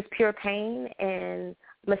 It's just pure pain and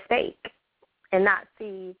mistake, and not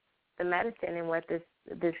see the medicine and what this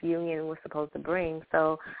union was supposed to bring.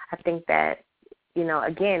 So I think that,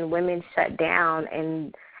 again, women shut down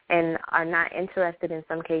and are not interested in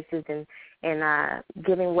some cases in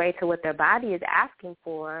giving way to what their body is asking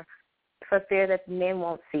for fear that men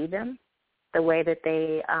won't see them the way that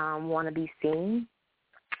they want to be seen.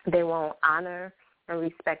 They won't honor and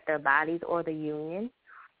respect their bodies or the union.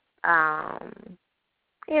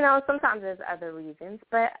 Sometimes there's other reasons,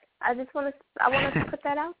 but I want to put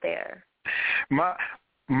that out there. My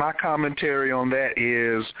commentary on that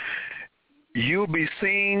is you'll be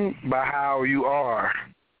seen by how you are.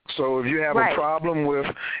 So if you have a problem with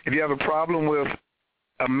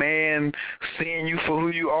a man seeing you for who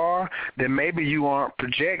you are, then maybe you aren't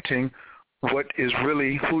projecting what is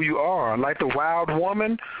really who you are. Like the wild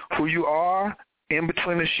woman, who you are in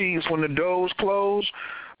between the sheets when the doors close,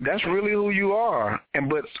 that's really who you are.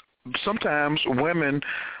 But sometimes women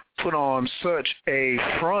put on such a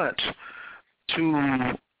front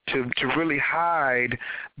to really hide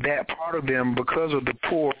that part of them because of the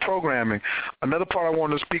poor programming. Another part I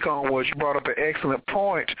wanted to speak on was you brought up an excellent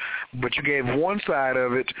point, but you gave one side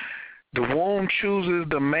of it. The womb chooses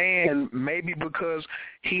the man maybe because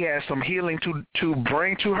he has some healing to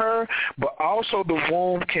bring to her, but also the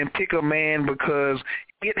womb can pick a man because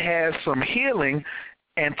it has some healing,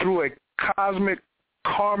 and through a cosmic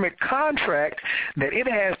karmic contract that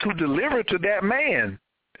it has to deliver to that man.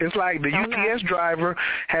 It's like the UPS driver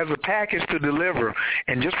has a package to deliver,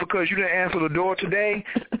 and just because you didn't answer the door today,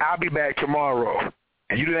 I'll be back tomorrow.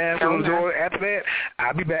 and you didn't answer the door after that,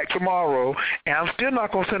 I'll be back tomorrow, and I'm still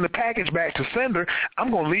not gonna send the package back to sender.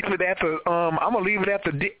 I'm gonna leave it at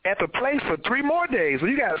the place for 3 more days. So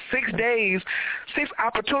you got 6 days, 6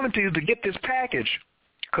 opportunities to get this package,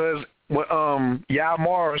 because Yao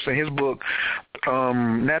Morris in his book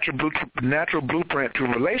Natural Blueprint to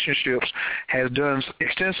Relationships has done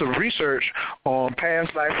extensive research on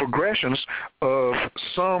past life regressions of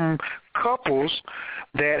some couples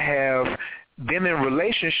that have been in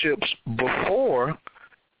relationships before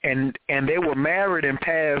and they were married in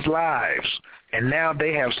past lives, and now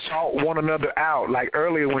they have sought one another out. Like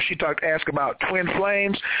earlier when she asked about twin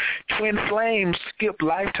flames skip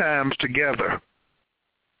lifetimes together.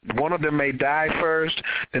 One of them may die first,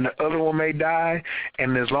 then the other one may die,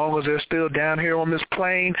 and as long as they're still down here on this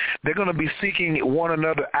plane, they're going to be seeking one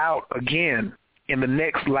another out again in the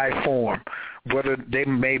next life form, whether they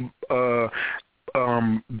may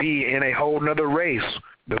be in a whole nother race.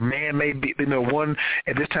 The man may be, one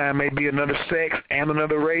at this time may be another sex and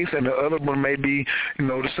another race, and the other one may be,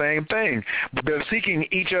 the same thing. But they're seeking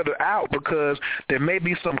each other out because there may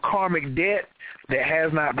be some karmic debt that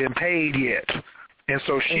has not been paid yet. And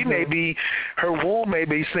so she may be, her womb may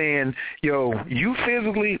be saying, yo, you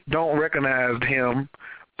physically don't recognize him,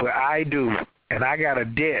 but I do, and I got a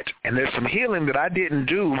debt, and there's some healing that I didn't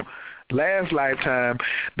do last lifetime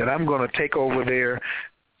that I'm going to take over there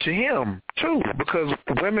to him too, because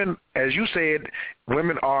women, as you said,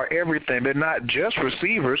 women are everything. They're not just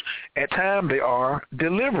receivers. At times they are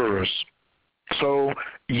deliverers. So,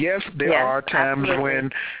 yes, there are times when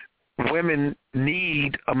women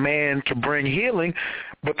need a man to bring healing,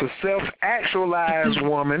 but the self-actualized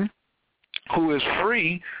woman who is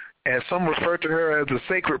free, as some refer to her as the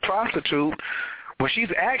sacred prostitute, when she's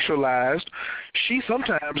actualized, she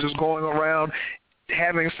sometimes is going around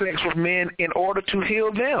having sex with men in order to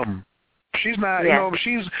heal them. She's not,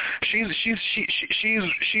 she's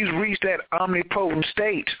reached that omnipotent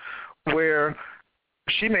state where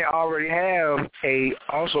she may already have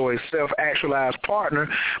also a self-actualized partner,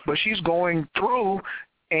 but she's going through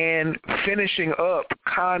and finishing up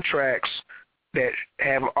contracts that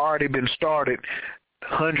have already been started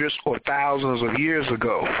hundreds or thousands of years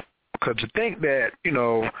ago. Because to think that,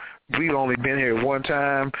 we've only been here one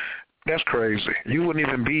time, that's crazy. You wouldn't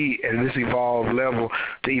even be at this evolved level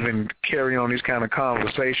to even carry on these kind of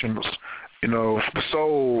conversations. The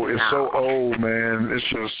soul is so old, man. It's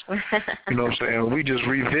just, what I'm saying, we just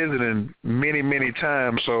revisiting many, many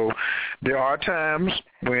times. So there are times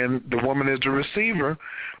when the woman is the receiver,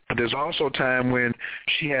 but there's also time when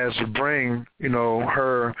she has to bring,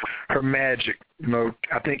 her magic.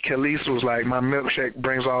 I think Khalees was like, my milkshake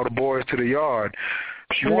brings all the boys to the yard.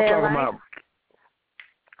 She won't talk about...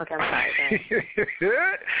 Okay, I'm sorry.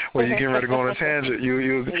 Well, you're getting ready to go on a tangent. I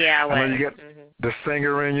know you got the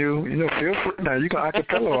singer in you. Feel free. Now, you can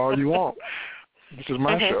acapella all you want. This is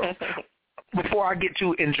my show. Before I get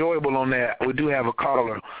too enjoyable on that, we do have a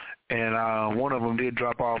caller, and one of them did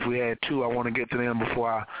drop off. We had 2. I want to get to them before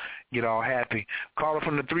I get all happy. Caller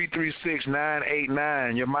from the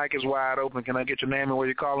 336-989. Your mic is wide open. Can I get your name and where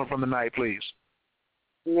you're calling from tonight, please?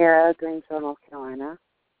 Mira, Greensboro, North Carolina.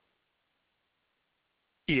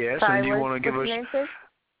 Yes, Sorry, and you want to give us... What's your name, sis?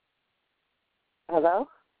 Hello?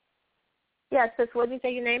 Yeah, sis, what did you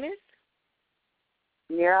say your name is?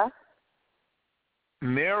 Mira.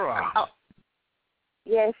 Mira. Oh.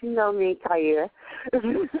 Yes, you know me, Kair.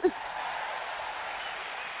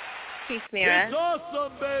 Peace, Mira. It's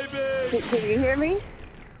awesome, baby! Can you hear me?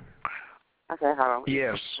 Okay, hold on.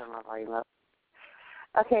 Yes. Turn my volume up.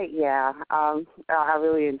 Okay, yeah. I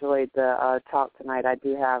really enjoyed the talk tonight. I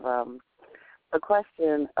do have... a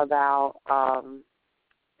question about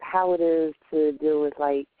how it is to deal with,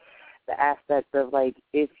 like, the aspect of, like,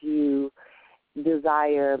 if you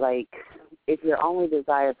desire, like, if your only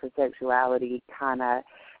desire for sexuality kind of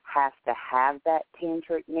has to have that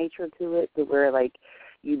tantric nature to it, to where, like,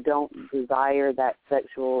 you don't desire that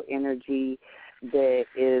sexual energy that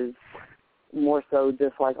is more so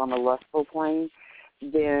just, like, on the lustful plane,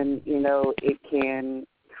 then, it can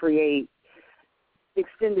create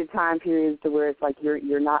extended time periods to where it's like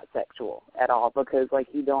you're not sexual at all, because like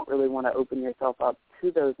you don't really want to open yourself up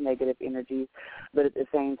to those negative energies, but at the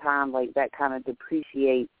same time, like, that kind of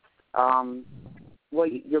depreciates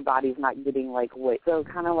your body's not getting, like, what. So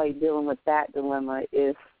kind of like dealing with that dilemma,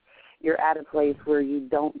 if you're at a place where you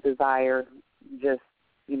don't desire just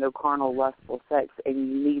carnal lustful sex and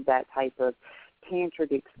you need that type of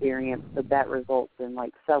tantric experience, but that results in,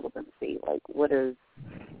 like, celibacy, like, what is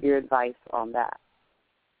your advice on that?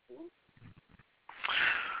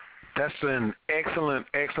 That's an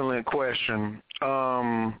excellent question.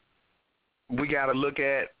 we got to look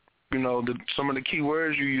at, some of the key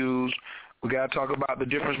words you use. We got to talk about the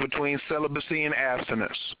difference between celibacy and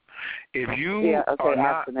abstinence. If you are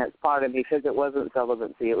not, abstinence, pardon me, because it wasn't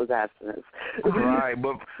celibacy, it was abstinence. Right,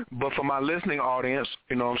 but for my listening audience,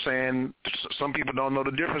 I'm saying, some people don't know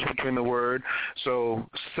the difference between the word. So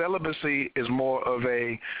celibacy is more of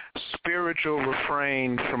a spiritual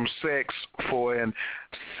refrain from sex for a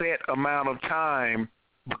set amount of time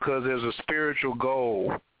because there's a spiritual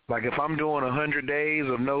goal. Like if I'm doing 100 days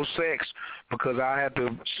of no sex because I have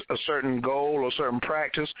a certain goal or certain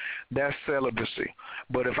practice, that's celibacy.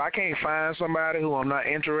 But if I can't find somebody who I'm not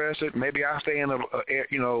interested, maybe I stay in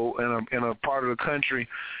a part of the country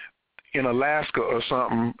in Alaska or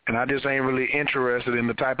something, and I just ain't really interested in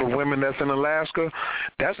the type of women that's in Alaska,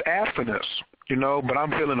 that's abstinence, but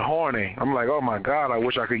I'm feeling horny. I'm like, oh my God, I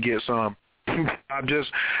wish I could get some.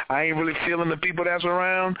 I ain't really feeling the people that's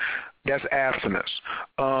around. That's abstinence.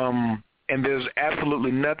 And there's absolutely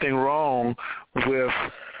nothing wrong with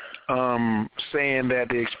saying that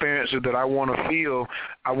the experiences that I want to feel,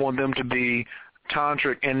 I want them to be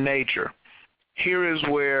tantric in nature. Here is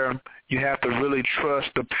where you have to really trust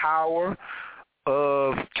the power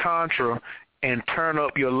of Tantra and turn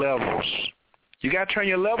up your levels. You got to turn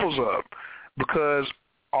your levels up, because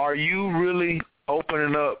are you really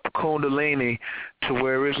opening up Kundalini to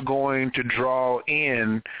where it's going to draw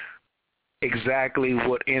in exactly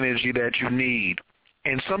what energy that you need?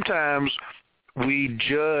 And sometimes we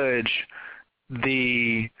judge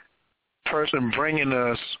the person bringing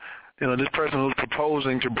us, this person who's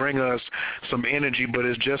proposing to bring us some energy, but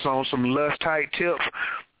it's just on some lust-type tips.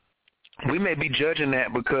 We may be judging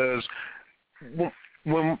that because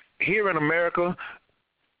when here in America,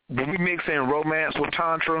 when we mix in romance with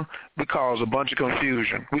Tantra, we cause a bunch of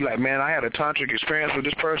confusion. We like, man, I had a tantric experience with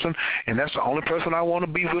this person, and that's the only person I want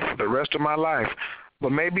to be with for the rest of my life.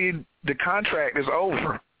 But maybe the contract is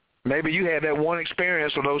over. Maybe you had that one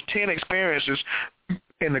experience or those 10 experiences,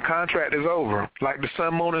 and the contract is over. Like the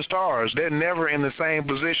sun, moon, and stars, they're never in the same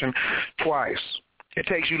position twice. It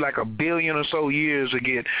takes you like 1 billion or so years to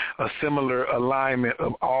get a similar alignment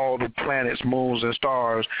of all the planets, moons, and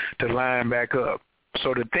stars to line back up.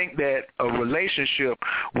 So to think that a relationship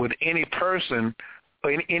with any person,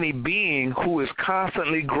 any being who is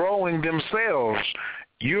constantly growing themselves,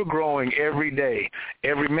 you're growing every day.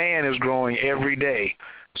 Every man is growing every day.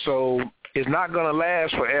 So it's not going to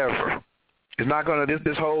last forever. It's not going to,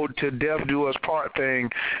 this whole till death do us part thing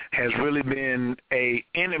has really been a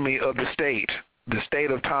enemy of the state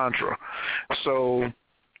of Tantra. So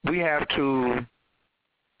we have to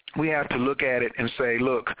look at it and say,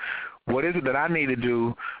 look, what is it that I need to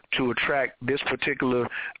do to attract this particular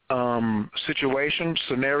situation,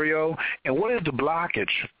 scenario, and what is the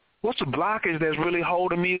blockage? What's the blockage that's really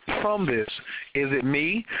holding me from this? Is it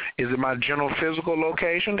me? Is it my general physical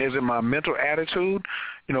location? Is it my mental attitude?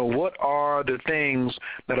 What are the things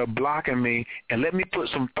that are blocking me? And let me put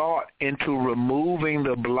some thought into removing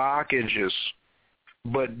the blockages,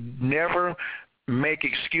 but never make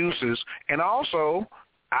excuses. And also,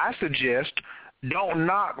 I suggest don't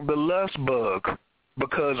knock the lust bug,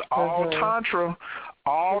 because all tantric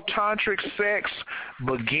sex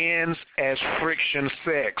begins as friction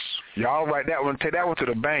sex. Y'all write that one, take that one to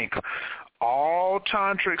the bank. All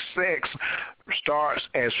tantric sex starts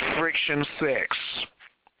as friction sex.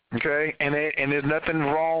 Okay? And there's nothing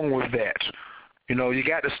wrong with that. You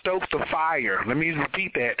got to stoke the fire. Let me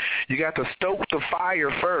repeat that. You got to stoke the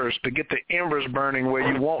fire first to get the embers burning where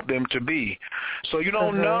you want them to be. So you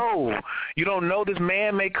don't know. You don't know, this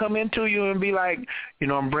man may come into you and be like,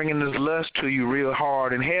 I'm bringing this lust to you real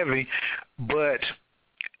hard and heavy. But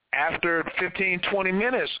after 15, 20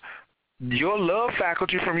 minutes, your love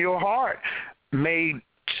faculty from your heart may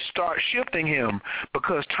start shifting him,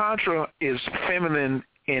 because Tantra is feminine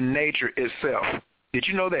in nature itself. Did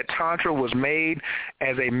you know that Tantra was made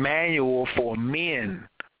as a manual for men?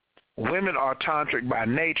 Women are tantric by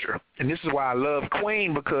nature. And this is why I love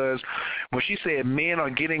Queen, because when she said men are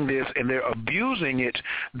getting this and they're abusing it,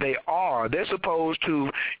 they are. They're supposed to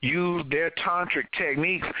use their tantric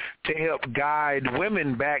techniques to help guide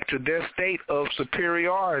women back to their state of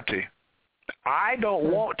superiority. I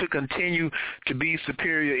don't want to continue to be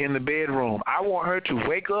superior in the bedroom. I want her to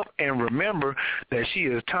wake up and remember that she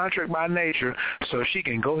is tantric by nature, so she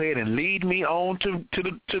can go ahead and lead me on to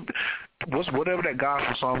whatever that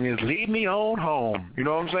gospel song is. Lead me on home. You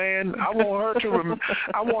know what I'm saying? I want her to remember.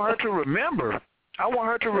 I want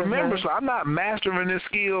her to remember. So I'm not mastering this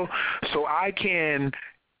skill so I can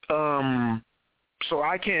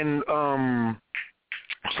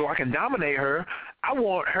dominate her. I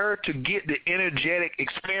want her to get the energetic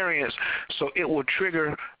experience so it will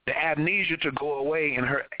trigger the amnesia to go away and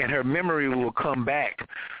her memory will come back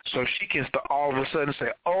so she can all of a sudden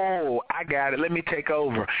say, oh, I got it, let me take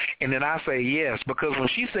over. And then I say yes, because when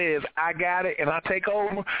she says I got it and I take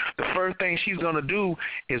over, the first thing she's going to do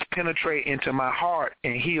is penetrate into my heart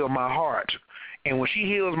and heal my heart. And when she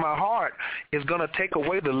heals my heart, it's going to take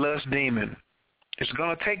away the lust demon. It's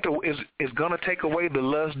going to take away the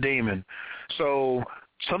lust demon. So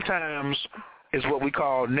sometimes it's what we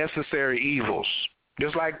call necessary evils.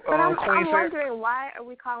 Just like I'm Queen said. wondering, why are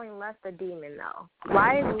we calling lust a demon though?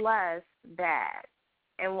 Why is lust bad?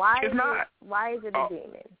 And why is it a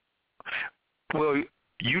demon? Well,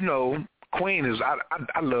 you know, Queen is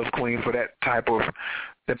I love Queen for that type of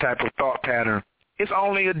thought pattern. It's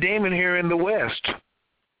only a demon here in the West.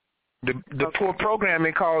 The poor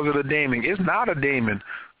programming calls it a demon. It's not a demon.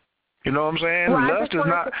 You know what I'm saying? Well, Lust I just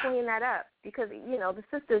wanted to clean that up because, you know, the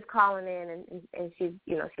sister's calling in and she's,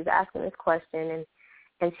 you know, she's asking this question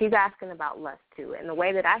and she's asking about lust too. And the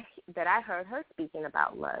way that I heard her speaking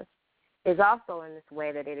about lust is also in this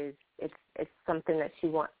way that it's something that she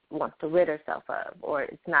wants to rid herself of, or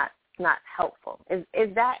it's not helpful.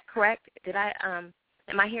 Is that correct? Am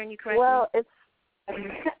I hearing you correctly? Well, it's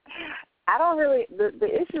I don't really, the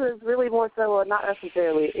issue is really more so, well, not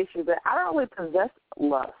necessarily an issue, but I don't really possess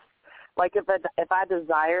lust. Like, if I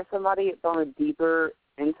desire somebody, it's on a deeper,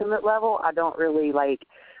 intimate level. I don't really,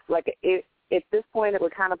 at this point, it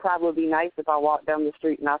would kind of probably be nice if I walked down the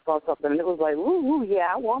street and I saw something and it was like, ooh, yeah,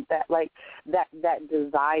 I want that. Like, that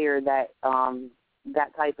desire, that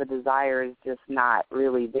type of desire is just not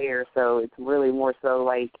really there. So it's really more so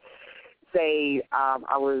like, say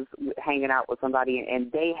I was hanging out with somebody and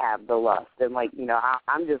they have the lust, and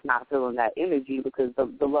I'm just not feeling that energy because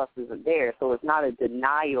the lust isn't there. So it's not a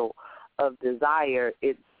denial of desire;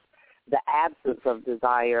 it's the absence of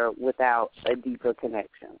desire without a deeper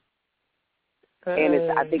connection.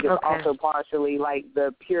 And I think it's also partially like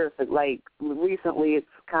the recently it's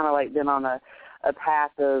kind of been on a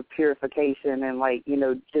path of purification and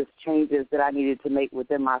just changes that I needed to make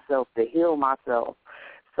within myself to heal myself.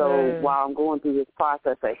 So while I'm going through this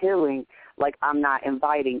process of healing, I'm not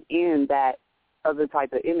inviting in that other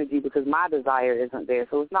type of energy because my desire isn't there.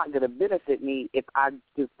 So it's not going to benefit me if I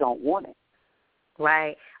just don't want it.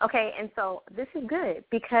 Right. Okay, and so this is good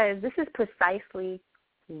because this is precisely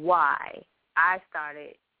why I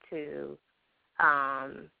started to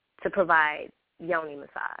provide yoni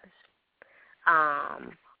massage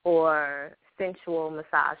or sensual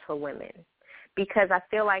massage for women. Because I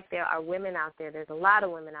feel like there are women out there, there's a lot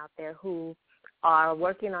of women out there who are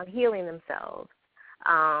working on healing themselves,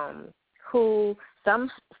 who some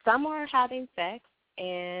are having sex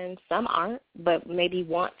and some aren't, but maybe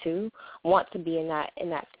want to be in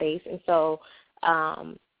that space. And so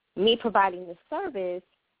me providing this service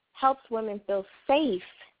helps women feel safe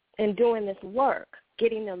in doing this work,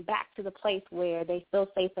 getting them back to the place where they feel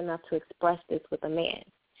safe enough to express this with a man.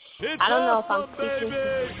 I don't know if I'm speaking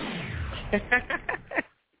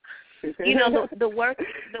you know, the work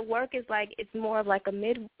is it's more of like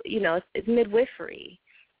it's midwifery.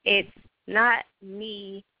 It's not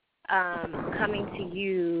me coming to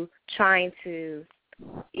you trying to,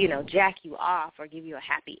 jack you off or give you a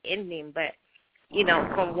happy ending, but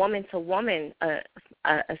from woman to woman, a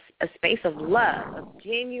space of love, of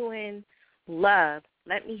genuine love.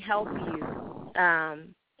 Let me help you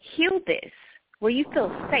heal this where you feel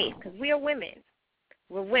safe, because we are women.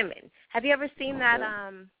 We're women. Have you ever seen that?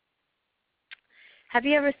 Have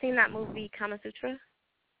you ever seen that movie Kama Sutra?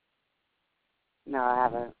 No, I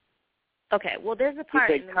haven't. Okay. Well, there's a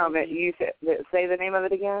part in the movie. You say the name of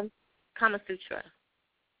it again. Kama Sutra.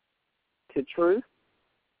 To truth.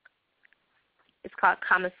 It's called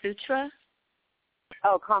Kama Sutra.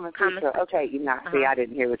 Oh, Kama Sutra. Okay, see, I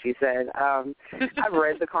didn't hear what you said. I've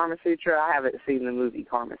read the Kama Sutra. I haven't seen the movie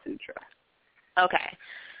Kama Sutra. Okay.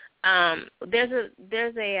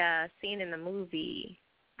 There's a scene in the movie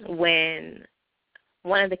when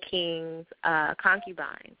one of the king's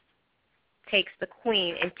concubines takes the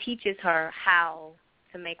queen and teaches her how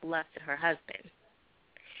to make love to her husband.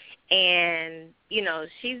 And,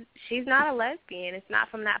 she's not a lesbian. It's not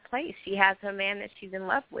from that place. She has her man that she's in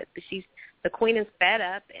love with. But the queen is fed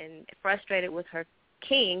up and frustrated with her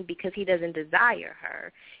king because he doesn't desire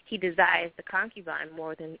her. He desires the concubine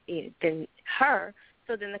more than her.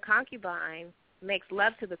 So then the concubine makes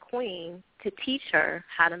love to the queen to teach her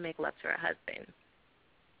how to make love to her husband.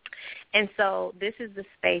 And so this is the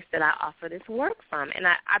space that I offer this work from. And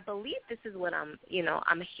I believe this is what I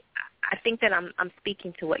think that I'm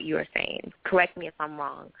speaking to what you are saying. Correct me if I'm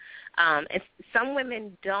wrong. Some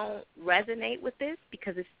women don't resonate with this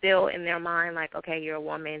because it's still in their mind like, okay, you're a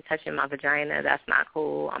woman touching my vagina. That's not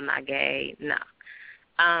cool. I'm not gay. No.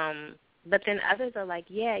 But then others are like,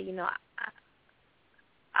 yeah,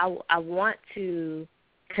 I want to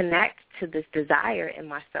connect to this desire in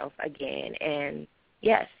myself again. And,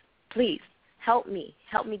 yes, please, help me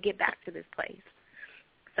get back to this place.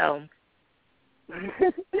 So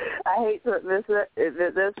I hate to admit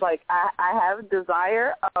this. Like, I have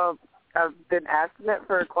desire. I've been abstinent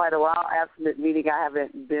for quite a while. Abstinent meaning I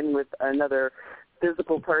haven't been with another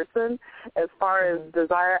physical person. As far as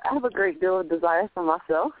desire, I have a great deal of desire for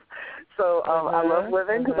myself. So I love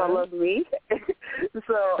women because I love me.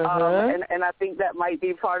 So and I think that might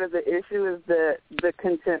be part of the issue is the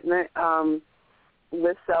contentment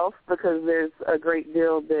with self, because there's a great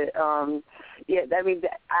deal that I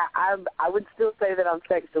would still say that I'm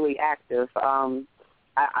sexually active. I'm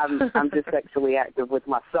just sexually active with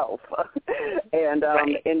myself, and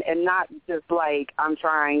and not just like I'm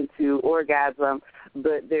trying to orgasm,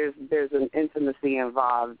 but there's an intimacy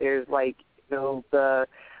involved. There's like the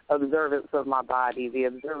observance of my body, the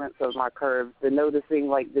observance of my curves, the noticing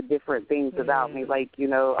like the different things about me, like I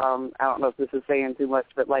don't know if this is saying too much,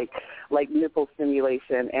 but like nipple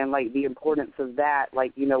stimulation and like the importance of that,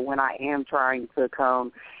 like when I am trying to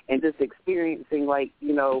come and just experiencing like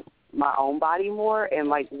my own body more and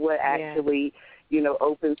like what actually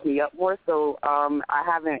opens me up more. So I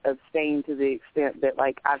haven't abstained to the extent that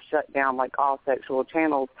like I've shut down like all sexual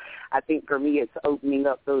channels. I think for me it's opening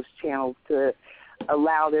up those channels to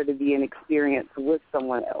allow there to be an experience with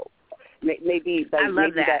someone else. Maybe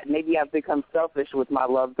I've become selfish with my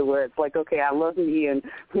love to where it's like, okay, I love me and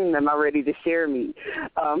am I ready to share me?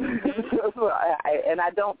 And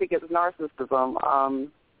I don't think it's narcissism.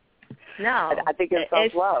 No. I think it's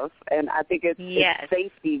self-love, and I think it's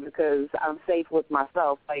safety because I'm safe with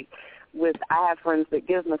myself. Like I have friends that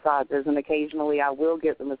give massages, and occasionally I will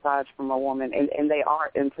get the massage from a woman, and they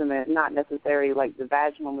are intimate, not necessarily like the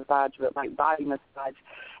vaginal massage, but like body massage,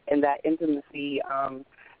 and that intimacy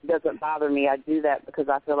doesn't bother me. I do that because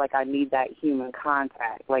I feel like I need that human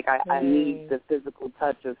contact. Like I need the physical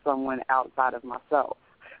touch of someone outside of myself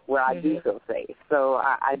where I do feel safe. So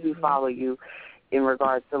I do follow you in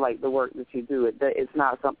regards to like the work that you do. It's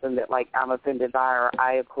not something that like I'm offended by or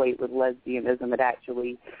I equate with lesbianism. It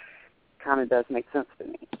actually kind of does make sense to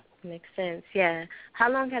me. Makes sense, yeah.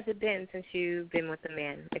 How long has it been since you've been with a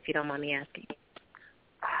man, if you don't mind me asking?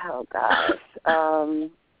 Oh, gosh.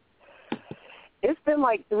 It's been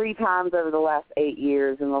like 3 times over the last 8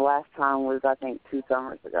 years, and the last time was, I think, 2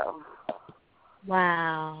 summers ago.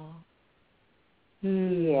 Wow.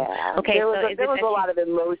 Yeah. Okay, there was a lot of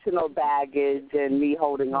emotional baggage and me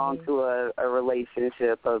holding on to a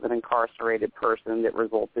relationship of an incarcerated person that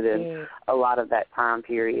resulted in a lot of that time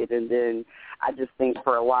period. And then I just think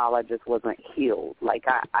for a while I just wasn't healed. Like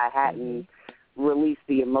I hadn't released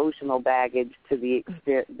the emotional baggage to the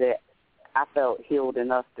extent that I felt healed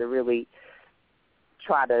enough to really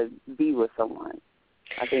try to be with someone.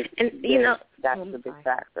 I think that's the big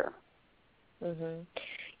factor.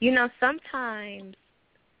 Sometimes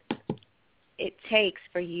it takes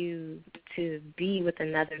for you to be with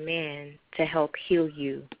another man to help heal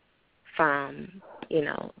you from,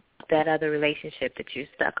 that other relationship that you're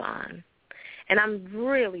stuck on. And I'm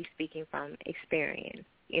really speaking from experience.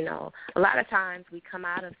 A lot of times we come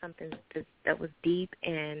out of something that was deep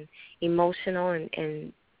and emotional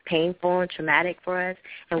and painful and traumatic for us,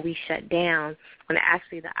 and we shut down, when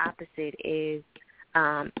actually the opposite is,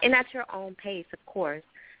 and at your own pace, of course,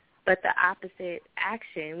 but the opposite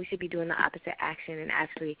action, we should be doing the opposite action and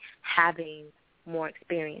actually having more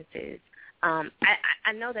experiences. I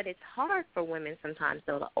know that it's hard for women sometimes,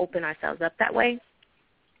 though, to open ourselves up that way.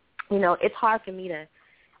 It's hard for me to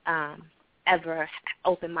ever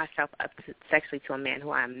open myself up sexually to a man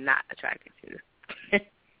who I'm not attracted to.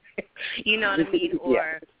 You know what I mean?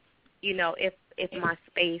 Or, if my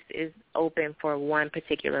space is open for one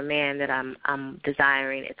particular man that I'm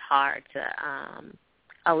desiring, it's hard to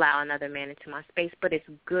allow another man into my space. But it's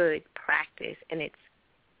good practice, and it's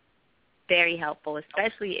very helpful,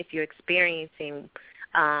 especially if you're experiencing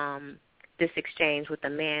this exchange with a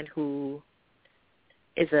man who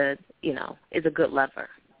is a good lover.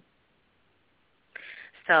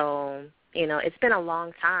 So, it's been a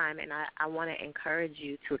long time, and I want to encourage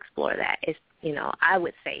you to explore that. It's, I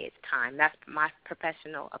would say it's time. That's my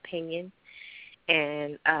professional opinion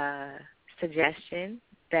and suggestion,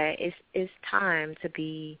 that it's time to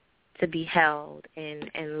be to be held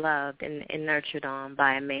and loved and nurtured on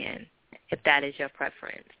by a man, if that is your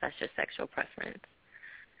preference. That's your sexual preference.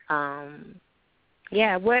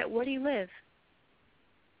 Where do you live?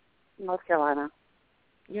 North Carolina.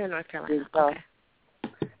 You're in North Carolina. So, okay.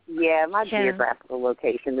 Yeah, my geographical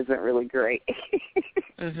location isn't really great.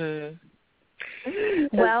 Mhm.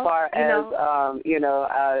 Well, as far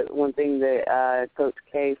as one thing that Coach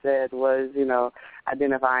K said was,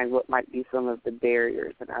 identifying what might be some of the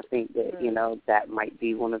barriers, and I think that that might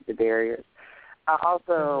be one of the barriers.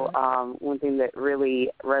 Also, one thing that really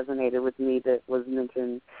resonated with me that was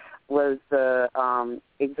mentioned was the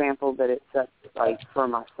example that it sets, like, for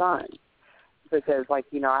my son. Because, like,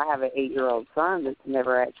 I have an 8-year-old son that's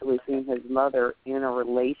never actually seen his mother in a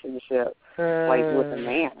relationship, like, with a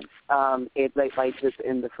man. It's like just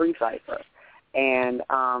in the free cipher. And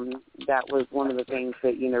that was one of the things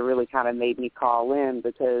that, really kind of made me call in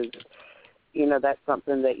because, that's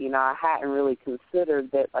something that, I hadn't really considered,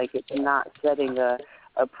 that, like, it's not setting a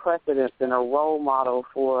precedent and a role model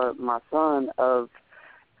for my son of,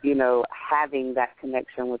 having that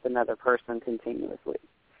connection with another person continuously.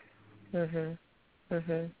 Mhm.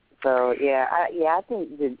 Mhm. So I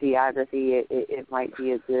think the geography it might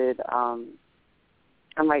be a good.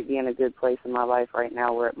 I might be in a good place in my life right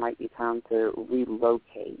now where it might be time to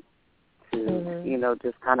relocate to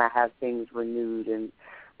just kind of have things renewed and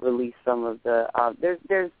release some of the.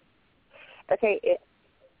 There's okay.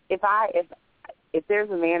 If there's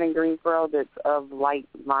a man in Greensboro that's of like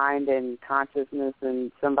mind and consciousness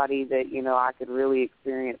and somebody that I could really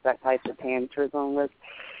experience that type of tantrism with.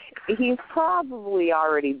 He's probably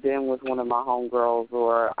already been with one of my homegirls,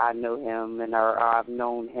 or I know him, or I've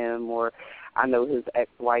known him, or I know his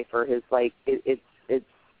ex-wife, or his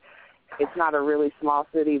it's not a really small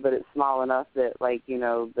city, but it's small enough that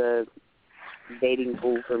the dating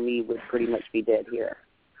pool for me would pretty much be dead here.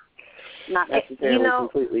 Not necessarily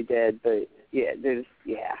completely dead, but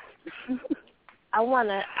I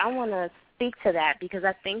wanna speak to that because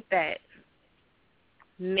I think that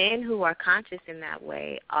men who are conscious in that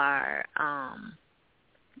way are,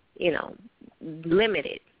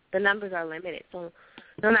 limited. The numbers are limited. So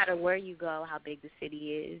no matter where you go, how big the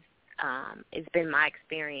city is, it's been my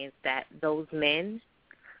experience that those men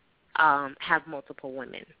have multiple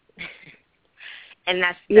women. And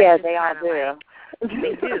that's they all do.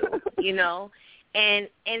 They do,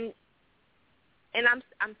 And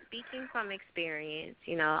I'm speaking from experience.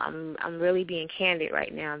 I'm really being candid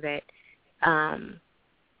right now that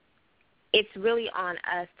it's really on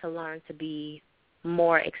us to learn to be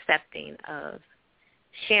more accepting of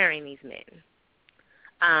sharing these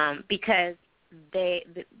men, because they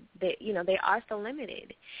are so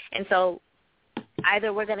limited, and so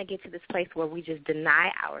either we're going to get to this place where we just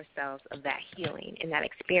deny ourselves of that healing and that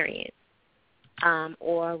experience,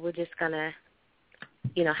 or we're just going to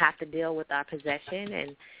have to deal with our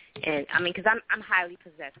possession and I mean, because I'm highly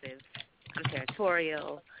possessive, I'm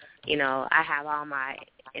territorial. I have all my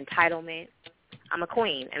entitlement. I'm a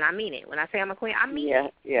queen, and I mean it. When I say I'm a queen, I mean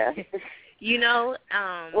it. Yeah.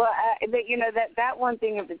 Well, that one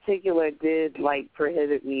thing in particular did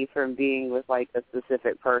prohibit me from being with a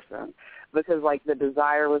specific person because the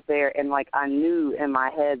desire was there, and I knew in my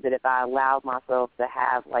head that if I allowed myself to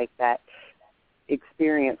have that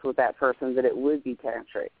experience with that person, that it would be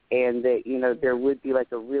tantric, and that there would be a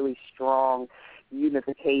really strong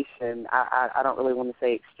unification. I don't really want to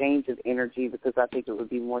say exchange of energy because I think it would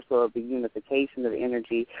be more so of a unification of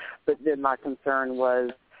energy. But then my concern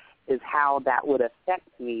is how that would affect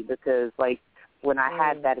me because when I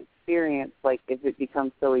had that experience, if it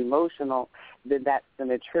becomes so emotional, then that's going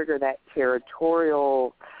to trigger that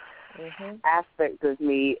territorial aspect of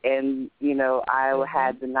me, and I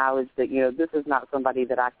had the knowledge that this is not somebody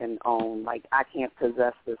that I can own. I can't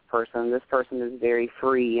possess this person. This person is very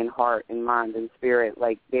free in heart and mind and spirit.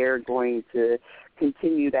 They're going to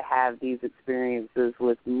continue to have these experiences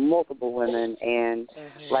with multiple women, and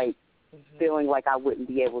feeling like I wouldn't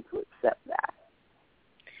be able to accept that.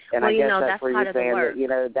 And I guess that's where you're saying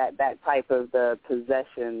that that type of the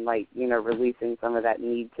possession, releasing some of that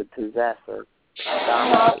need to possess or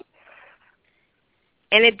dominate.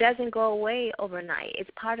 And it doesn't go away overnight. It's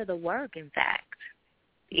part of the work, in fact.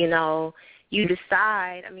 You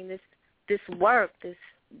decide, this work,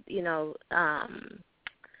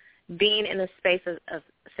 being in a space of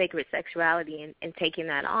sacred sexuality and taking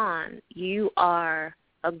that on, you are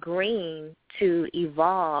agreeing to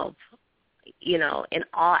evolve, in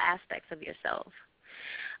all aspects of yourself.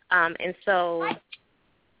 And so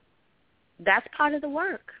that's part of the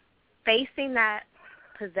work, facing that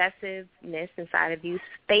possessiveness inside of you,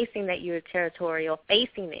 facing that you're territorial,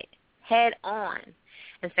 facing it head on,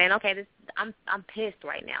 and saying, okay, I'm pissed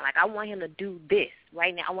right now. Like, I want him to do this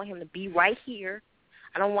right now. I want him to be right here.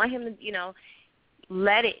 I don't want him to,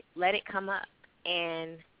 let it come up.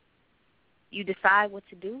 And you decide what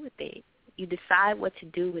to do with it. You decide what to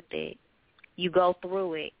do with it. You go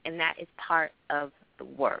through it, and that is part of the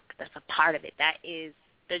work. That's a part of it. That is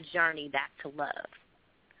the journey back to love,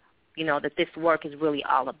 that this work is really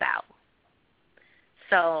all about.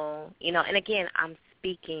 So, and again, I'm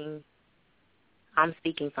speaking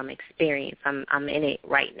from experience. I'm in it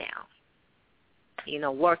right now,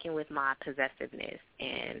 working with my possessiveness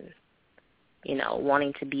and,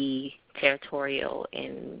 wanting to be territorial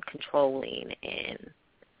and controlling. And,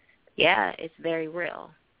 yeah, it's very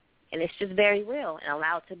real. And it's just very real and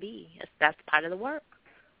allowed to be. That's part of the work.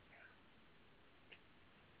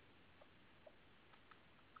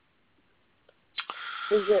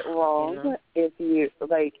 Is it wrong if you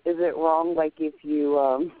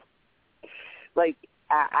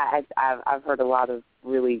I've heard a lot of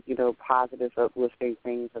really, positive, uplifting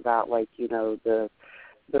things about the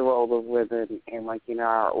role of women and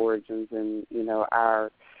our origins and,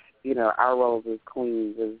 our roles as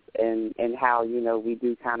queens and how, we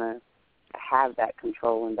do kind of have that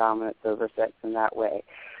control and dominance over sex in that way.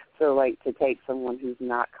 So, to take someone who's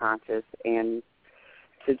not conscious and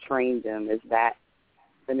to train them, is that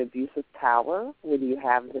an abuse of power when you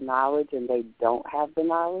have the knowledge and they don't have the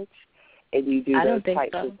knowledge? And you do those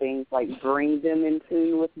types of things like bring them in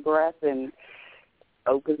tune with breath and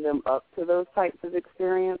open them up to those types of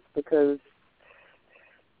experience? Because,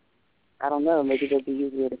 I don't know, maybe they'd be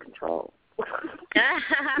easier to control. Is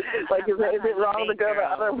it wrong to go the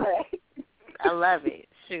other way? I love it.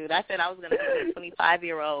 Shoot, I said I was going to be a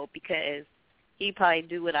 25-year-old because he probably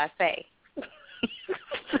do what I say.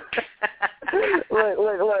 Look,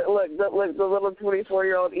 the little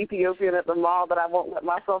 24-year-old Ethiopian at the mall that I won't let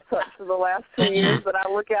myself touch for the last 2 years that I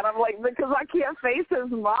look at, I'm like, because I can't face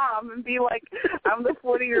his mom and be like, I'm the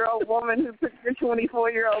 40-year-old woman who took your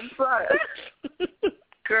 24-year-old son.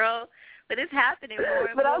 Girl, but it's happening more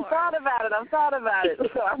and more. But I've thought about it.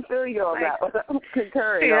 So I feel you on that one. I'm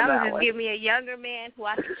concurring on that one. Just give me a younger man who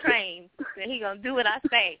I can train, and he going to do what I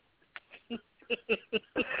say.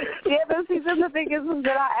 Yeah, but see, the thing is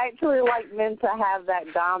that I actually like men to have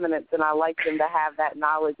that dominance, and I like them to have that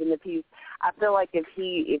knowledge. And I feel like if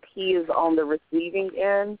he is on the receiving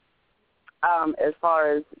end, as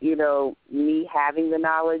far as me having the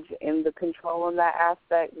knowledge and the control in that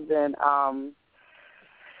aspect, then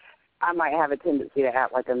I might have a tendency to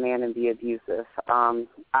act like a man and be abusive. I'll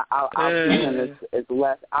see him as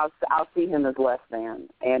less. I'll see him as less than,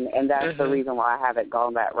 and that's the reason why I haven't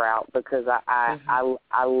gone that route, because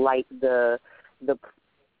I like the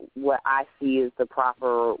what I see as the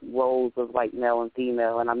proper roles of male and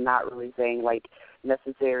female, and I'm not really saying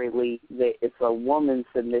necessarily that it's a woman's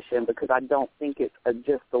submission, because I don't think it's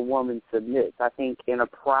just the woman submits. I think in a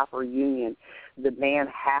proper union, the man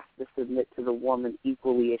has to submit to the woman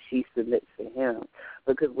equally as she submits to him,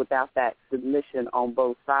 because without that submission on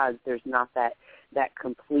both sides, there's not that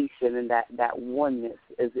completion, and that oneness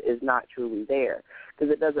is not truly there.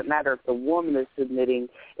 Because it doesn't matter if the woman is submitting,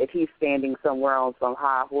 if he's standing somewhere on some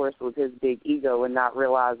high horse with his big ego and not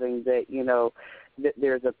realizing that, that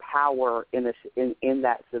there's a power in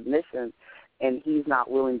that submission, and he's not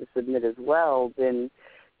willing to submit as well, then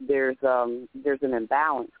there's an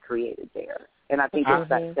imbalance created there. And I think it's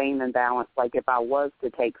that same imbalance, like if I was to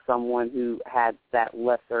take someone who had that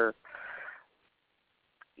lesser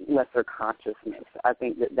consciousness, I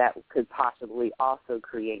think that could possibly also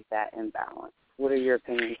create that imbalance. What are your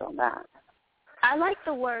opinions on that? I like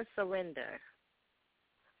the word surrender,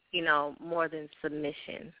 more than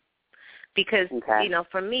submission. Because,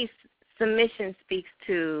 for me, submission speaks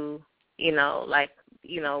to, we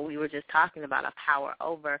were just talking about a power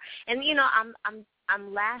over. And,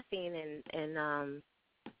 I'm laughing and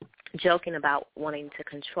joking about wanting to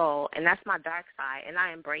control, and that's my dark side, and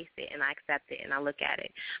I embrace it, and I accept it, and I look at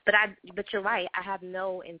it. But you're right. I have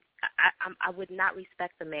I would not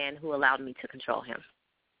respect the man who allowed me to control him.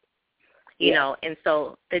 You know, and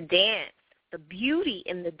so the dance, the beauty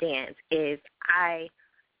in the dance is I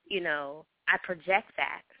project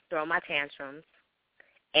that, throw my tantrums,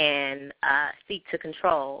 and seek to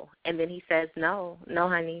control. And then he says, no,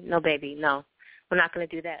 honey, no, baby, no. We're not going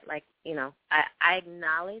to do that. I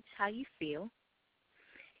acknowledge how you feel.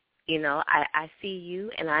 I see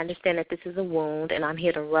you, and I understand that this is a wound, and I'm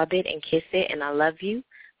here to rub it and kiss it, and I love you,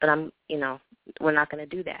 but we're not going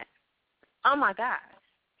to do that. Oh, my gosh.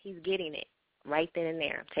 He's getting it right then and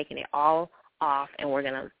there. I'm taking it all off, and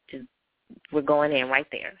we're going in right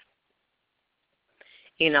there.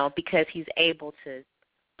 Because he's able to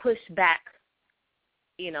push back,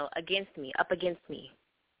 against me, up against me.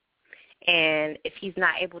 And if he's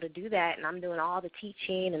not able to do that and I'm doing all the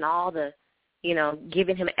teaching and all the,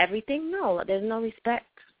 giving him everything, no, there's no respect.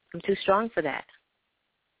 I'm too strong for that.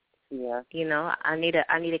 Yeah. I need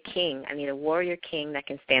a king. I need a warrior king that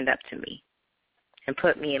can stand up to me and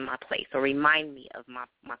put me in my place or remind me of my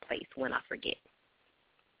place when I forget.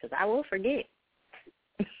 Because I will forget.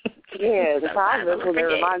 Yeah, the problem is when they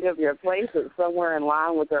remind you of your place, it's somewhere in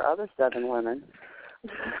line with their other 7 women.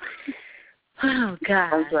 Oh,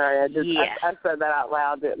 God. I'm sorry, I said that out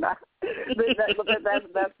loud, didn't I? But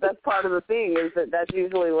that's part of the thing, is that's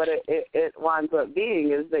usually what it winds up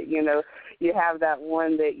being, is that, you have that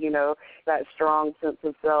one that, that strong sense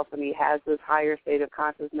of self, and he has this higher state of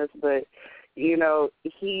consciousness, but,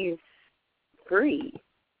 he's free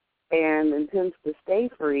and intends to stay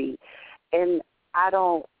free. And I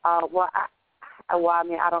don't, I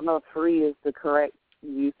don't know if free is the correct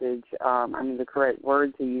usage, the correct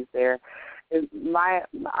word to use there.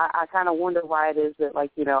 I kind of wonder why it is that,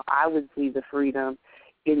 I would see the freedom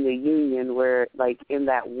in the union where, in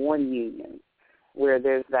that one union where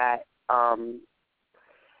there's that, to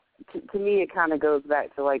me it kind of goes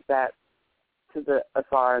back to, that, to the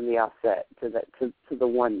Asar and the Offset, to the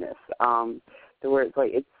oneness, to where it's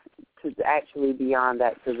it's to actually beyond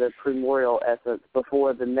that, to the primordial essence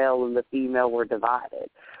before the male and the female were divided.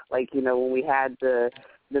 When we had the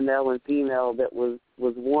male and female that was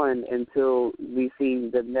one, until we see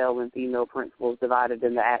the male and female principles divided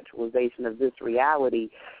in the actualization of this reality.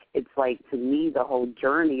 It's to me, the whole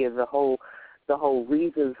journey of the whole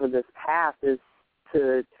reason for this path is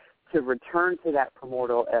to return to that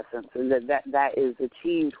primordial essence, and that is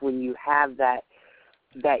achieved when you have that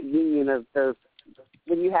union of those,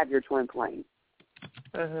 when you have your twin flame.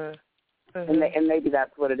 And maybe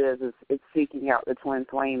that's what it is it's seeking out the twin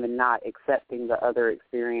flame and not accepting the other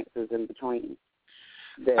experiences in between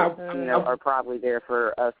that are probably there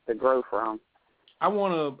for us to grow from. I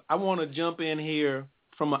want to jump in here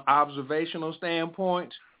from an observational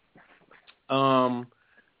standpoint, and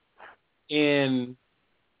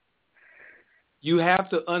you have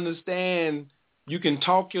to understand you can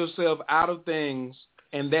talk yourself out of things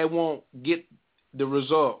and that won't get the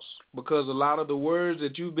results, because a lot of the words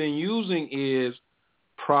that you've been using is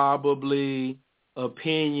probably,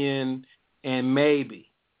 opinion, and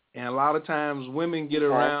maybe. And a lot of times women get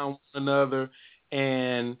around one another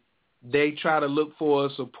and they try to look for a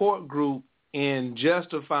support group in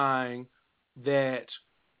justifying that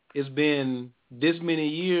it's been this many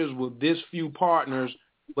years with this few partners,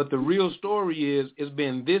 but the real story is it's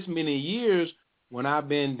been this many years when I've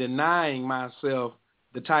been denying myself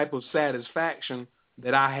the type of satisfaction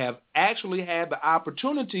that I have actually had the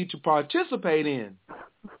opportunity to participate in.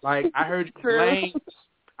 I heard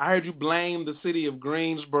you blame the city of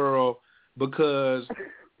Greensboro because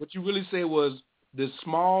what you really said was the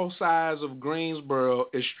small size of Greensboro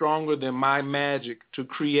is stronger than my magic to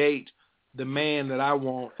create the man that I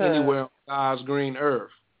want anywhere on God's green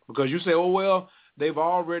earth. Because you say, oh, well, they've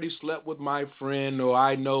already slept with my friend, or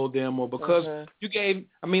I know them, or because you gave,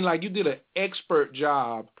 you did an expert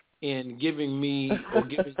job in giving me or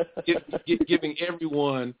giving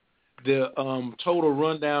everyone the total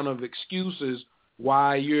rundown of excuses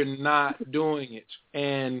why you're not doing it.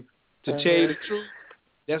 And to tell you the truth,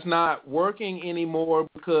 that's not working anymore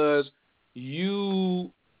because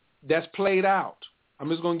that's played out. I'm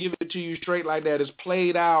just going to give it to you straight like that. It's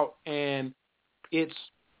played out, and it's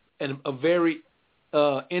a very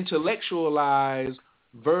intellectualized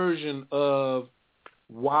version of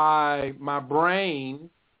why my brain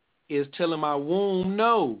is telling my womb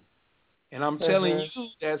no. And I'm telling you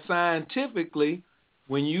that scientifically,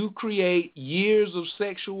 when you create years of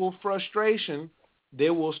sexual frustration,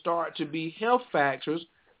 there will start to be health factors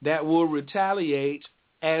that will retaliate,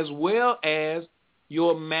 as well as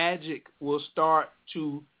your magic will start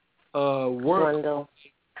to work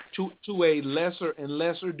to a lesser and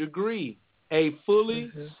lesser degree. A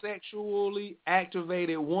fully sexually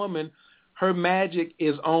activated woman, her magic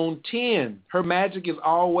is on 10. Her magic is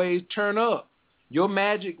always turn up. Your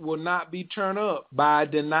magic will not be turn up by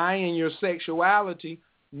denying your sexuality,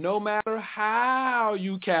 no matter how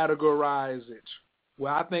you categorize it.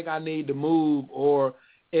 Well, I think I need to move or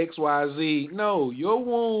XYZ. No, your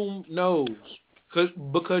womb knows.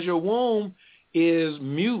 Because your womb is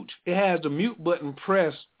mute. It has the mute button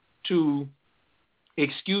pressed to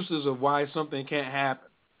excuses of why something can't happen.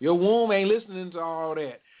 Your womb ain't listening to all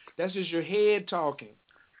that. That's just your head talking.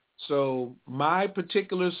 So my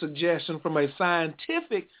particular suggestion from a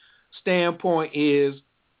scientific standpoint is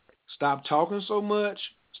stop talking so much.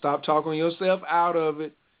 Stop talking yourself out of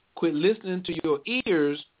it. Quit listening to your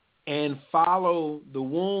ears and follow the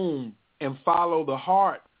womb and follow the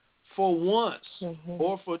heart for once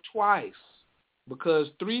or for twice, because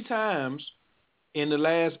 3 times in the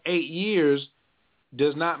last 8 years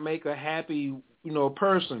does not make a happy,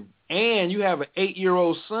 person. And you have an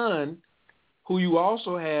 8-year-old son who you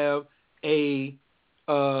also have a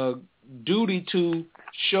duty to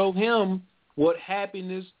show him what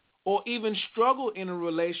happiness or even struggle in a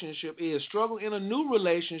relationship is. Struggle in a new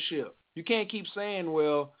relationship. You can't keep saying,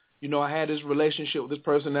 well, I had this relationship with this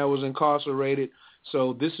person that was incarcerated,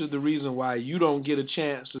 so this is the reason why you don't get a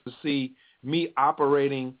chance to see me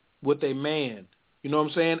operating with a man. You know what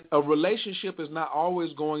I'm saying? A relationship is not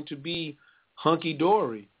always going to be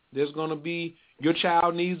hunky-dory. There's going to be, your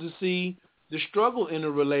child needs to see the struggle in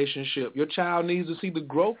a relationship. Your child needs to see the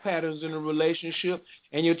growth patterns in a relationship,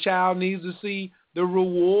 and your child needs to see the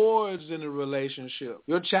rewards in a relationship.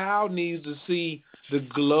 Your child needs to see the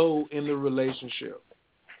glow in the relationship.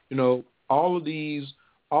 All of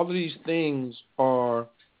these things are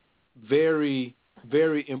very,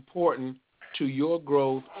 very important to your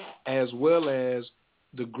growth, as well as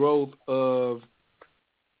the growth of,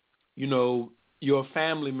 your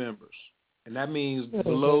family members. And that means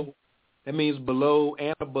below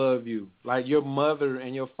and above you. Like your mother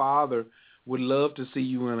and your father would love to see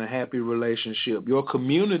you in a happy relationship. Your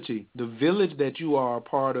community, the village that you are a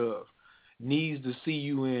part of, needs to see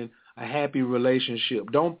you in a happy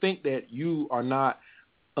relationship. Don't think that you are not,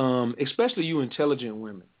 especially you intelligent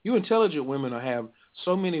women. You intelligent women have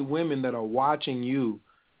so many women that are watching you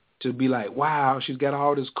to be like, wow, she's got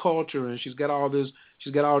all this culture and she's got all this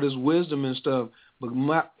wisdom and stuff. But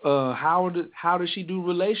how does she do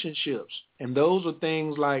relationships? And those are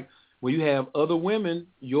things like where you have other women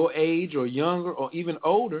your age or younger or even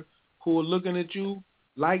older who are looking at you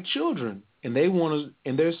like children, and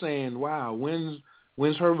they're saying, wow,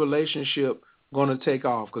 when's her relationship going to take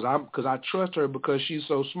off? Because I trust her because she's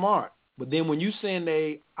so smart. But then when you send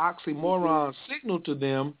a oxymoron signal to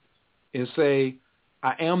them and say,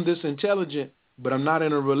 I am this intelligent, but I'm not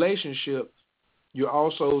in a relationship, you're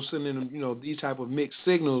also sending, these type of mixed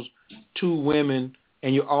signals to women,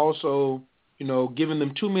 and you're also, giving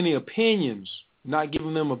them too many opinions, not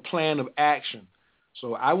giving them a plan of action.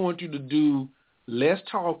 So I want you to do less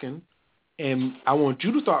talking, and I want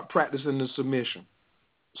you to start practicing the submission.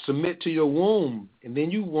 Submit to your womb, and then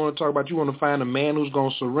you want to talk about you want to find a man who's going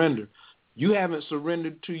to surrender. You haven't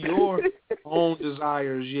surrendered to your own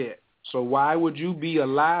desires yet. So why would you be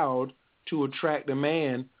allowed to attract a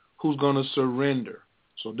man who's going to surrender?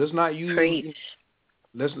 So let's not use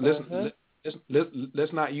let's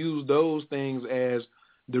not use those things as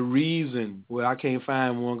the reason. Well, I can't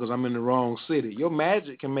find one because I'm in the wrong city. Your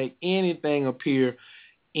magic can make anything appear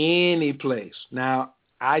any place. Now,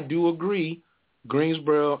 I do agree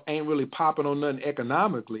Greensboro ain't really popping on nothing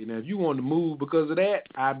economically. Now, if you want to move because of that,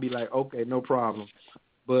 I'd be like, okay, no problem.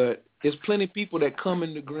 But there's plenty of people that come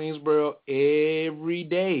into Greensboro every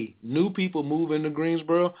day. New people move into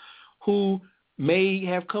Greensboro who may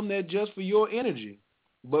have come there just for your energy.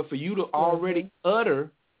 But for you to already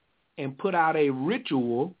utter and put out a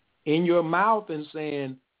ritual in your mouth and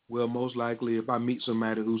saying, well, most likely if I meet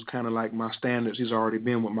somebody who's kind of like my standards, he's already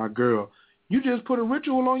been with my girl. You just put a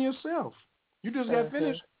ritual on yourself. You just got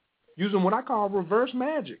finished using what I call reverse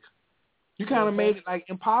magic. You kind of made it like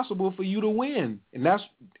impossible for you to win. And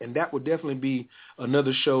that would definitely be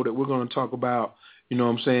another show that we're going to talk about,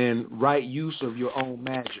 right use of your own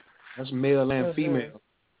magic. That's male and female,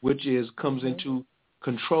 which comes into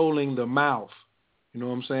controlling the mouth. You know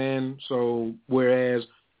what I'm saying? So whereas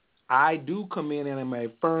I do come in and I'm a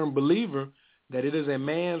firm believer that it is a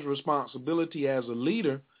man's responsibility as a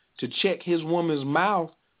leader to check his woman's mouth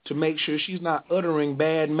to make sure she's not uttering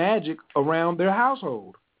bad magic around their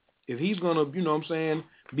household. If he's going to,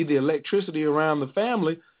 be the electricity around the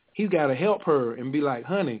family, he's got to help her and be like,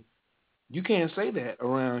 honey, you can't say that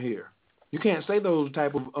around here. You can't say those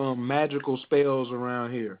type of magical spells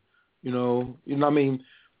around here. We're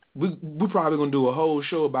probably going to do a whole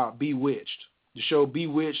show about Bewitched. The show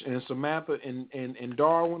Bewitched and Samantha and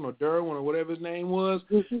Darwin or whatever his name was.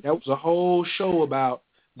 That was a whole show about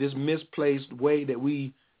this misplaced way that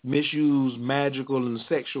we misuse magical and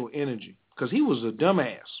sexual energy. Because he was a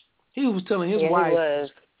dumbass. He was telling his wife,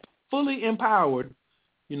 fully empowered,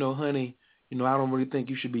 honey, I don't really think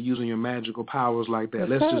you should be using your magical powers like that.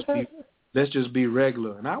 Let's just be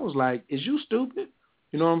regular. And I was like, is you stupid?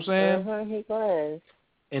 You know what I'm saying? He was.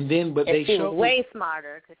 And then, but they she showed was way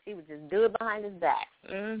smarter because she would just do it behind his back.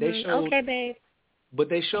 They showed, okay, babe. But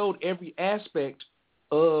they showed every aspect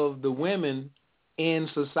of the women in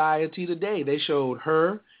society today. They showed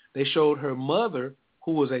her. They showed her mother,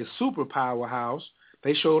 who was a super powerhouse.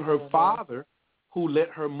 They showed her father, who let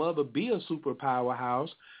her mother be a superpower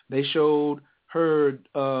house. They showed her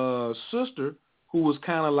sister, who was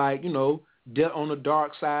kind of like, dealt on the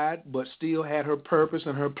dark side, but still had her purpose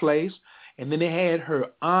and her place. And then they had her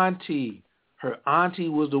auntie. Her auntie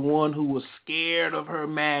was the one who was scared of her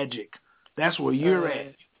magic. That's where you're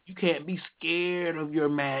at. You can't be scared of your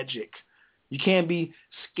magic. You can't be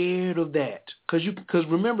scared of that. Because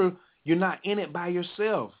remember, you're not in it by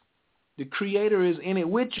yourself. The Creator is in it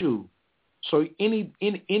with you. So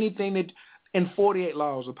anything that, and 48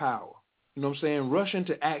 laws of power, you know what I'm saying? Rush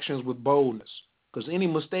into actions with boldness, because any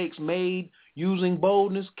mistakes made using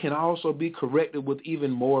boldness can also be corrected with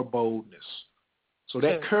even more boldness. So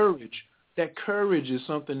that courage is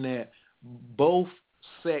something that both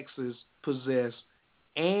sexes possess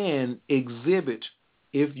and exhibit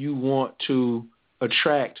if you want to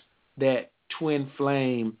attract that twin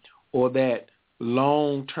flame or that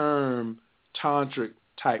long-term tantric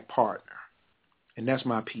type partner. And that's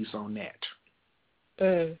my piece on that.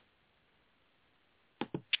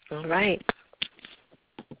 All right.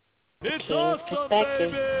 It's awesome,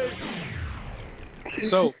 baby.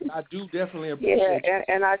 So I do definitely appreciate. Yeah,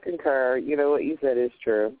 and I concur. You know what you said is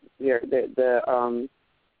true. The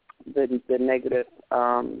negative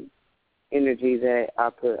energy that I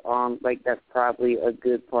put on, like, that's probably a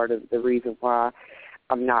good part of the reason why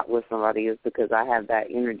I'm not with somebody, is because I have that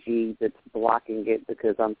energy that's blocking it,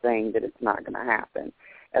 because I'm saying that it's not going to happen,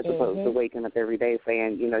 as opposed to waking up every day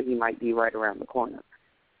saying, he might be right around the corner.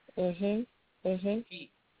 He is right around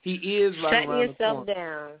the corner. Shutting yourself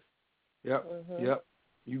down. Yep.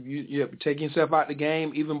 You take yourself out the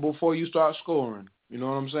game even before you start scoring. You know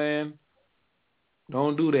what I'm saying?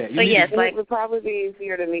 Don't do that. It would probably be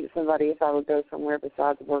easier to meet somebody if I would go somewhere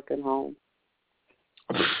besides work and home.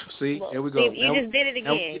 See, there we go. You just did it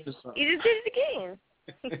again.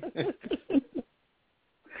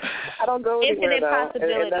 I don't go anywhere, Infinite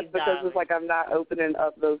possibilities, and that's because it's like I'm not opening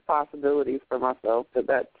up those possibilities for myself. So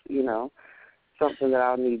that's, something that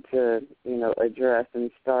I'll need to, address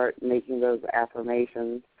and start making those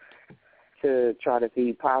affirmations to try to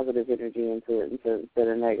feed positive energy into it instead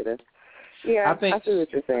of negative. Yeah, I see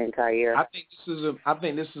what you're saying, Khayr. I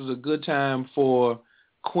think this is a good time for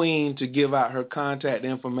Queen to give out her contact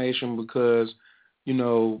information, because,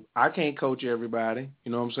 I can't coach everybody.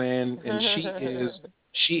 You know what I'm saying? And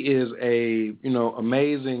she is a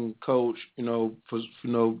amazing coach.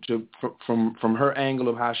 From her angle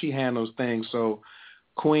of how she handles things. So,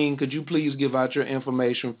 Queen, could you please give out your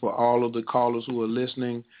information for all of the callers who are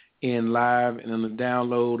listening in live and in the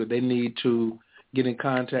download, that they need to get in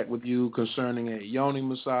contact with you concerning a yoni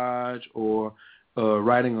massage or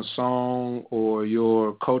writing a song or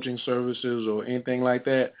your coaching services or anything like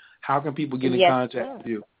that? How can people get in contact with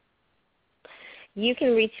you? You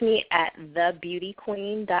can reach me at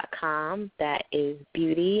thebeautyqueen.com. That is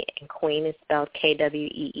beauty, and queen is spelled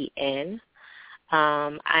Kween.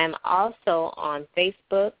 I'm also on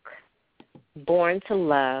Facebook, Born to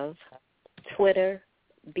Love, Twitter,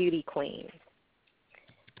 Beauty Queen.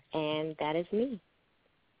 And that is me.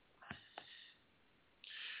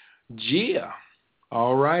 Yeah.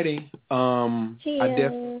 All righty. I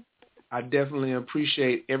definitely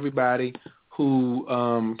appreciate everybody who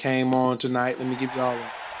came on tonight. Let me give y'all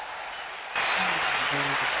a...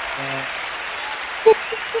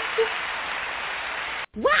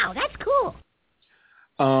 Wow, that's cool.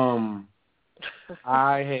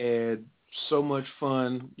 I had so much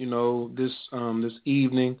fun, this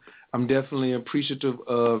evening. I'm definitely appreciative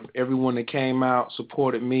of everyone that came out,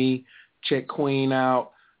 supported me, checked Queen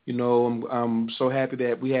out. I'm so happy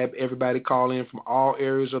that we have everybody call in from all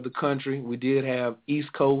areas of the country. We did have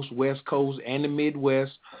East Coast, West Coast, and the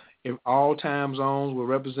Midwest. All time zones were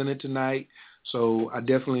represented tonight, so I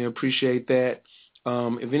definitely appreciate that.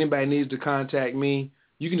 If anybody needs to contact me,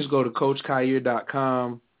 you can just go to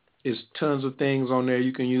CoachKhayr.com. There's tons of things on there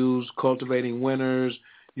you can use, cultivating winners.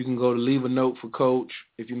 You can go to leave a note for Coach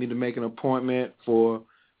if you need to make an appointment for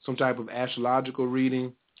some type of astrological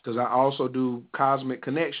reading, because I also do cosmic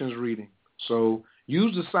connections reading. So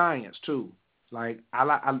use the science too. Like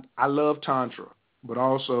I love Tantra, but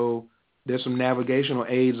also there's some navigational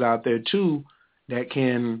aids out there too that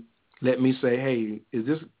can let me say, hey, is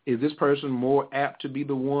this person more apt to be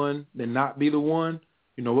the one than not be the one?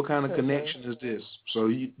 What kind of connection is this? So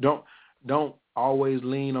you don't always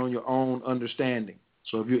lean on your own understanding.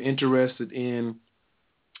 So if you're interested in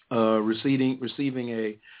receiving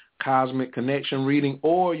a cosmic connection reading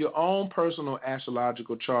or your own personal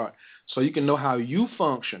astrological chart, so you can know how you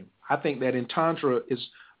function, I think that in Tantra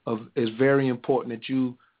is very important that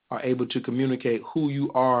you are able to communicate who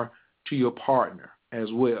you are to your partner. as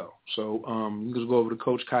well. So you can just go over to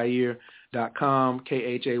CoachKyir.com,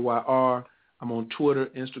 KHAYR. I'm on Twitter,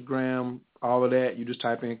 Instagram, all of that. You just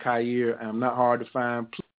type in Kyir. I'm not hard to find.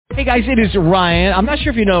 Hey guys, it is Ryan. I'm not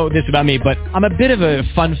sure if you know this about me, but I'm a bit of a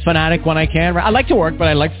fun fanatic when I can. I like to work, but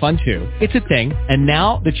I like fun too. It's a thing. And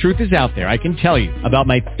now the truth is out there. I can tell you about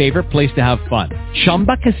my favorite place to have fun.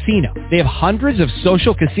 Chumba Casino. They have hundreds of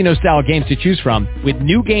social casino style games to choose from with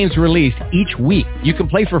new games released each week. You can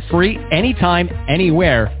play for free anytime,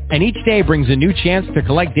 anywhere. And each day brings a new chance to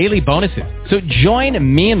collect daily bonuses. So join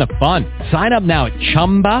me in the fun. Sign up now at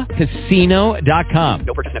ChumbaCasino.com.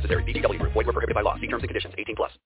 No purchase necessary. VGW Group. Void where prohibited by law. See terms and conditions. 18+.